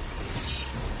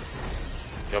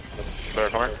 Yep. Better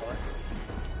come here.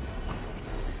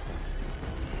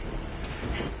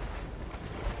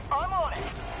 I'm on it.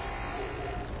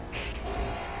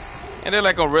 And they're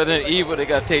like on Resident Evil, they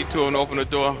got tape to them and open the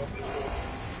door.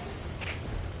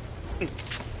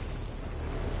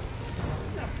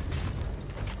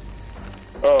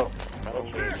 Oh.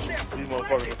 These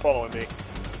motherfuckers are following me.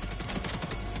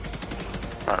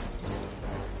 Alright.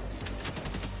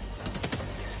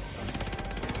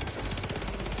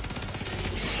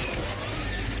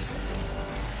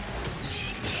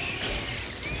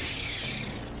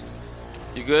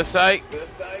 You good, Syke?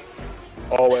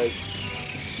 Always.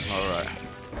 Alright.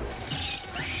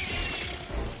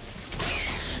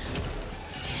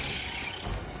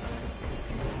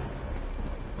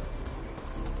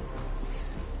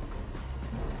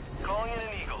 Calling in an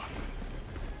eagle.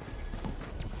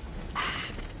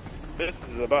 This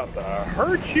is about to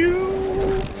hurt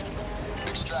you.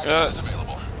 Extraction is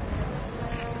available.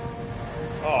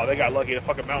 Oh, they got lucky. The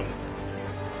fucking mountain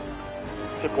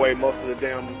took away most of the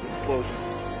damn explosions.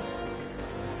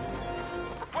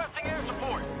 Requesting air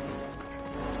support.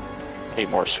 Need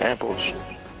more samples.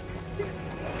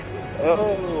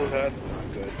 Oh, that's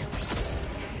not good.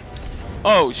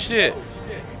 Oh shit.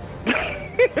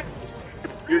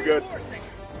 You're good.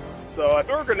 So I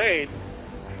threw a grenade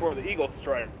for the Eagle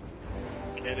Strike,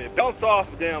 and it bounced off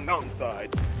the damn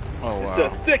mountainside. Oh wow. Instead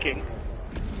of sticking,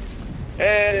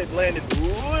 and it landed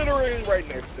literally right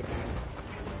next to me.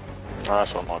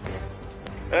 That's unlucky.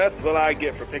 That's what I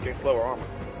get for picking slower armor.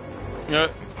 Yeah.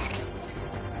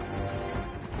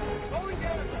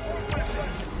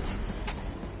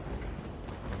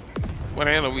 Where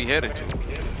the hell are we headed to?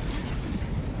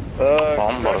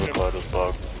 I'm about to clear this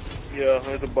bug. Yeah,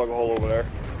 there's a bug hole over there.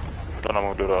 Then I'm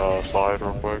gonna do the slide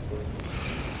real quick.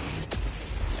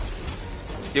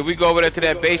 Did we go over there to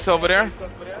that base over there?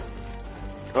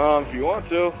 If you want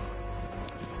to.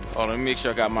 Oh, let me make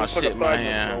sure I got my Just put shit a in my side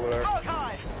mission hand. over there.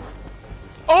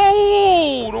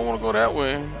 Oh, don't want to go that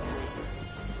way.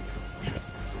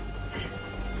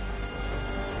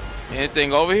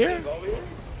 Anything over here?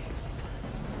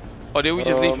 Or did we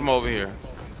just leave from over here?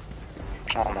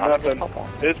 Nothing.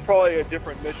 It's probably a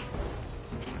different mission.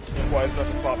 That's why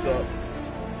nothing popped up.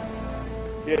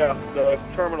 Yeah, the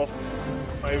terminal's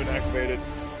not even activated.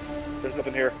 There's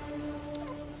nothing here.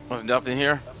 Was nothing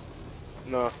here?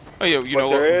 No. Oh yeah, you but know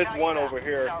what? there is one over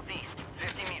here. Southeast,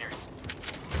 50 meters.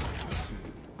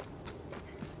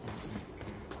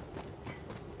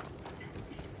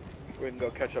 We can go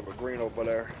catch up with Green over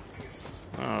there.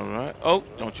 All right. Oh,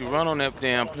 don't you run on that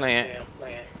damn plant.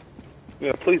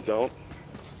 Yeah, please don't.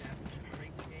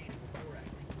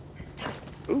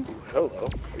 Ooh, hello.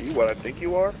 Are you what I think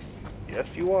you are? Yes,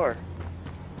 you are.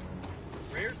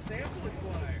 Rare sample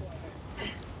acquired.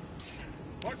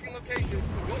 Marking location,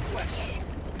 go west.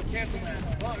 Cancel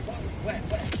that. Log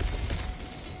west.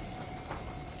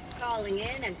 Calling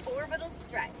in an orbital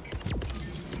strike.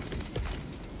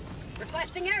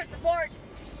 Requesting air support.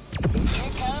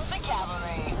 Here comes the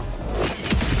cavalry.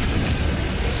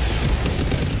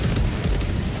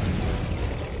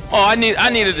 Oh, I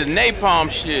needed the napalm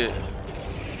shit.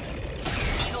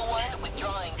 Eagle 1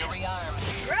 withdrawing to rearm.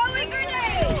 Throwing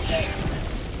grenade.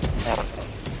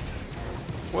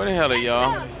 Where the hell are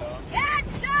y'all?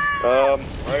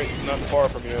 Right, not far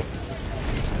from you.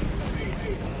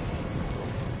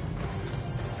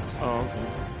 Oh, okay.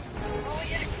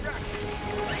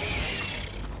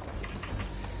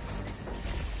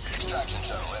 Extraction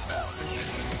shuttle inbound.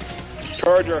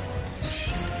 Charger.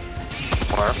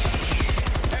 Where?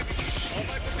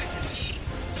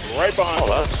 Right behind. Oh,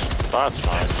 that's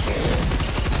nice.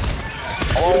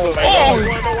 Oh, Oh! You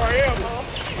wanna know where I am, huh?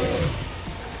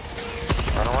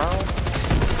 Run around.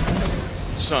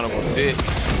 Son of a bitch.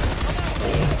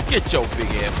 Get your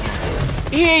big ass.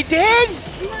 He ain't dead?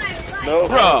 No.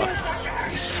 Bruh.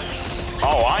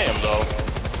 Oh, I am though.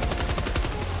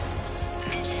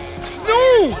 No!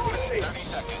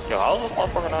 Yo, how's this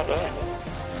motherfucker not dead?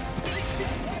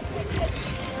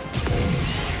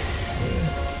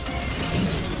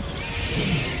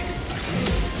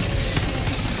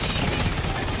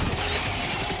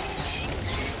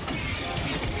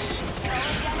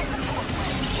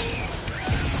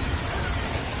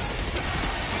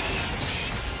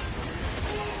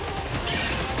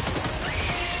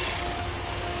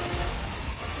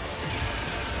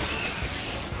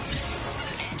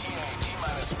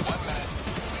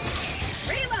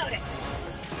 Reloading.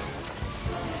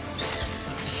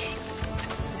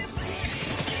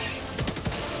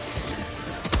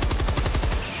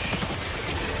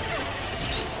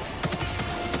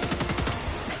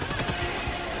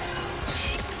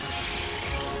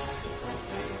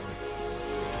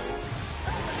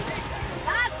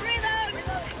 Last reload.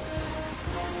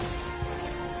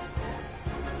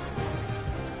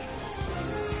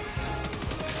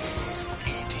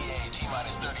 ETA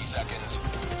T-minus 30 seconds.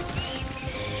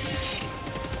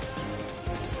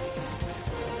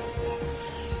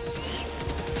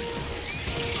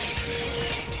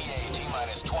 ETA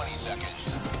T-minus 20 seconds.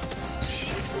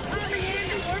 Calling in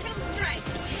an orbital strike.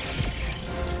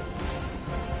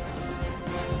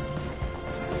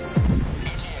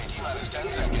 ETA T-minus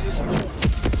 10 seconds.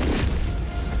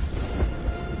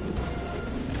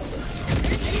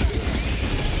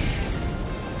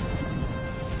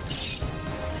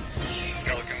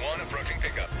 Pelican 1 approaching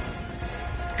pickup.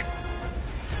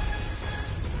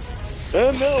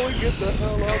 And now we get the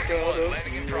hell out Pelican 1 of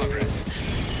landing in progress.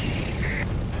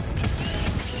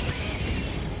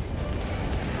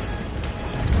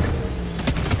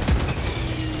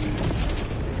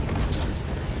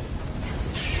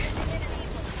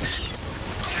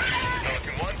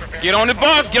 Get on the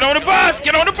bus! Get on the bus!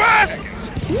 Get on the bus!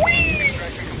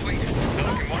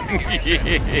 He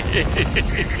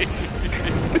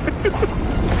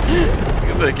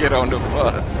said, "Get on the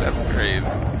bus." That's crazy.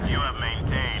 You have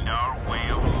maintained our way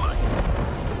of life.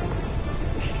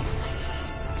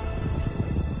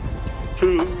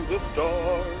 To the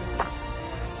stars.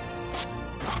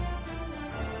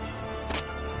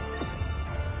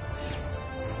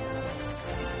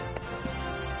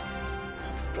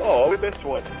 Oh, we missed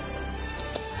one.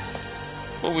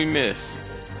 What we miss?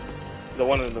 The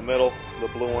one in the middle, the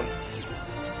blue one.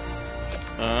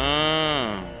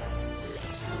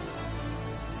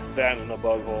 That and a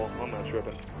bug hole. I'm not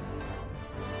tripping.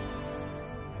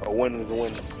 A win is a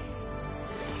win.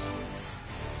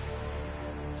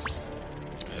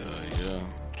 Yeah.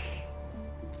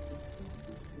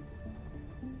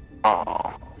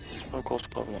 Oh, so close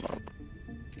to leveling up.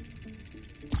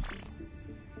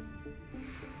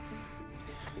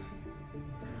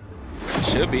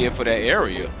 Should be it for that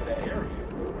area.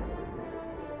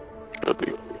 Should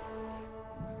be.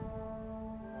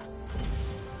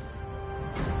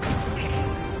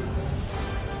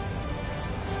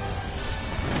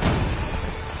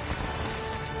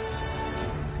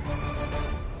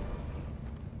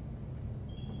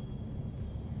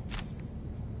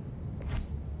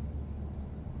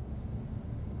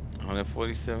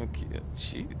 $147 kills.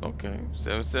 She okay.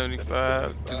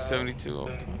 775, 272.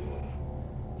 Okay.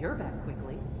 You're back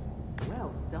quickly.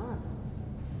 Well done.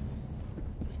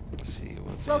 Let's see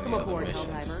what's Welcome any other aboard, missions.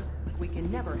 Helldiver. We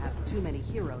can never have too many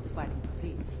heroes fighting for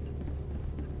peace.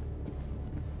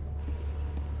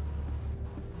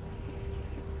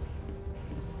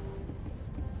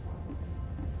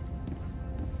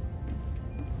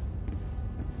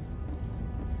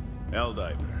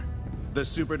 Helldiver, the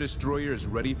Super Destroyer is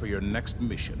ready for your next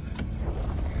mission.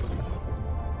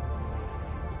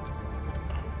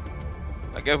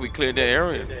 I guess we cleared that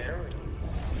area.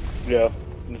 Yeah,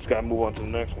 just gotta move on to the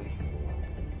next one.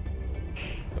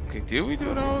 Okay, did we do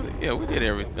it all? Yeah, we did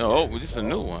everything. Oh, this is a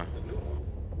new one.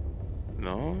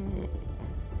 No.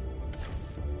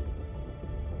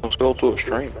 Let's go to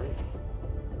extreme.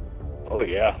 Oh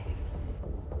yeah.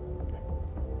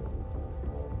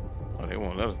 Oh, they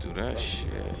won't let us do that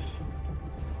shit.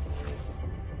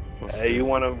 What's Hey, you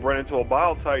want to run into a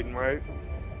Bile Titan, right?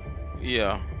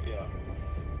 Yeah.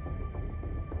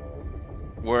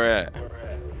 Where at?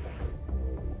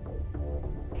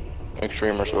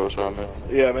 Extreme or suicide, man.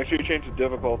 Yeah, make sure you change the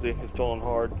difficulty. It's still on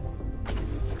hard.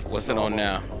 What's it on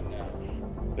now?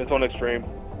 It's on extreme.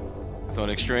 It's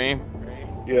on extreme?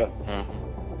 Yeah.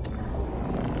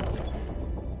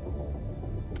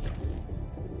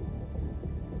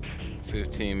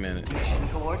 15 minutes. Mission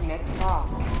coordinates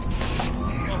locked.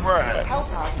 Right.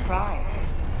 Hellpods prime.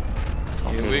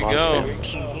 Here we go.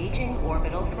 Engaging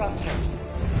orbital thrusters.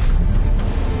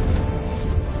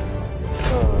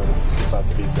 It's about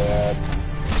to be bad.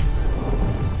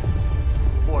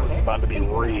 Orbit It's about to be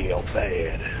synchronized. real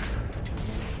bad.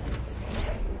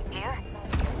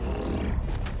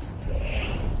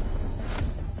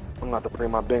 I'm gonna have to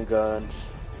bring my big guns.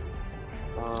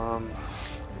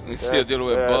 We still dealing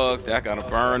with bugs. I gotta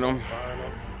burn them.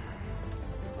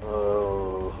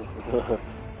 Oh,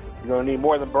 you're gonna need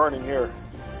more than burning here.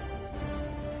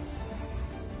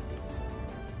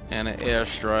 And an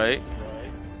airstrike.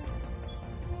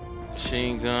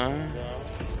 Machine gun.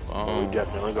 We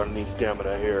definitely gonna need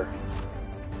stamina here.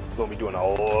 We're gonna be doing a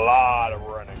lot of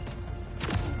running.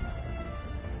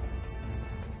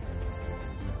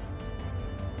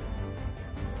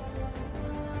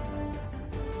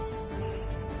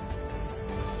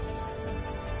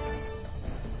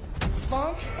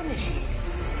 Launch initiated.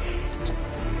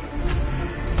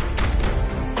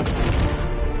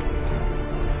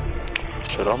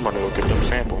 Shit, I'm gonna go get them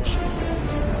samples.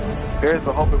 Here's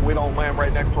the hoping we don't land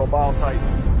right next to a Bile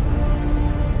Titan.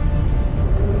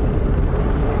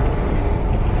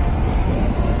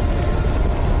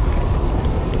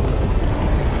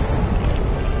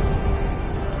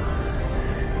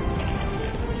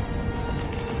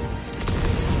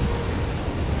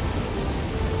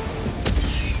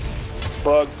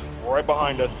 Bugs, right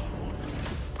behind us.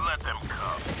 Let them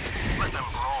come. Let them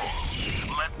roll.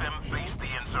 Let them face the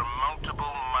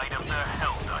insurmountable might of the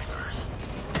Helldivers.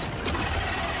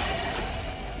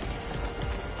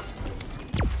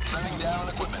 Sending down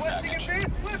equipment package.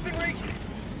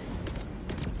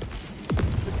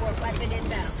 Support weapon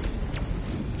inbound.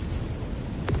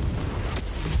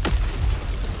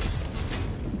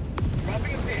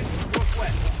 Dropping a pin.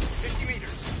 Northwest. 50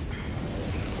 meters.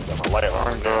 Got my light on.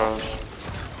 Alright, guys.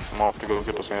 I'm off to go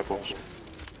get the samples.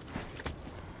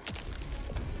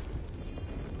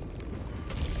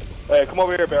 Hey, come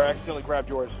over here, Bear. I accidentally grabbed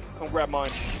yours. Come grab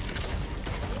mine.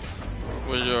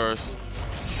 Where's yours?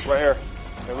 Right here.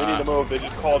 And we need to move. They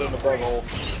just called in the bug hole.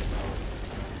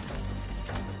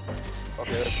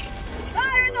 Okay.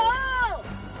 Fire in the hole!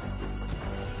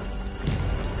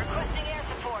 Requesting air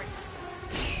support.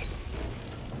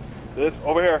 This,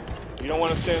 over here. You don't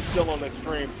want to stand still on this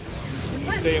stream. If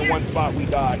you stay in one spot, we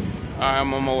die. Alright,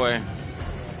 I'm on my way.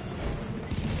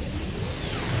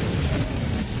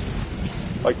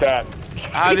 Like that.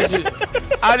 How did you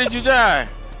die?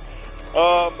 I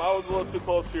was a little too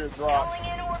close to your drop.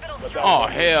 Oh,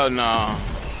 hell no.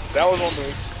 That was on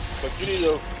me. But you need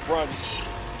to run.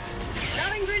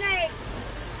 Throwing grenade.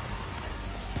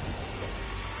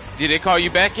 Did they call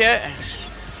you back yet?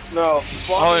 No.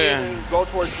 Oh, yeah. And go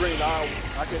towards green. I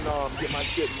can get my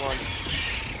shit and run.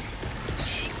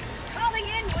 Calling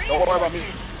in green. Don't worry about me.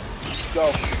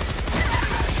 Go.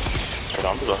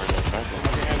 I'm just over here. I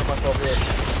can handle myself here.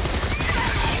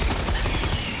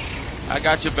 I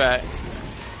got your back.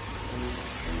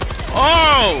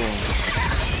 Oh!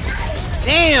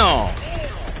 Damn!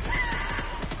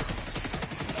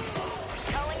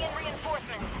 Calling in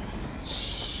reinforcements.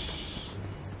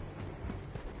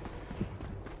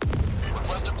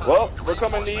 Well, we're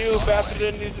coming to you faster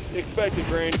than you expected,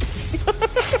 Green.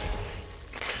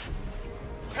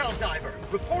 Helldiver,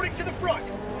 reporting to the front.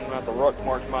 I'm gonna have to rush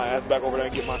march my ass back over there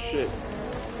and get my shit.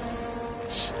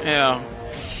 Yeah.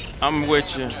 I'm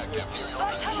with you.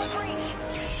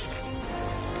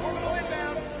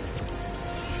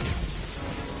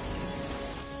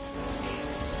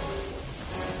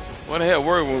 What the hell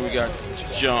were we when we got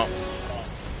jumped?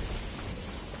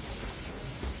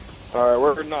 Alright,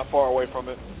 we're not far away from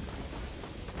it.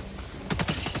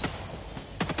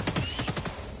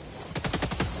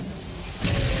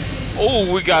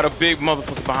 Oh, we got a big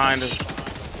motherfucker behind us.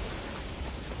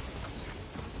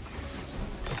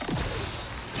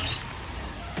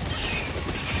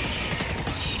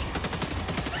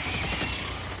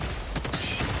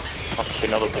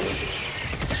 Another bullet.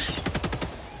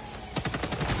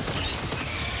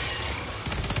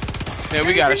 Man,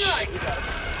 we got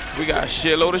a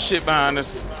shitload of shit behind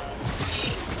us.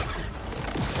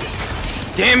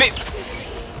 Damn it!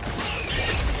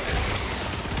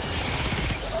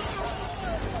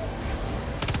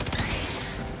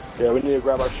 Yeah, we need to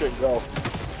grab our shit and go.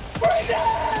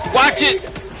 Watch it!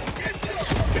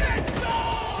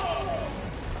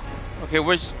 Okay,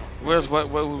 where's what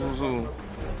was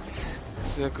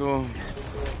Sickle.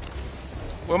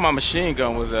 Where my machine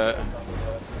gun was at?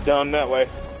 Down that way.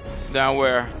 Down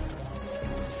where?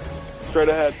 Straight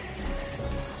ahead.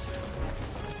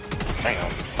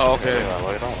 Damn. Oh, okay. Yeah,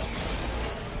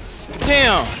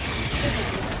 damn!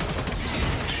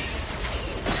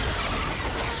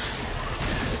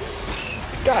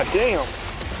 God damn.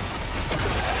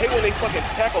 I hate when they fucking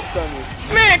tackle stun you.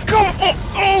 Man, come on!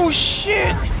 Oh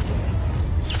shit!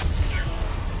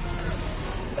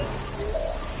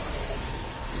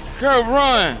 Girl,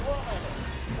 run!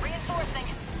 Reinforcing.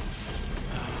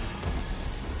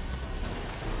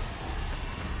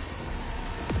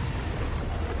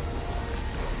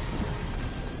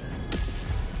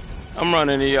 I'm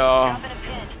running to y'all.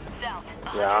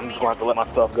 Yeah, I'm just gonna have to let my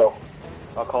stuff go.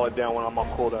 I'll call it down when I'm on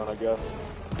cooldown, I guess.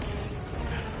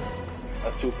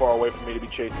 That's too far away for me to be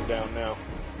chasing down now.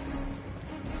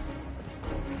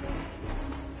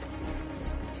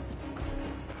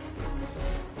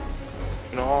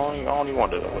 No, I don't even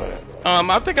want to do that.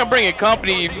 I think I'm bringing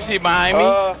company. If you see behind me.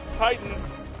 Titan.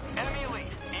 Enemy elite,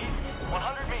 east,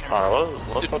 100 meters.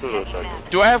 Alright, let's go do this second.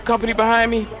 Do I have company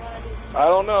behind me? I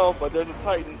don't know, but there's a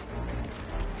Titan.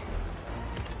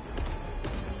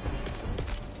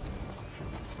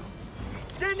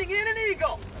 Sending in an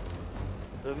eagle.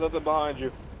 There's nothing behind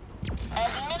you.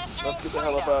 Let's get the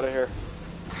hell up out of here.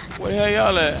 Where the hell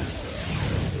y'all at?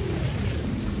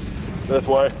 This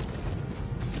way.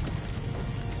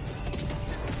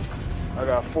 I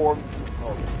got 4.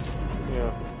 Oh,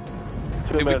 yeah.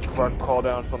 2 minutes before I can call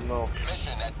down something else.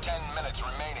 Mission at 10 minutes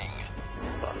remaining.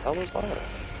 What the hell is that?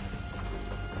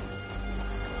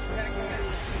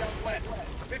 Southwest,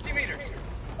 50 meters.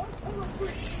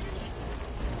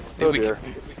 Oh dear.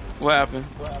 What happened?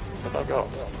 Where'd I go?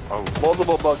 Oh.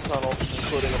 Multiple bug tunnels,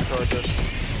 including a charger.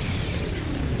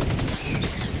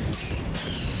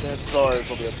 Chances are there's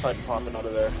gonna be a Titan popping out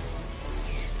of there.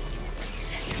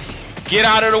 Get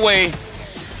out of the way.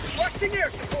 Requesting air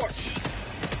support.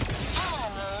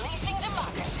 Unleashing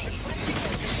democracy.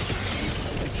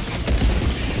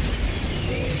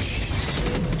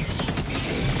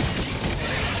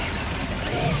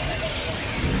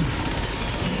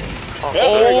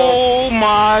 Oh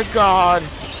my God.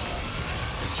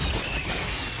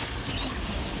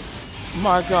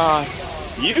 My God.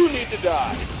 You need to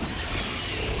die.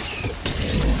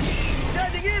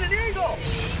 Sending in an eagle.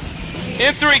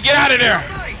 M3, get out of there.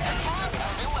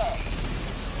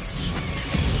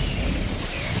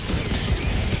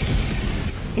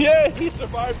 Yeah, he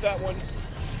survived that one.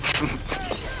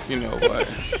 You know what?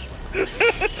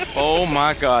 Oh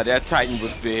my God, that Titan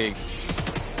was big.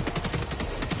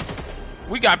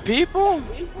 We got people?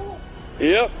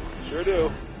 Yep, sure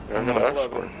do. Yeah, I'm gonna ask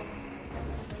for it.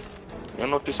 You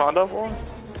know what you signed up for?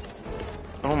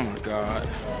 Oh my God.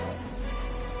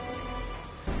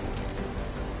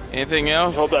 Anything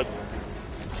else?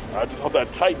 I just hope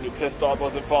that Titan you pissed off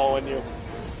wasn't following you.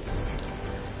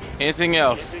 Anything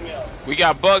else? We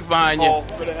got bugs behind you. Oh,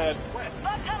 right ahead.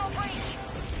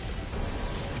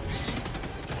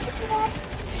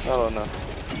 I don't know.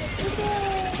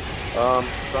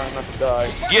 Trying not to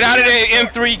die. Get out of there,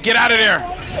 M3. Get out of there.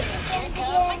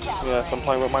 Yes, I'm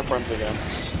playing with my friends again.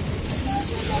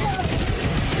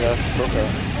 Yes, okay.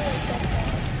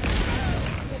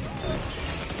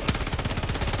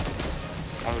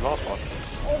 I lost one.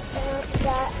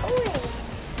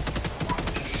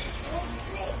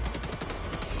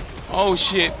 Oh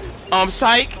shit.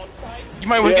 Psych. You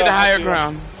might want to get the higher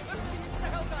ground.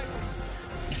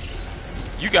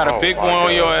 You got a big one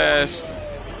on your ass.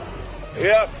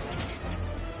 Yep.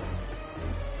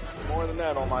 More than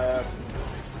that on my ass.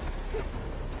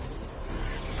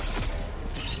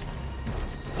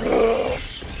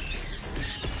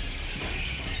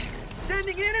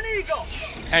 Sending in an eagle.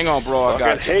 Hang on, bro. I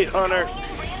got you. Hate hunter.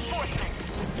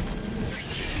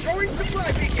 Throwing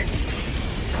supply beacon.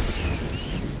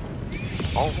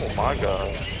 Oh my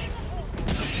God.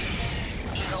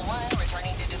 Eagle 1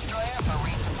 returning to destroyer for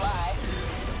resupply.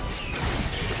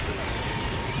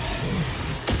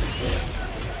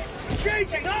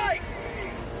 Changing ice.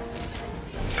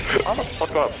 How the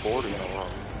fuck got 40 in a row?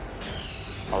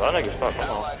 Oh, that nigga's stuck. Come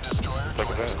on. Take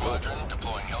advantage of it.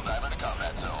 Deploying Helldiver to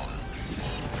combat zone.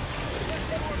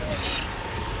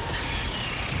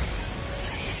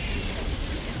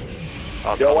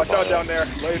 Yo, watch out down there.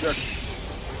 Laser.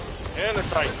 And a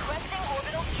Titan.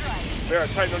 There, a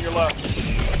Titan on your left.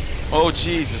 Oh,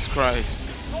 Jesus Christ.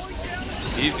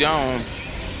 He's gone.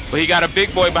 But he got a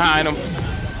big boy behind him.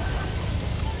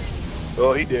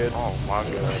 Oh, he did. Oh my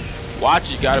God. Watch,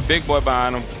 he got a big boy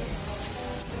behind him.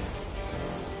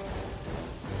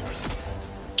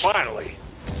 Finally.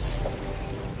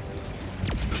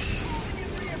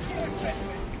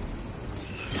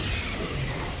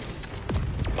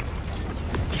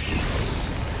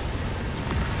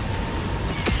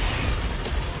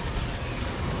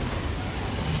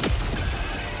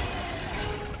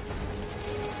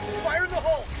 Fire in the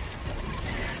hole.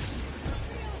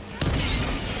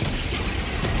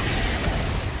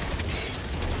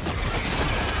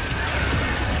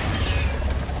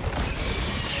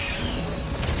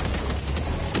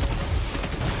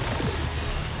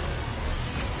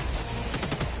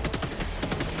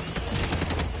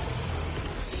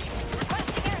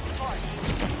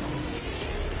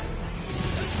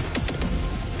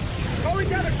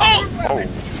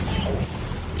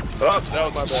 Oh, that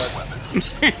was my bad.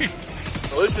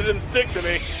 At least it didn't stick to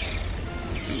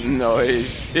me. No, he's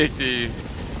sick to you.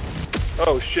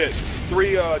 Oh shit.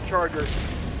 3 chargers.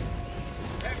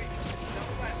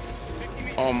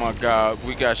 Oh my God,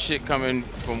 we got shit coming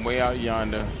from way out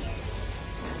yonder.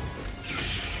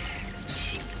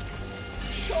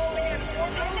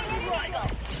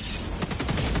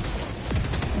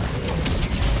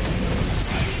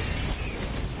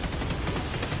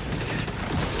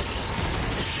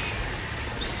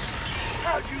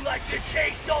 How'd you like to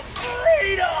taste of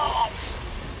freedom?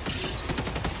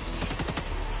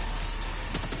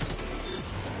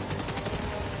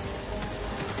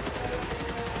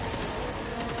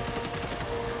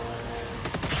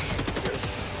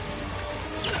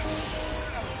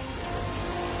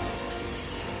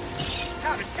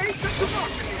 How to taste of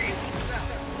democracy.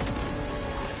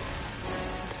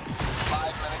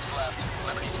 5 minutes left.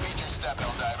 Liberty speed your step,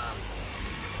 Helldiver.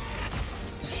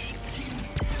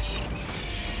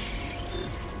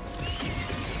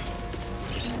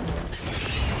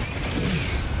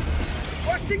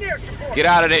 Requesting air support. Get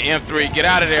out of there, M3. Get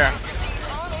out of there.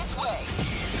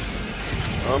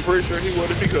 I'm pretty sure he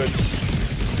would if he could.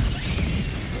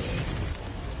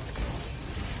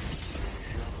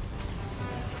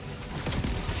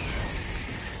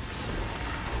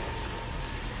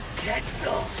 Get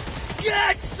some!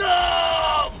 Get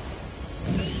some!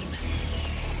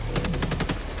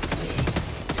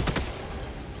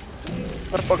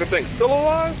 That fucking thing still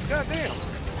alive? God damn.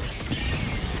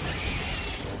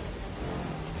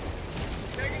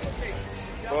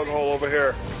 Bug hole over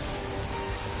here.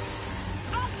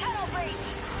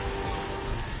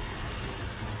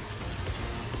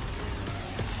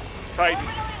 Titan.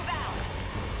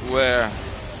 Where?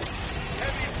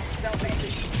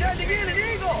 Sending in an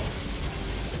eagle!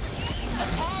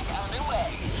 Attack underway.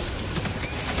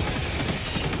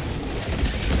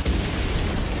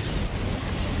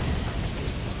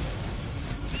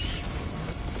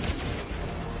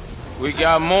 We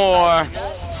got more.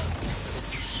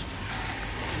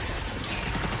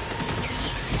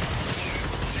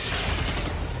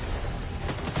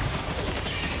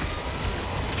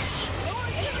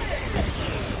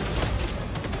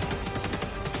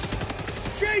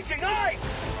 Changing ice!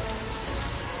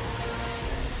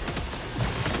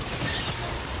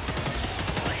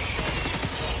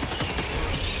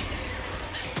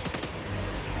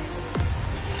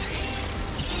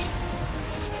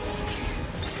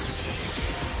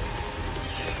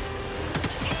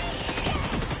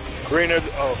 Green is.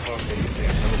 Oh, okay.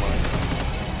 Damn, never mind.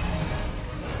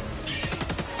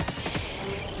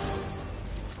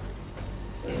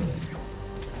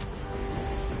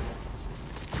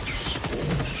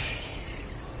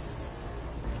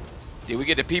 Did we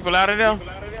get the people out of there?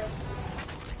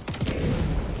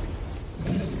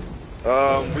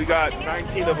 We got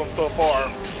 19 of them so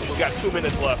far. We got 2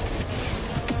 minutes left.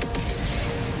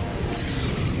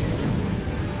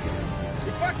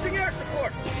 Requesting air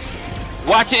support!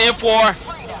 Watch it, M4.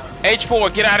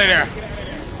 H4, get out of there.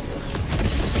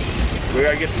 We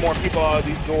gotta get some more people out of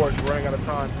these doors. We're running out of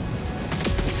time.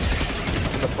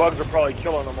 And the bugs are probably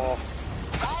killing them all.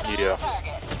 Yeah.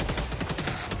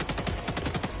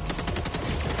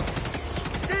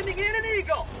 Sending in an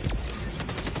eagle!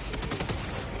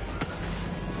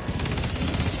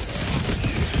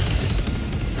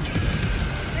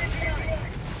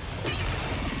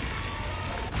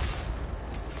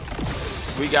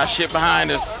 We got shit behind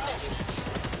us.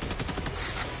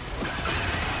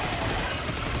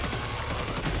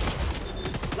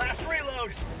 Last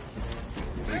reload!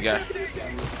 We got.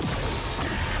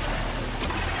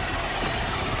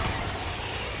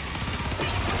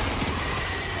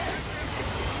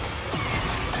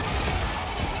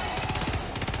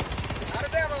 Out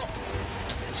of ammo!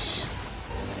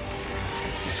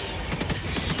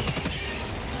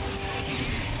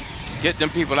 Get them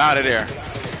people out of there.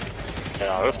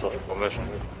 Yeah, this is a mission.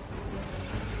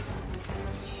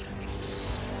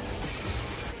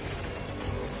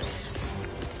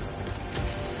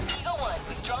 Eagle 1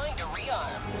 withdrawing to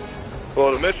rearm.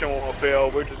 Well, the mission won't fail.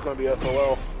 We're just gonna be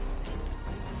SOL.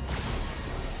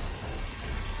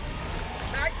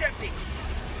 Mag's empty!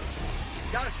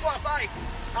 Gotta swap ice!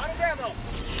 Out of ammo!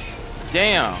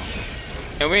 Damn.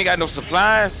 And we ain't got no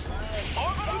supplies?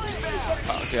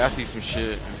 Okay, I see some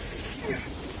shit.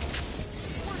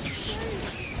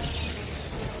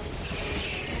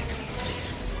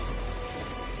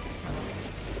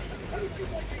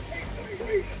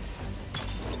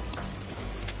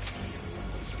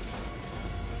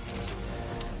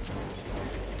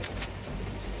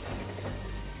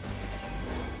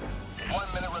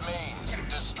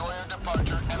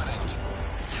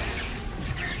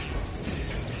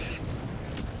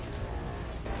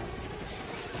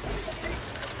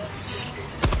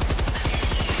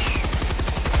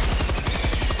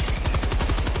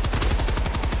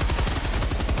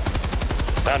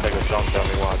 That nigga jumped on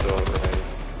me while I threw a grenade.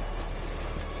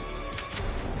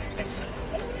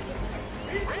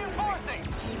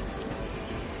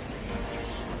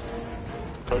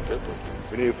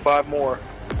 We need 5 more.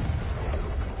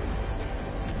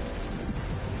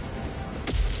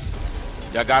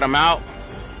 Y'all got him out?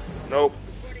 Nope.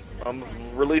 I'm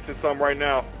releasing some right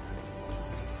now.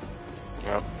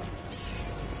 Yep.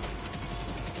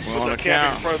 We're on the Can't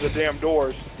count. in front of the damn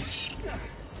doors.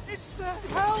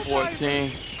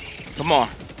 14. Come on.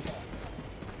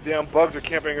 Damn bugs are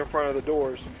camping in front of the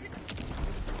doors.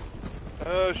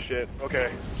 Oh shit.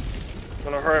 Okay. I'm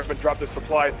gonna hurry up and drop the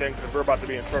supply thing because we're about to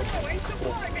be in trouble. Super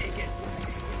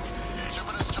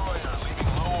destroyer leaving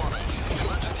low orbit.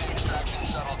 Emergency extraction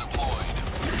shuttle deployed.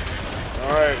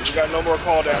 Alright, we got no more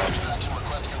call down. Extraction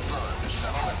request confirmed.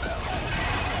 Shuttle inbound.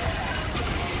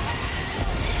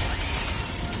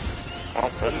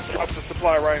 Let's drop the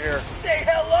supply right here. Say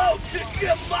hello to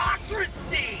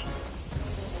democracy!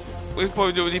 What are we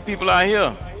supposed to do with these people out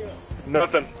here?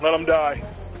 Nothing. Let them die.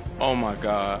 Oh my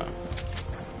god.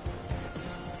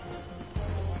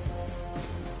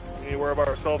 We need to worry about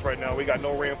ourselves right now. We got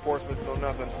no reinforcements, no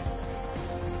nothing.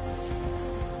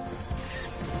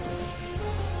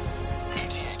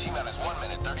 ETA T-minus 1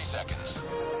 minute, 30 seconds.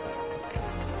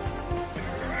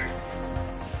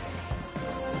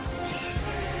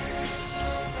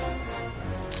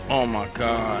 Oh my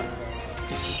god.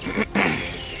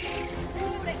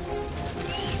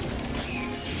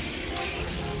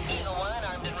 Eagle 1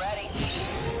 armed and ready.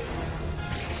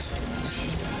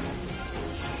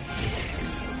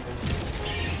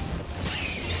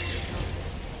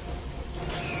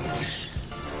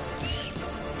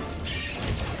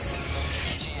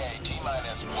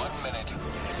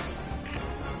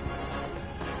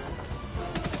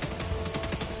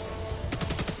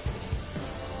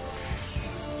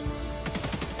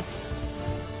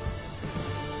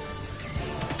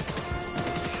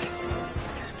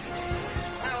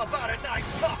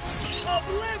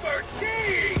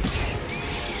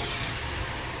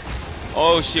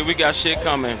 Oh shit, we got shit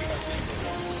coming.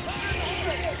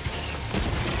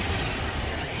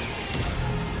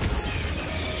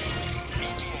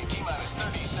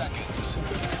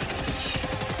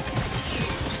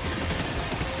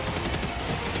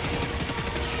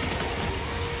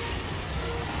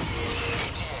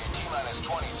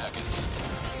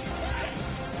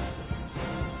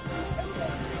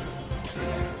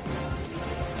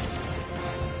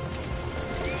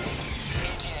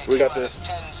 We got this.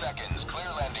 10 seconds. Clear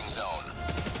landing zone.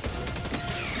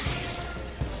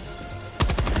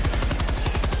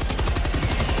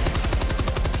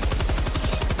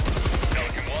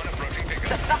 Pelican 1 approaching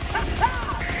pickup.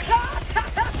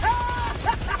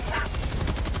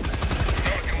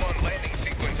 Pelican 1 landing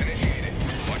sequence initiated.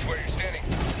 Watch where you're standing.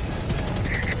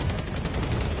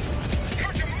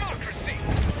 For democracy!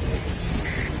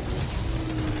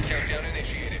 Countdown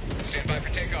initiated. Stand by for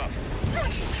takeoff.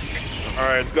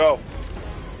 Alright, let's go.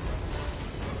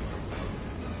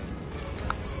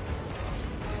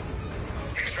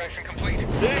 Extraction complete.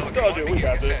 See, told you, we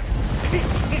got this.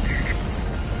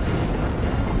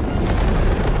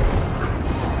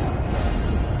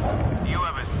 You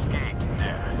have escaped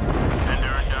death and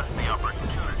earned us the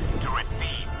opportunity to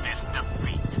redeem this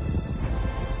defeat.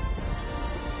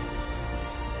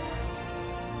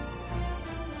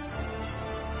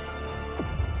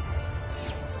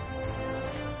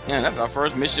 Yeah, that's our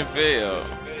first mission fail.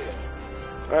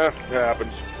 It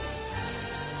happens.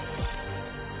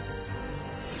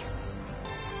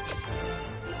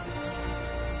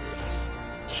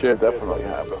 Shit definitely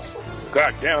happens.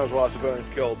 God damn, there's a lot of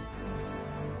civilians killed.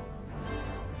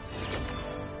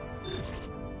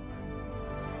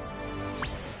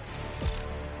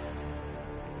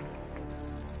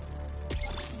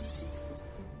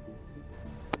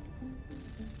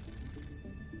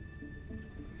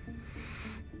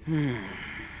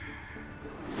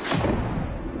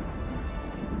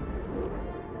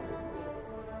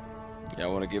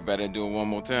 Y'all want to get better and do it one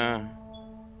more time?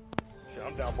 Shit,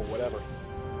 I'm down for whatever.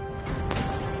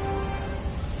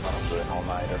 I'm doing all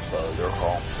nighter, so you're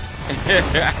home.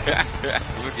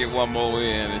 We'll get one more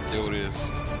in and do this.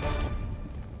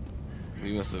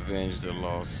 We must avenge the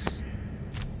loss.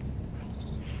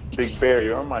 Big Bear,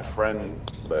 you're on my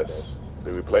friend list.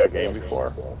 Did we play a game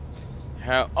before?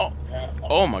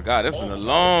 Oh my God, it's been a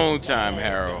long time,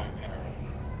 Harold.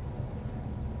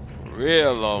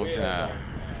 Real long time.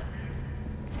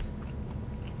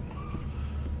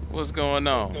 What's going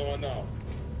on?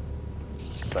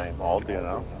 Same old, you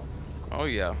know. Oh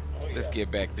yeah. Let's get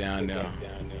back down there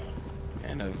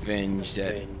and avenge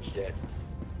that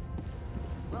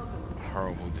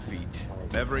horrible defeat.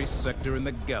 Every sector in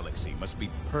the galaxy must be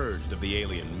purged of the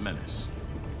alien menace.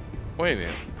 Wait a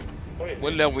minute.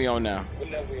 What level we on now?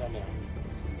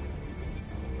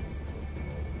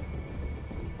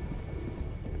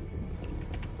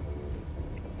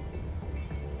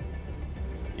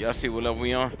 Y'all see what level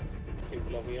we on?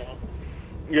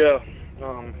 Yeah,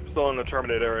 still in the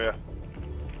Terminate area.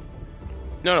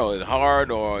 No, it's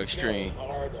hard or extreme?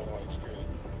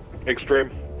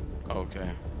 Extreme. Okay.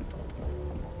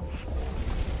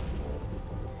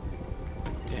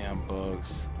 Damn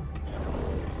bugs.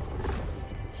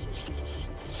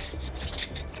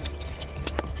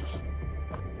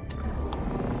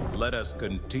 Let us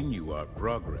continue our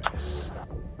progress.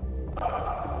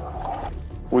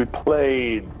 We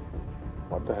played...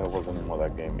 What the hell was the name of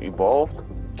that game? Evolved?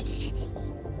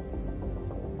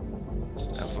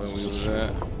 That's where we was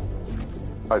at.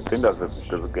 I think that's a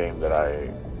game that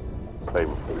I played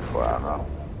before, I don't know.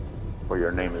 Where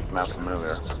your name is not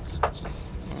familiar.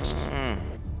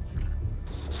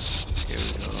 Here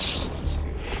we go.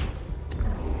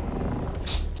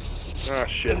 Ah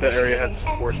shit, that area has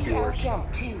spore spewers.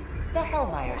 Jump to the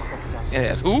Hellmeyer system.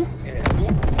 Yeah, who?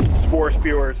 Spore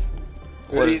spewers.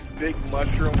 What These big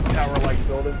mushroom tower-like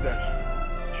buildings that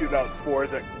shoot out spores.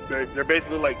 That they're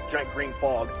basically like giant green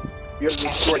fog. You have to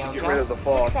destroy it to get rid of the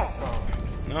fog. Successful.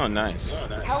 Oh, nice.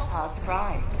 Hellpods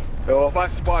prime. So if I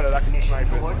spot it, I can snipe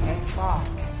it. Coordinates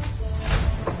locked.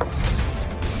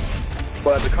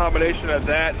 But the combination of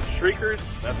that and Shriekers,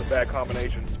 that's a bad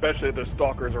combination, especially if there's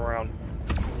stalkers around.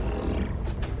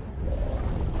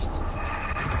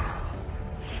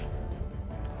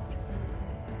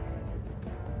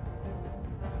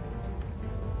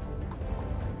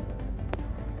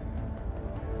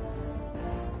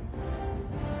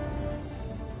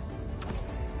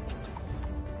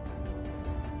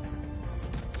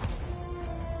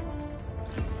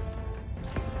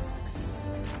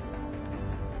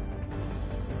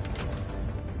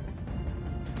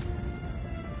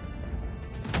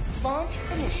 Launch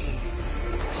initiated.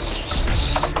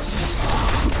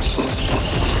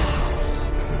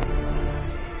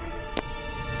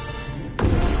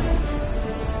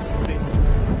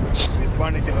 He's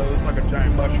finding it looks like a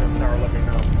giant mushroom tower, let me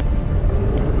know.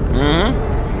 Mm-hmm.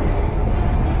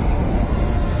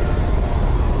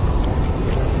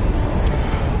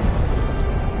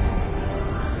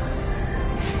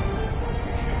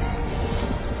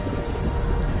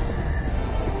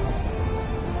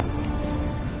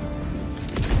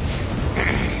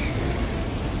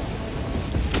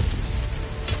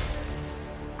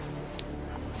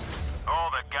 All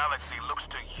the galaxy looks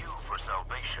to you for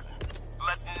salvation.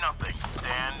 Let nothing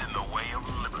stand in the way of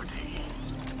liberty.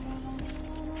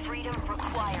 Freedom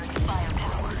requires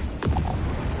firepower.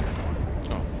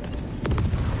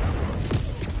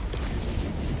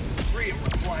 Freedom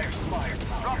requires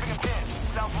firepower. Dropping a pin,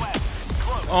 southwest.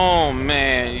 Close. Oh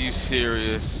man, you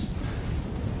serious?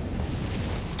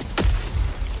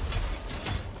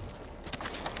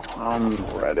 I'm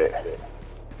ready.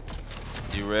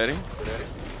 You ready?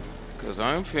 Cause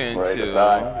I'm finna Ready to to.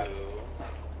 die.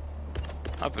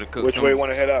 I'm finna cook Which some. way you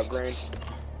want to head out, Green?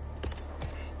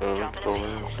 Dropping a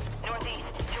pin.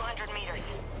 Northeast, 200 meters.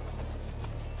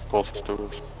 Closest to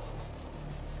us.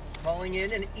 Calling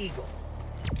in an eagle.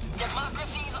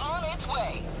 Democracy's on its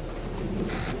way.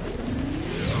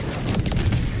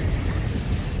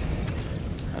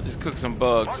 I just cooked some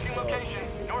bugs. Marking location,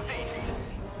 northeast.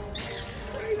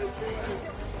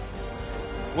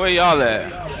 Where y'all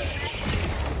at?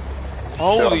 Still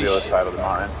on Holy the other side of the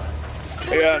mountain.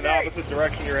 Yeah, in the opposite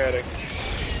direction you're heading.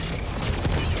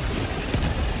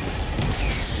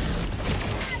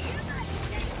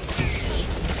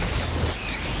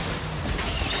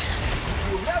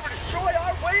 You will never destroy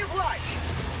our way of life.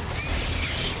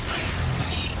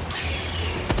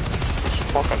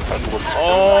 Fucking headwood.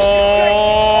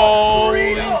 Oh,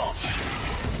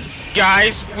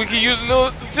 guys, we can use a little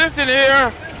assistant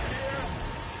here.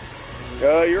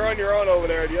 You're on your own over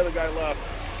there. The other guy left.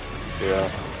 Yeah.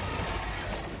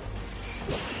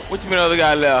 What you mean, other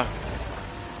guy left?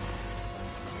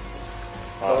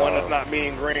 The one that's not me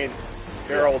and Green.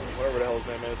 Harold, whatever the hell his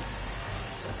name is.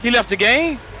 He left the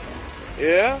game?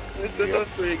 Yeah, it's us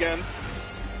three again.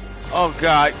 Oh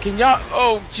God, can y'all?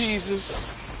 Oh Jesus!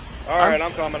 All right,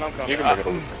 I'm coming. You can make it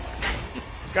over.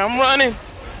 I'm running.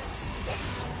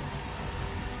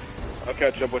 I'll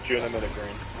catch up with you in a minute,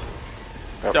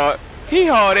 Green. Dog, he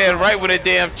hauled in right when the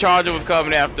damn charger was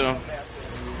coming after him.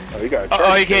 Oh, you got.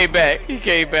 Oh, he came back. He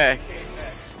came back.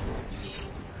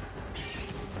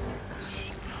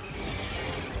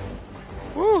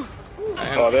 Woo.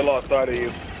 Oh, they lost sight of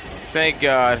you. Thank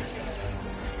God.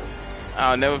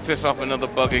 I'll never piss off another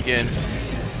bug again.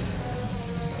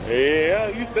 Yeah,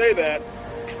 you say that.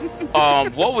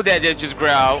 What was that just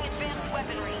growled?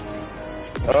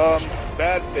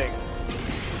 Bad thing.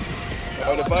 I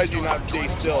would advise you not to stay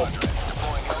still.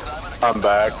 I'm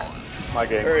back. My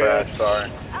game There he crashed, is.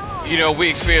 sorry. You know, we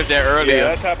experienced that earlier. Yeah,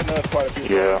 that's happened to us quite a few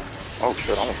times. Yeah. Oh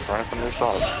shit, I'm trying from your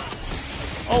side.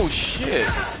 Oh shit.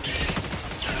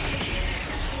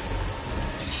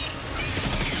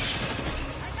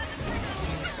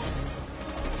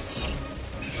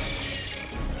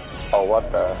 Oh,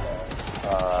 what the?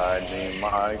 I need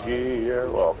my gear.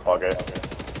 Well, fuck it.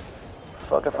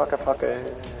 Fuck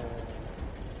it.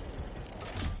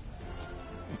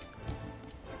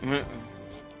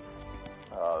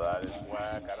 Oh, that is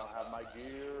whack. I don't have my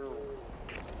gear.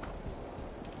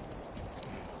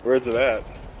 Where's it at?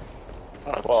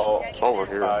 Well, It's over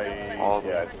here.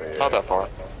 Yeah, I'd say Not that far.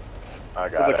 I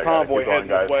got There's it. a convoy heading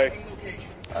this way.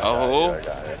 Oh. I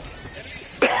got it.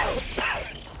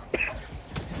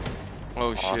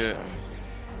 Oh shit.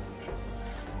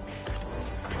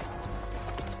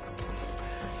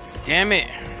 Damn it.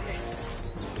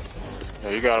 Yeah,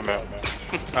 you got him, man.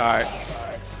 Alright.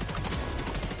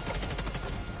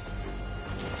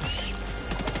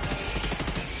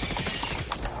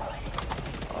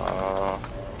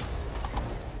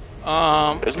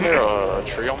 Isn't there a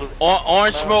tree on the...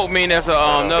 Orange smoke mean there's a,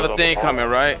 another thing coming,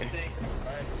 right?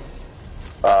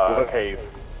 Cave.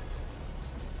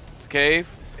 It's cave?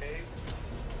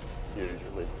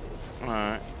 Usually.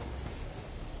 Alright.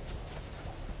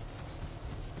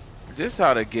 This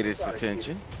how to get its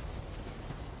attention.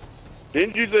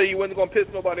 Didn't you say you wasn't gonna piss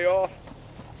nobody off?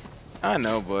 I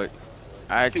know, but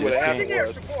I See just what can't.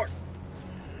 happened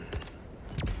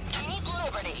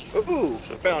was. Ooh,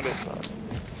 found it.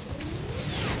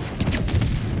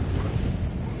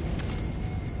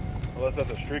 Unless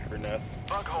that's a streaker nest.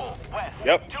 Bug hole, west.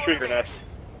 Yep, streaker nest.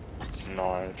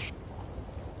 Nice.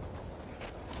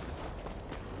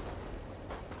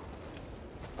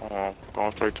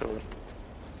 Going straight to it.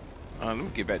 Let me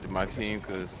get back to my team,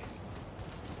 cause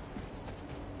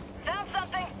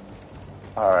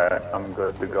Alright, I'm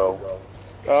good to go.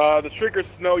 The Shriekers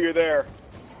know you're there.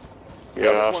 Yeah,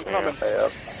 there's one coming.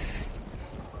 Yep.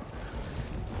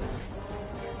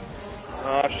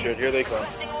 Oh shit, here they come.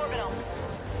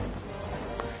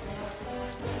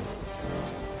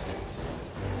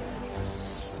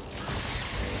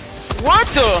 What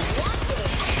the?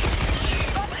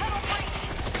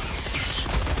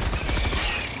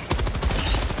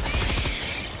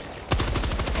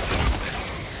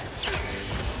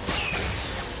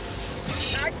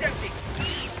 Mag's empty.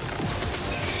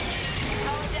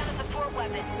 Calling down a support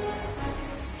weapon.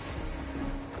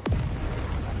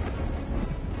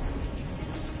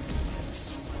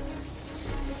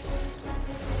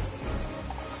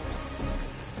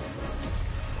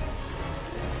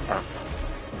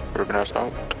 Broken us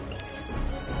out.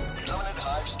 Dominant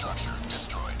hive structure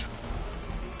destroyed.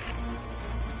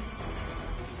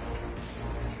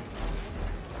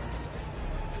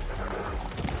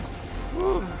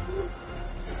 Woo.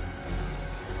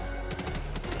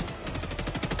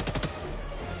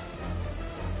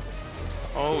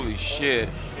 Holy shit.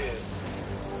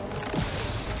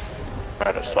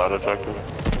 Had a side objective.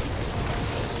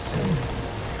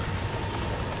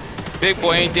 Big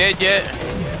boy ain't dead yet.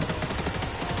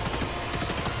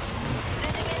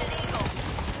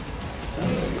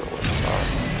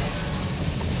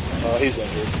 Oh, he's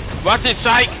injured. Watch it,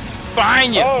 sight!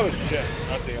 Behind you! Oh shit,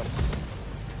 I see him.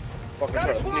 Fucking try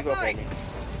to sneak up on me.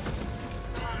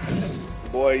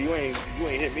 Boy, you ain't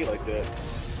hit me like that.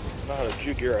 I know how to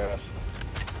juke your ass.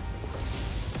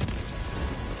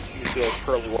 You see those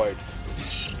pearly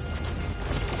whites.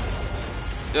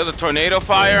 There's a tornado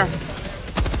fire.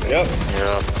 Yep.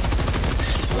 Yeah.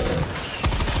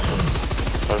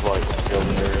 There's like skills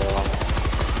in here,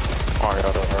 oh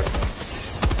yeah, that hurt.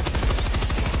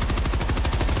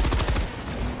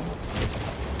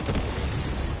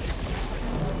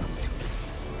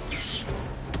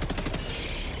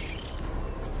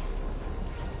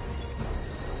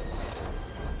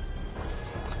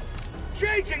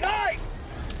 Changing eyes!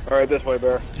 Alright, this way,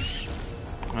 Bear.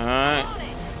 Alright.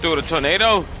 Through the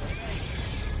tornado?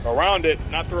 Around it,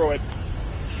 not through it.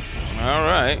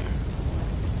 Alright.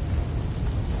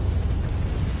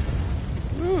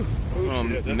 Woo. Ooh, Gonna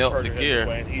shit, this melt the person gear. is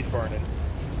playing, he's burning.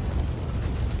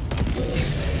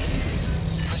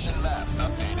 Mission map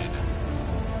updated.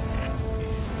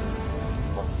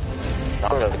 I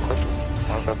got the question.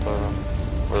 I got the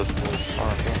where's the I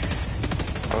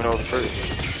don't know the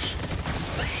truth.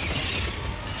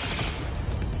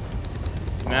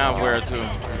 Now where to?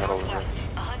 Right over here.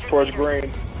 Towards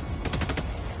green.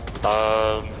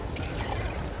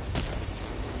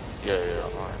 Yeah,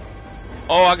 alright.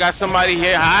 Oh, I got somebody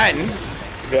here hiding.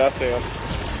 Yeah, I see him.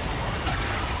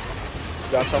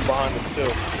 Got some behind him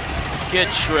too. Get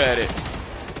shredded.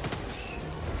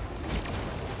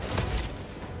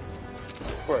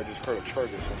 Boy, I just heard a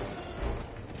charger somewhere.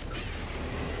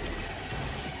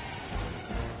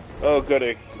 Oh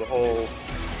goody, the whole...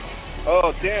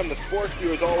 Oh damn, the sports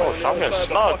view is all on the other side of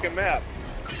the fucking map.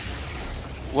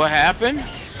 What happened?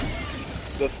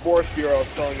 The sports view I was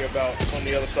telling you about on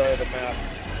the other side of the map.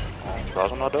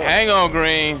 Hang on,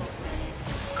 Green.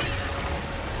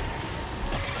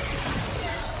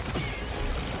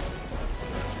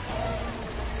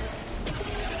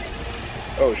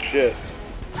 Oh shit.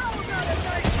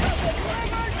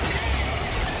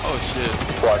 Oh shit.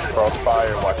 Watch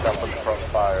crossfire, watch out for the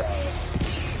crossfire.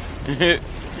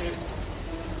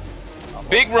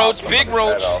 Big roach, big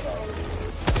roach. I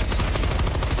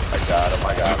got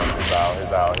him, he's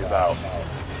out.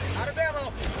 Out of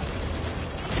ammo!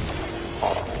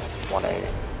 Oh, 180.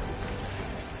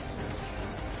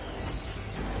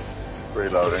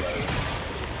 Reloading.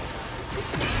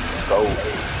 Go.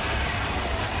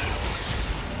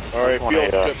 Alright,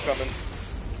 field ship coming.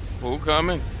 Who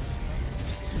coming?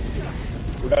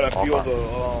 We got a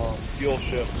fuel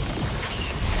ship.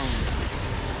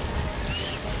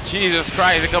 Jesus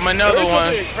Christ, here come another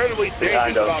one. Incredibly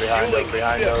Behind us.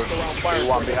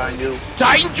 One behind you.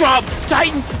 Titan drop!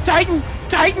 Titan!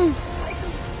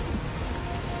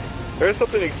 There's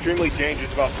something extremely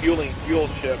dangerous about fueling fuel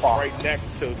ships right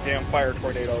next to damn fire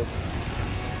tornadoes.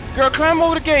 Girl, climb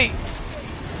over the gate.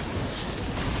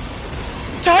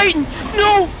 Titan!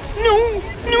 No! Oh!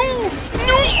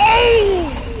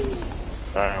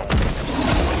 Damn.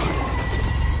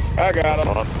 I got him.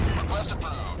 Request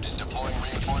approved. Deploying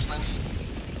reinforcements.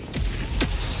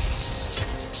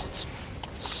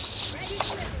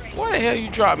 Why the hell you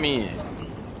dropped me in?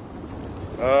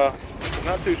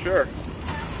 Not too sure.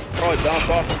 Probably bounced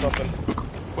off or something.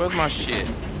 Where's my shit?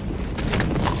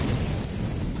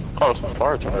 Oh, some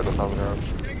fire tornadoes over there.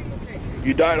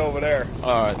 You died over there.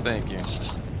 Alright, thank you.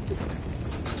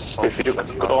 If you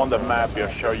go on the map,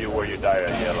 it'll show you where you died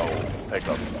at yellow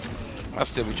pickup. I'll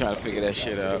still be trying to figure that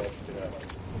shit out.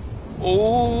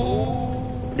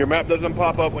 Oh. Your map doesn't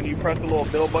pop up when you press the little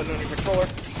build button on your controller?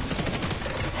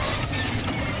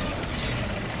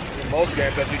 In most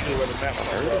games, that's usually where the map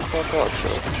pops up.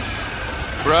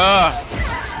 Bruh.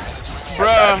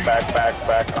 Bruh.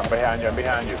 Back. I'm behind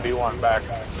you. B1 back.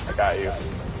 I got you.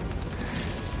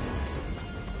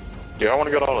 Do y'all want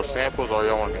to get all the samples or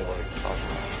y'all want to get like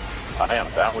I am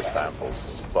down with samples,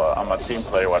 but I'm a team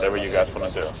player, whatever you guys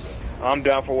want to do. I'm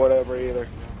down for whatever either.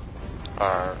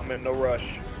 Alright. I'm in no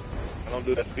rush. I don't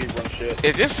do that speedrun shit.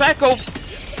 Is this psycho,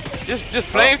 this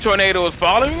flame tornado is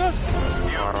following us?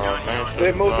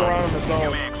 It moves around in the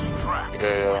zone.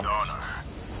 Yeah.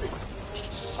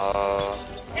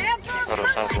 Got a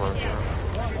sample right here.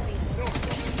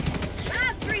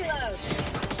 Last reload.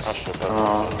 I should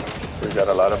have. We got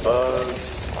a lot of bugs.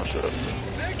 I should have.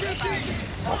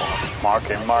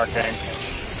 Marking.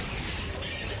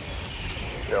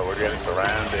 Yo, we're getting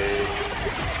surrounded.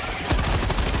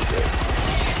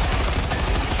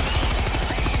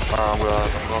 I'm going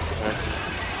for him.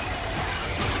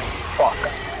 Fuck.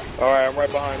 Alright, I'm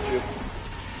right behind you.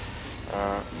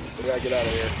 We gotta get out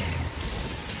of here.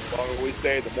 The longer we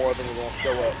stay, the more of them are gonna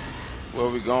show up. Where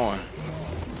are we going?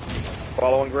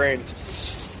 Following green.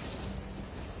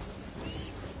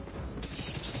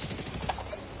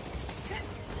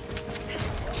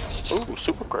 Ooh,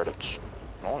 super credits.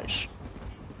 Nice.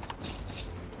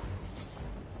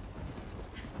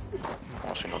 I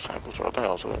don't see no samples. What the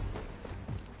hell's that?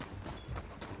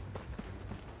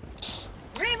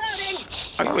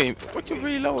 Reloading. What you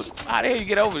reload? How the hell you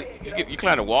get over? You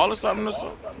climb a wall or something or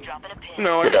something?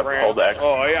 No, I got ran. Hold X.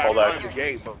 Oh yeah, Hold I X. climbed the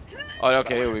gate. But... Oh,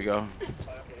 okay, here we go.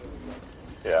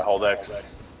 Yeah, hold X.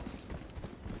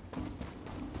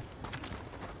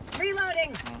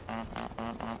 Reloading.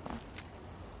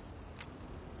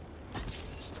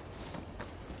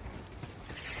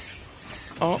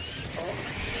 Oh.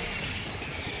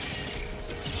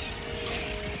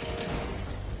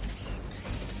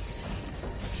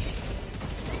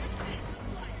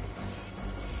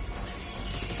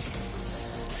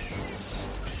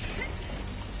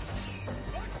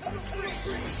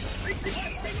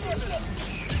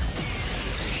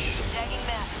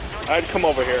 I'd come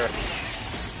over here.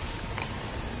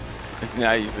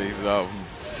 Now you see something.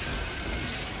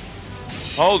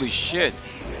 Holy shit.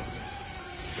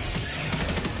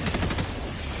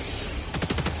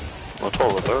 What's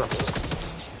over there?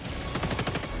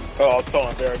 Oh, I was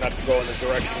telling there not to go in the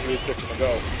direction he was fixing to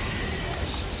go.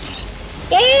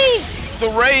 Ooh! The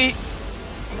raid!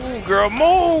 Ooh, girl,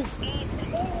 move!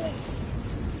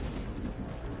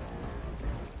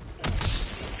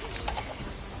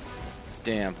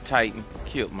 Damn, Titan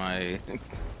killed my ass.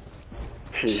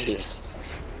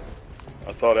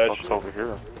 I saw that shit. over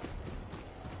here.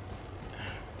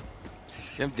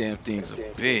 Them damn things are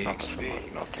big.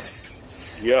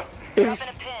 Yeah. Dropping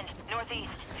a pin.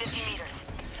 Northeast, 50 meters.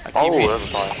 Oh, that's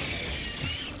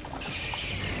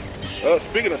fine.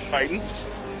 Speaking of Titans.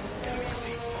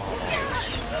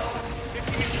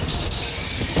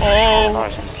 Oh!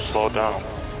 Nice, slow down.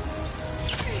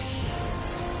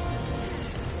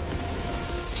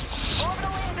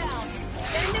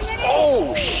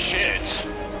 Oh, shit!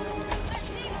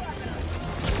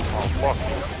 Oh, fuck.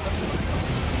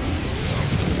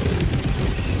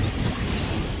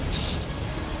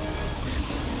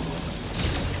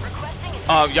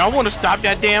 Y'all want to stop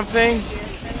that damn thing?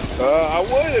 I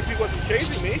would if he wasn't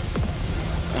chasing me.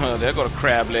 There go the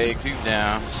crab legs. He's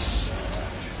down.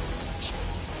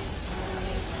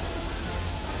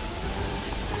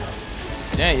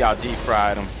 Damn, y'all deep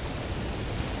fried him.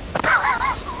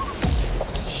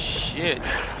 Shit.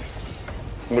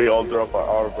 We all drove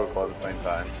our book at the same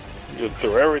time. You just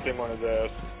threw everything on his ass.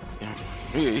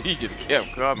 He just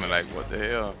kept coming. Like, what the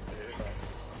hell?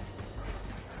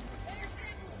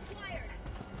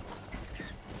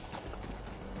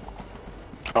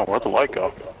 Oh, where'd the light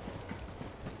go?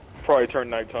 Probably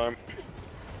turned nighttime.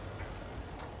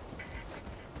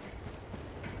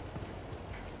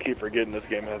 Keep forgetting this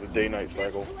game has a day-night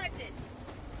cycle.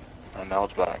 And now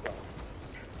it's back.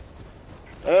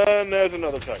 And there's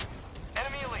another tank.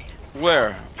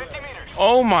 Where?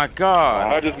 Oh my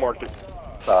god. I just marked it.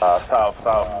 South.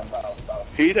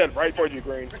 He's headed right towards you,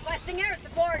 Green. Requesting air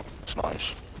support. It's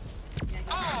nice.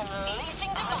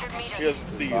 He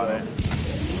doesn't see you though.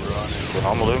 But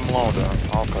I'm gonna leave him alone then.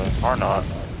 Okay. Or not.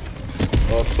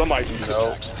 Well, somebody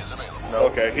no.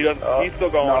 Okay, he doesn't. He's still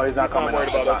going. No, he's not coming. Worried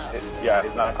about us. Yeah,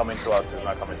 he's not coming to us. He's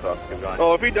not coming to us. Keep going.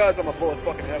 Oh, if he does, I'm gonna blow his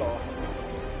fucking head off.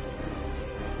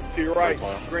 To your right,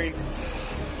 green.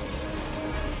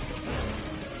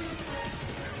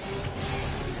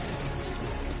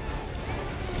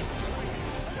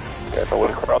 Careful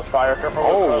with crossfire, careful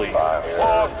with Holy crossfire.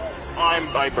 fuck!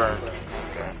 I burned.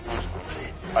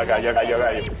 I got you.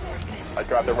 I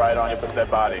dropped it right on you, put that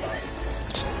body.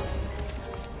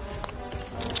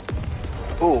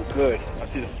 Oh, good. I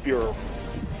see the spear.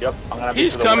 Yep, I'm gonna be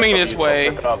He's to the coming west this of you, so way.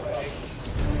 pick it up.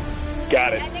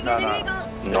 Got it. No.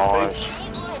 Nice.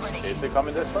 Is he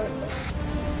coming this way?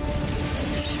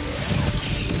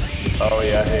 Oh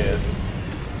yeah, he is.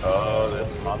 Oh,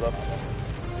 this mother.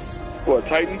 What,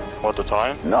 Titan? What, the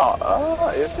time? No,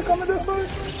 is he coming this way?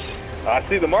 I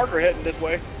see the marker heading this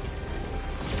way.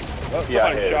 Oh, Yeah,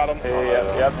 somebody shot him.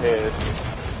 Yep, he is.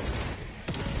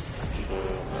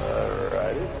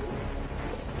 Alrighty.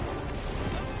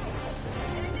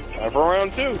 Time for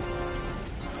round 2.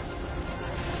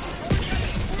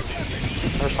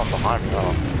 There's something behind me.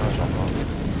 Oh, there's something.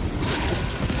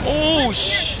 Oh,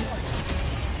 shh.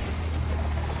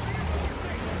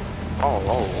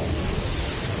 Oh.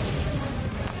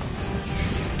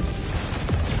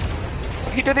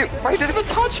 He didn't even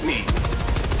touch me.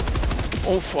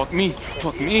 Oh, fuck me.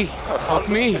 Oh,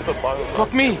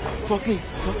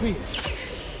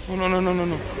 no.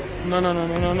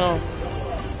 No.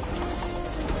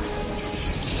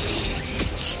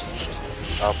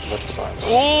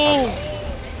 Oh!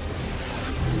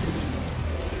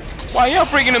 Why y'all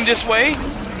bringing him this way?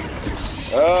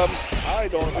 I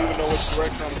don't even know which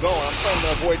direction I'm going. I'm trying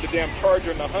to avoid the damn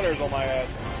charger and the hunters on my ass.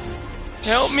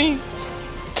 Help me.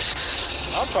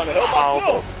 I'm trying to help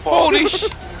myself. Holy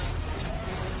shit.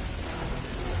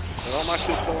 And all my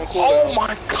shit's going cool. Oh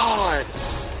my god.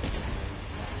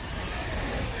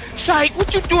 Psych,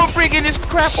 what you doing bringing this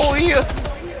crap over here?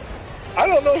 I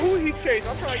don't know who he's chasing.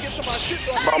 I'm trying to get to my shit.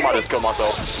 So I might just kill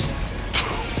myself.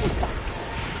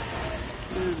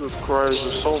 Jesus Christ,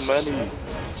 there's so many.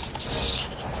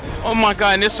 Oh my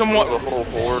god, and there's some more. There's a whole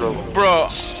horde of them. Bro.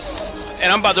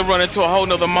 And I'm about to run into a whole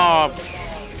nother mob.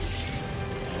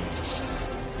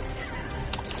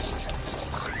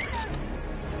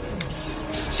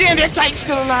 Damn, that Titan's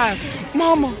still alive.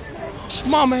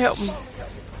 Mama, help me.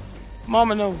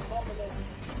 Mama, no.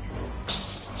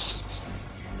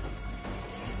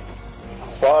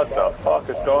 What the fuck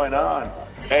is going on?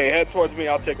 Hey, head towards me.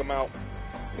 I'll take him out.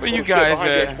 Where you guys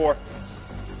at?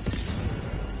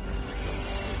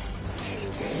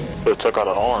 They took out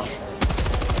an arm.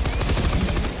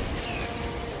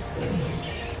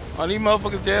 Are these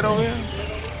motherfuckers dead over here?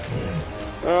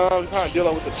 I'm trying to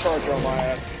deal with the charger on my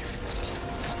ass.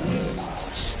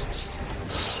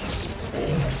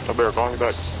 I better call you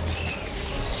back.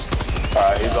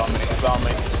 Alright, he's on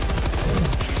me.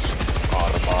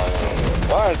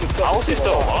 Why is it so? How is he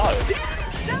still alive?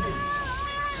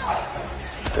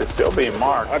 It's still being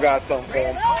marked. I got something for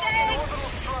him.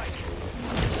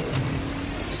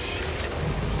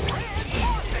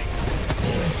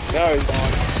 Now he's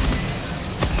on.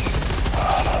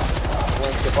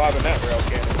 Wasn't surviving that rail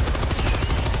cannon.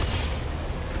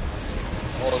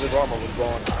 All of his armor was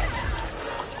gone.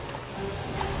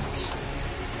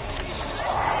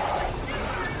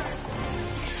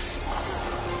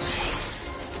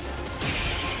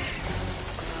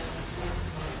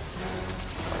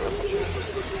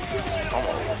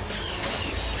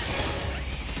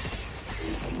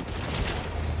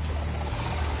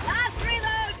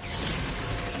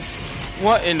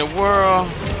 What in the world?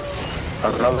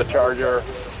 Another charger.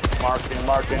 Marking.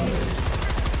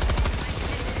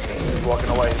 He's walking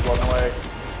away.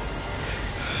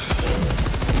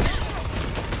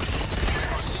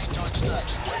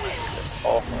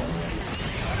 Oh.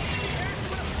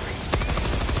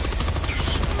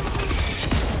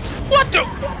 What the?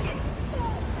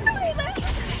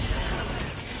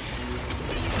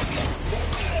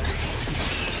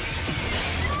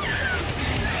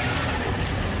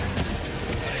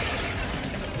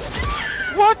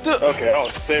 What the? Okay, I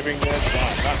was saving it.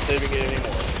 Not saving it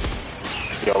anymore.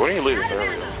 Yeah, we need to leave this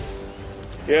area.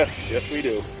 Yes, we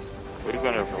do. We've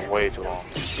been here for way too long.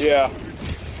 Yeah.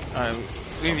 Alright,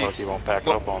 we need to keep on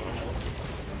packing up on us.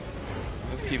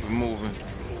 Let's keep it moving.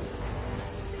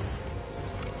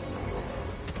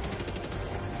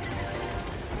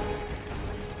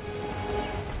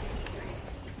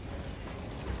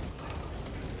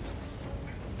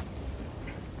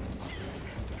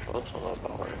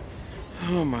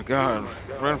 Oh my god,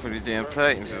 run for these damn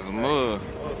Titans is a mud.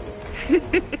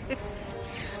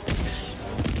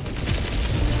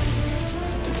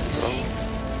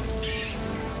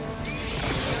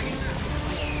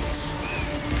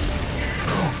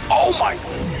 Oh my!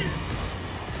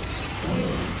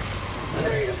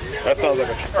 That sounds like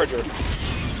a charger. trigger.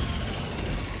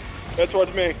 Head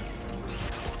towards me.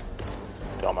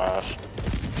 Dumbass.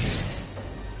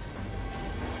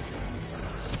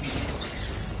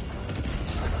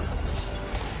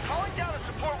 Calling down a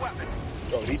support weapon.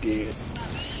 Oh, he did.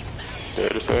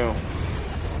 Dead as hell.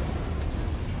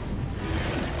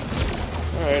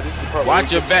 Alright, this is probably...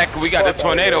 Watch your back, we got the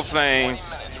tornado flame.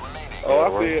 Oh,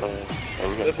 I see it.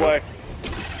 This way.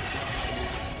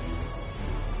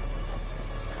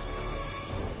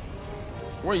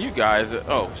 Where you guys?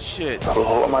 Oh shit.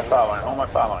 Hold my fire line. Hold my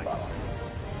fire line.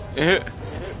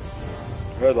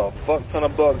 There's a fuck ton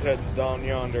of bugs heading down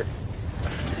yonder.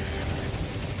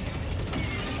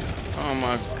 Oh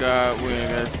my god, we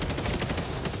ain't got...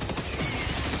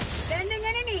 Sending in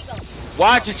an eagle.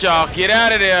 Watch it, y'all. Get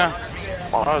out of there.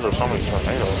 Why are there so many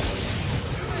tornadoes?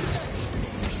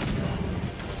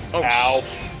 Oh, ow.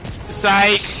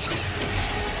 Psych.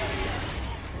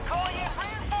 Calling in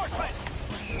reinforcements.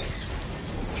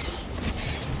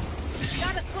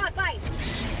 Got a squad fight.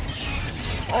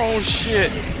 Oh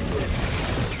shit.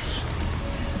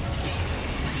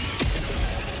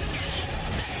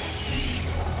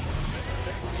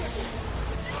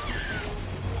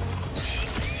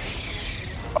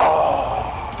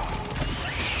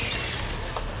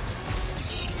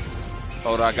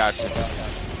 Hold on, I got you.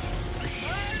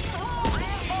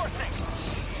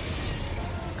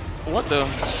 What the?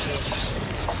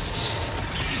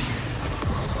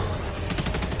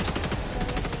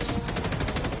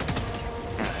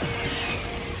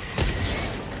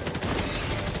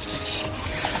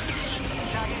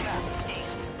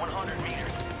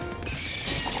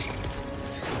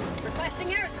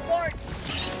 Requesting air support.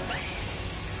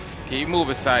 Keep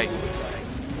moving, Sight.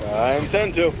 I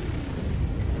intend to.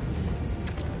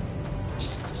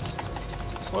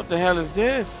 What the hell is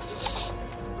this?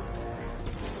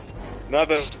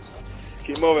 Nothing.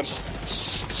 Keep moving.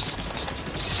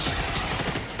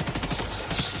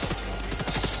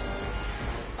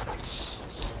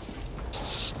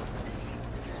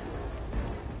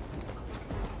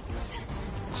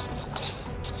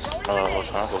 What's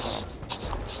happening?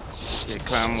 Yeah,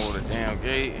 climb over the damn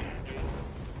gate.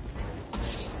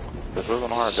 This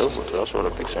wasn't hard to do, but that's what a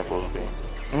big sample would be.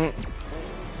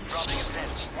 Dropping a pin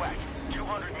west,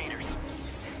 200 meters.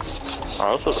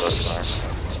 Oh, this was a nice.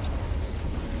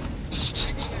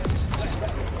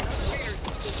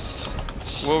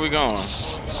 Where we going?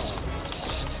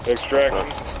 Extraction.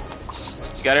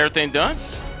 You got everything done?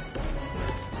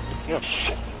 Yeah.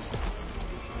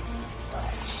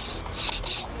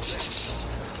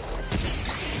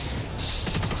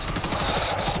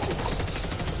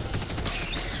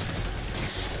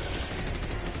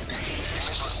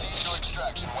 Proceed to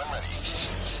extraction when ready.